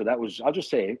state. So that was, I'll just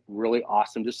say, really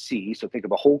awesome to see. So think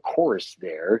of a whole chorus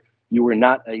there. You were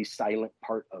not a silent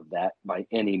part of that by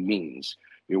any means.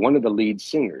 You're one of the lead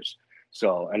singers.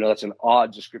 So I know that's an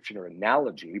odd description or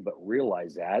analogy, but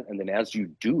realize that. And then as you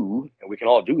do, and we can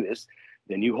all do this,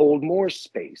 then you hold more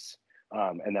space.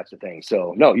 And that's the thing.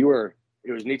 So no,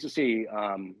 it was neat to see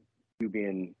you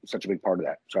being such a big part of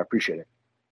that. So I appreciate it.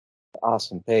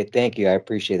 Awesome. Hey, thank you. I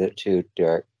appreciate it too,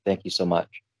 Derek. Thank you so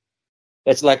much.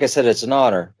 It's like I said, it's an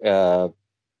honor. To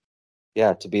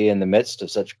be in the midst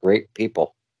of such great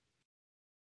people.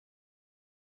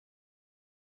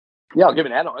 Yeah, I'll give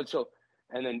an add-on. So,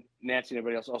 and then Nancy and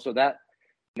everybody else also, that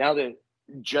now that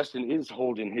Justin is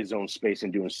holding his own space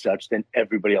and doing such, then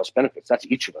everybody else benefits. That's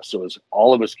each of us. So as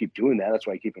all of us keep doing that, that's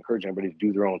why I keep encouraging everybody to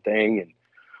do their own thing and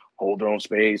hold their own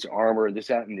space, armor, this,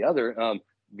 that, and the other.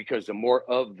 Because the more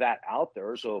of that out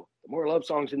there, so the more love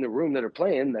songs in the room that are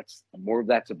playing, that's more of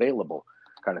that's available,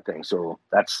 kind of thing. So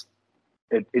that's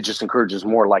it. It just encourages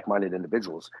more like-minded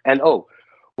individuals. And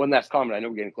one last comment. I know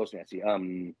we're getting close, Nancy.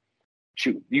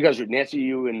 Shoot, you guys are Nancy,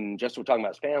 you and Justin were talking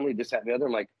about his family, this, that, and the other.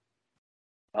 I'm like,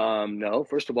 no.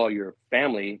 First of all, your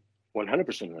family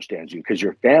 100% understands you, because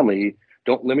your family,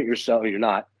 don't limit yourself. You're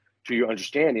not to your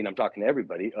understanding. I'm talking to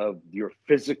everybody of your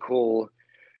physical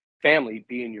family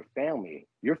being your family.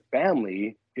 Your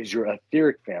family is your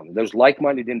etheric family. Those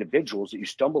like-minded individuals that you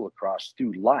stumble across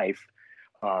through life,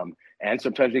 and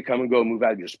sometimes they come and go, move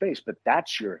out of your space, but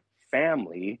that's your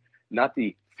family, not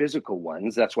the physical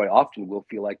ones. That's why often we'll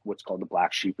feel like what's called the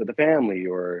black sheep of the family,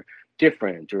 or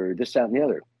different, or this, that, and the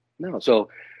other. No, so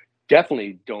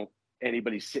definitely don't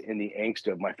anybody sit in the angst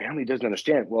of my family doesn't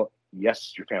understand. Well,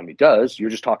 yes, your family does.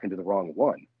 You're just talking to the wrong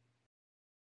one.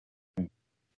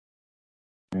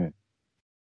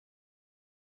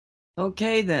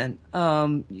 Okay, then.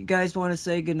 You guys want to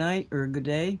say good night or good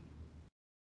day?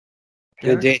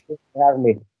 Good day. Thanks for having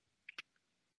me.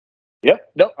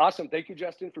 Yep. No, awesome. Thank you,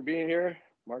 Justin, for being here.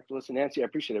 Mark, listen, Nancy, I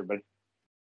appreciate everybody.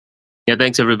 Yeah,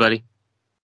 thanks, everybody.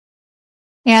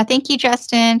 Yeah, thank you,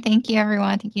 Justin. Thank you,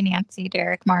 everyone. Thank you, Nancy,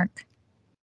 Derek, Mark.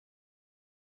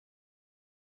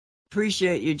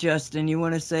 Appreciate you, Justin. You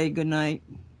want to say good night?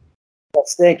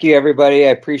 Yes, thank you, everybody. I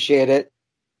appreciate it.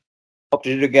 Hope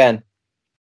to do it again.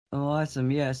 Oh,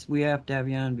 awesome. Yes, we have to have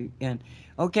you on again.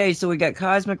 Okay, so we got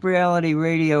Cosmic Reality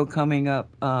Radio coming up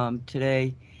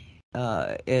today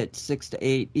at 6 to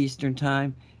 8 Eastern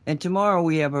Time. And tomorrow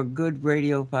we have a good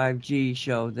Radio 5G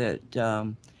show that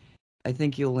I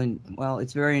think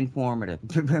it's very informative,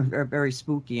 very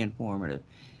spooky informative.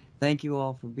 Thank you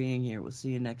all for being here. We'll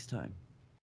see you next time.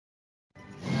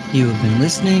 You have been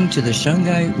listening to the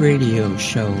SHUNGITE Radio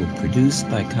Show, produced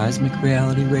by Cosmic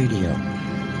Reality Radio.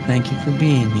 Thank you for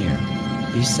being here.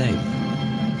 Be safe.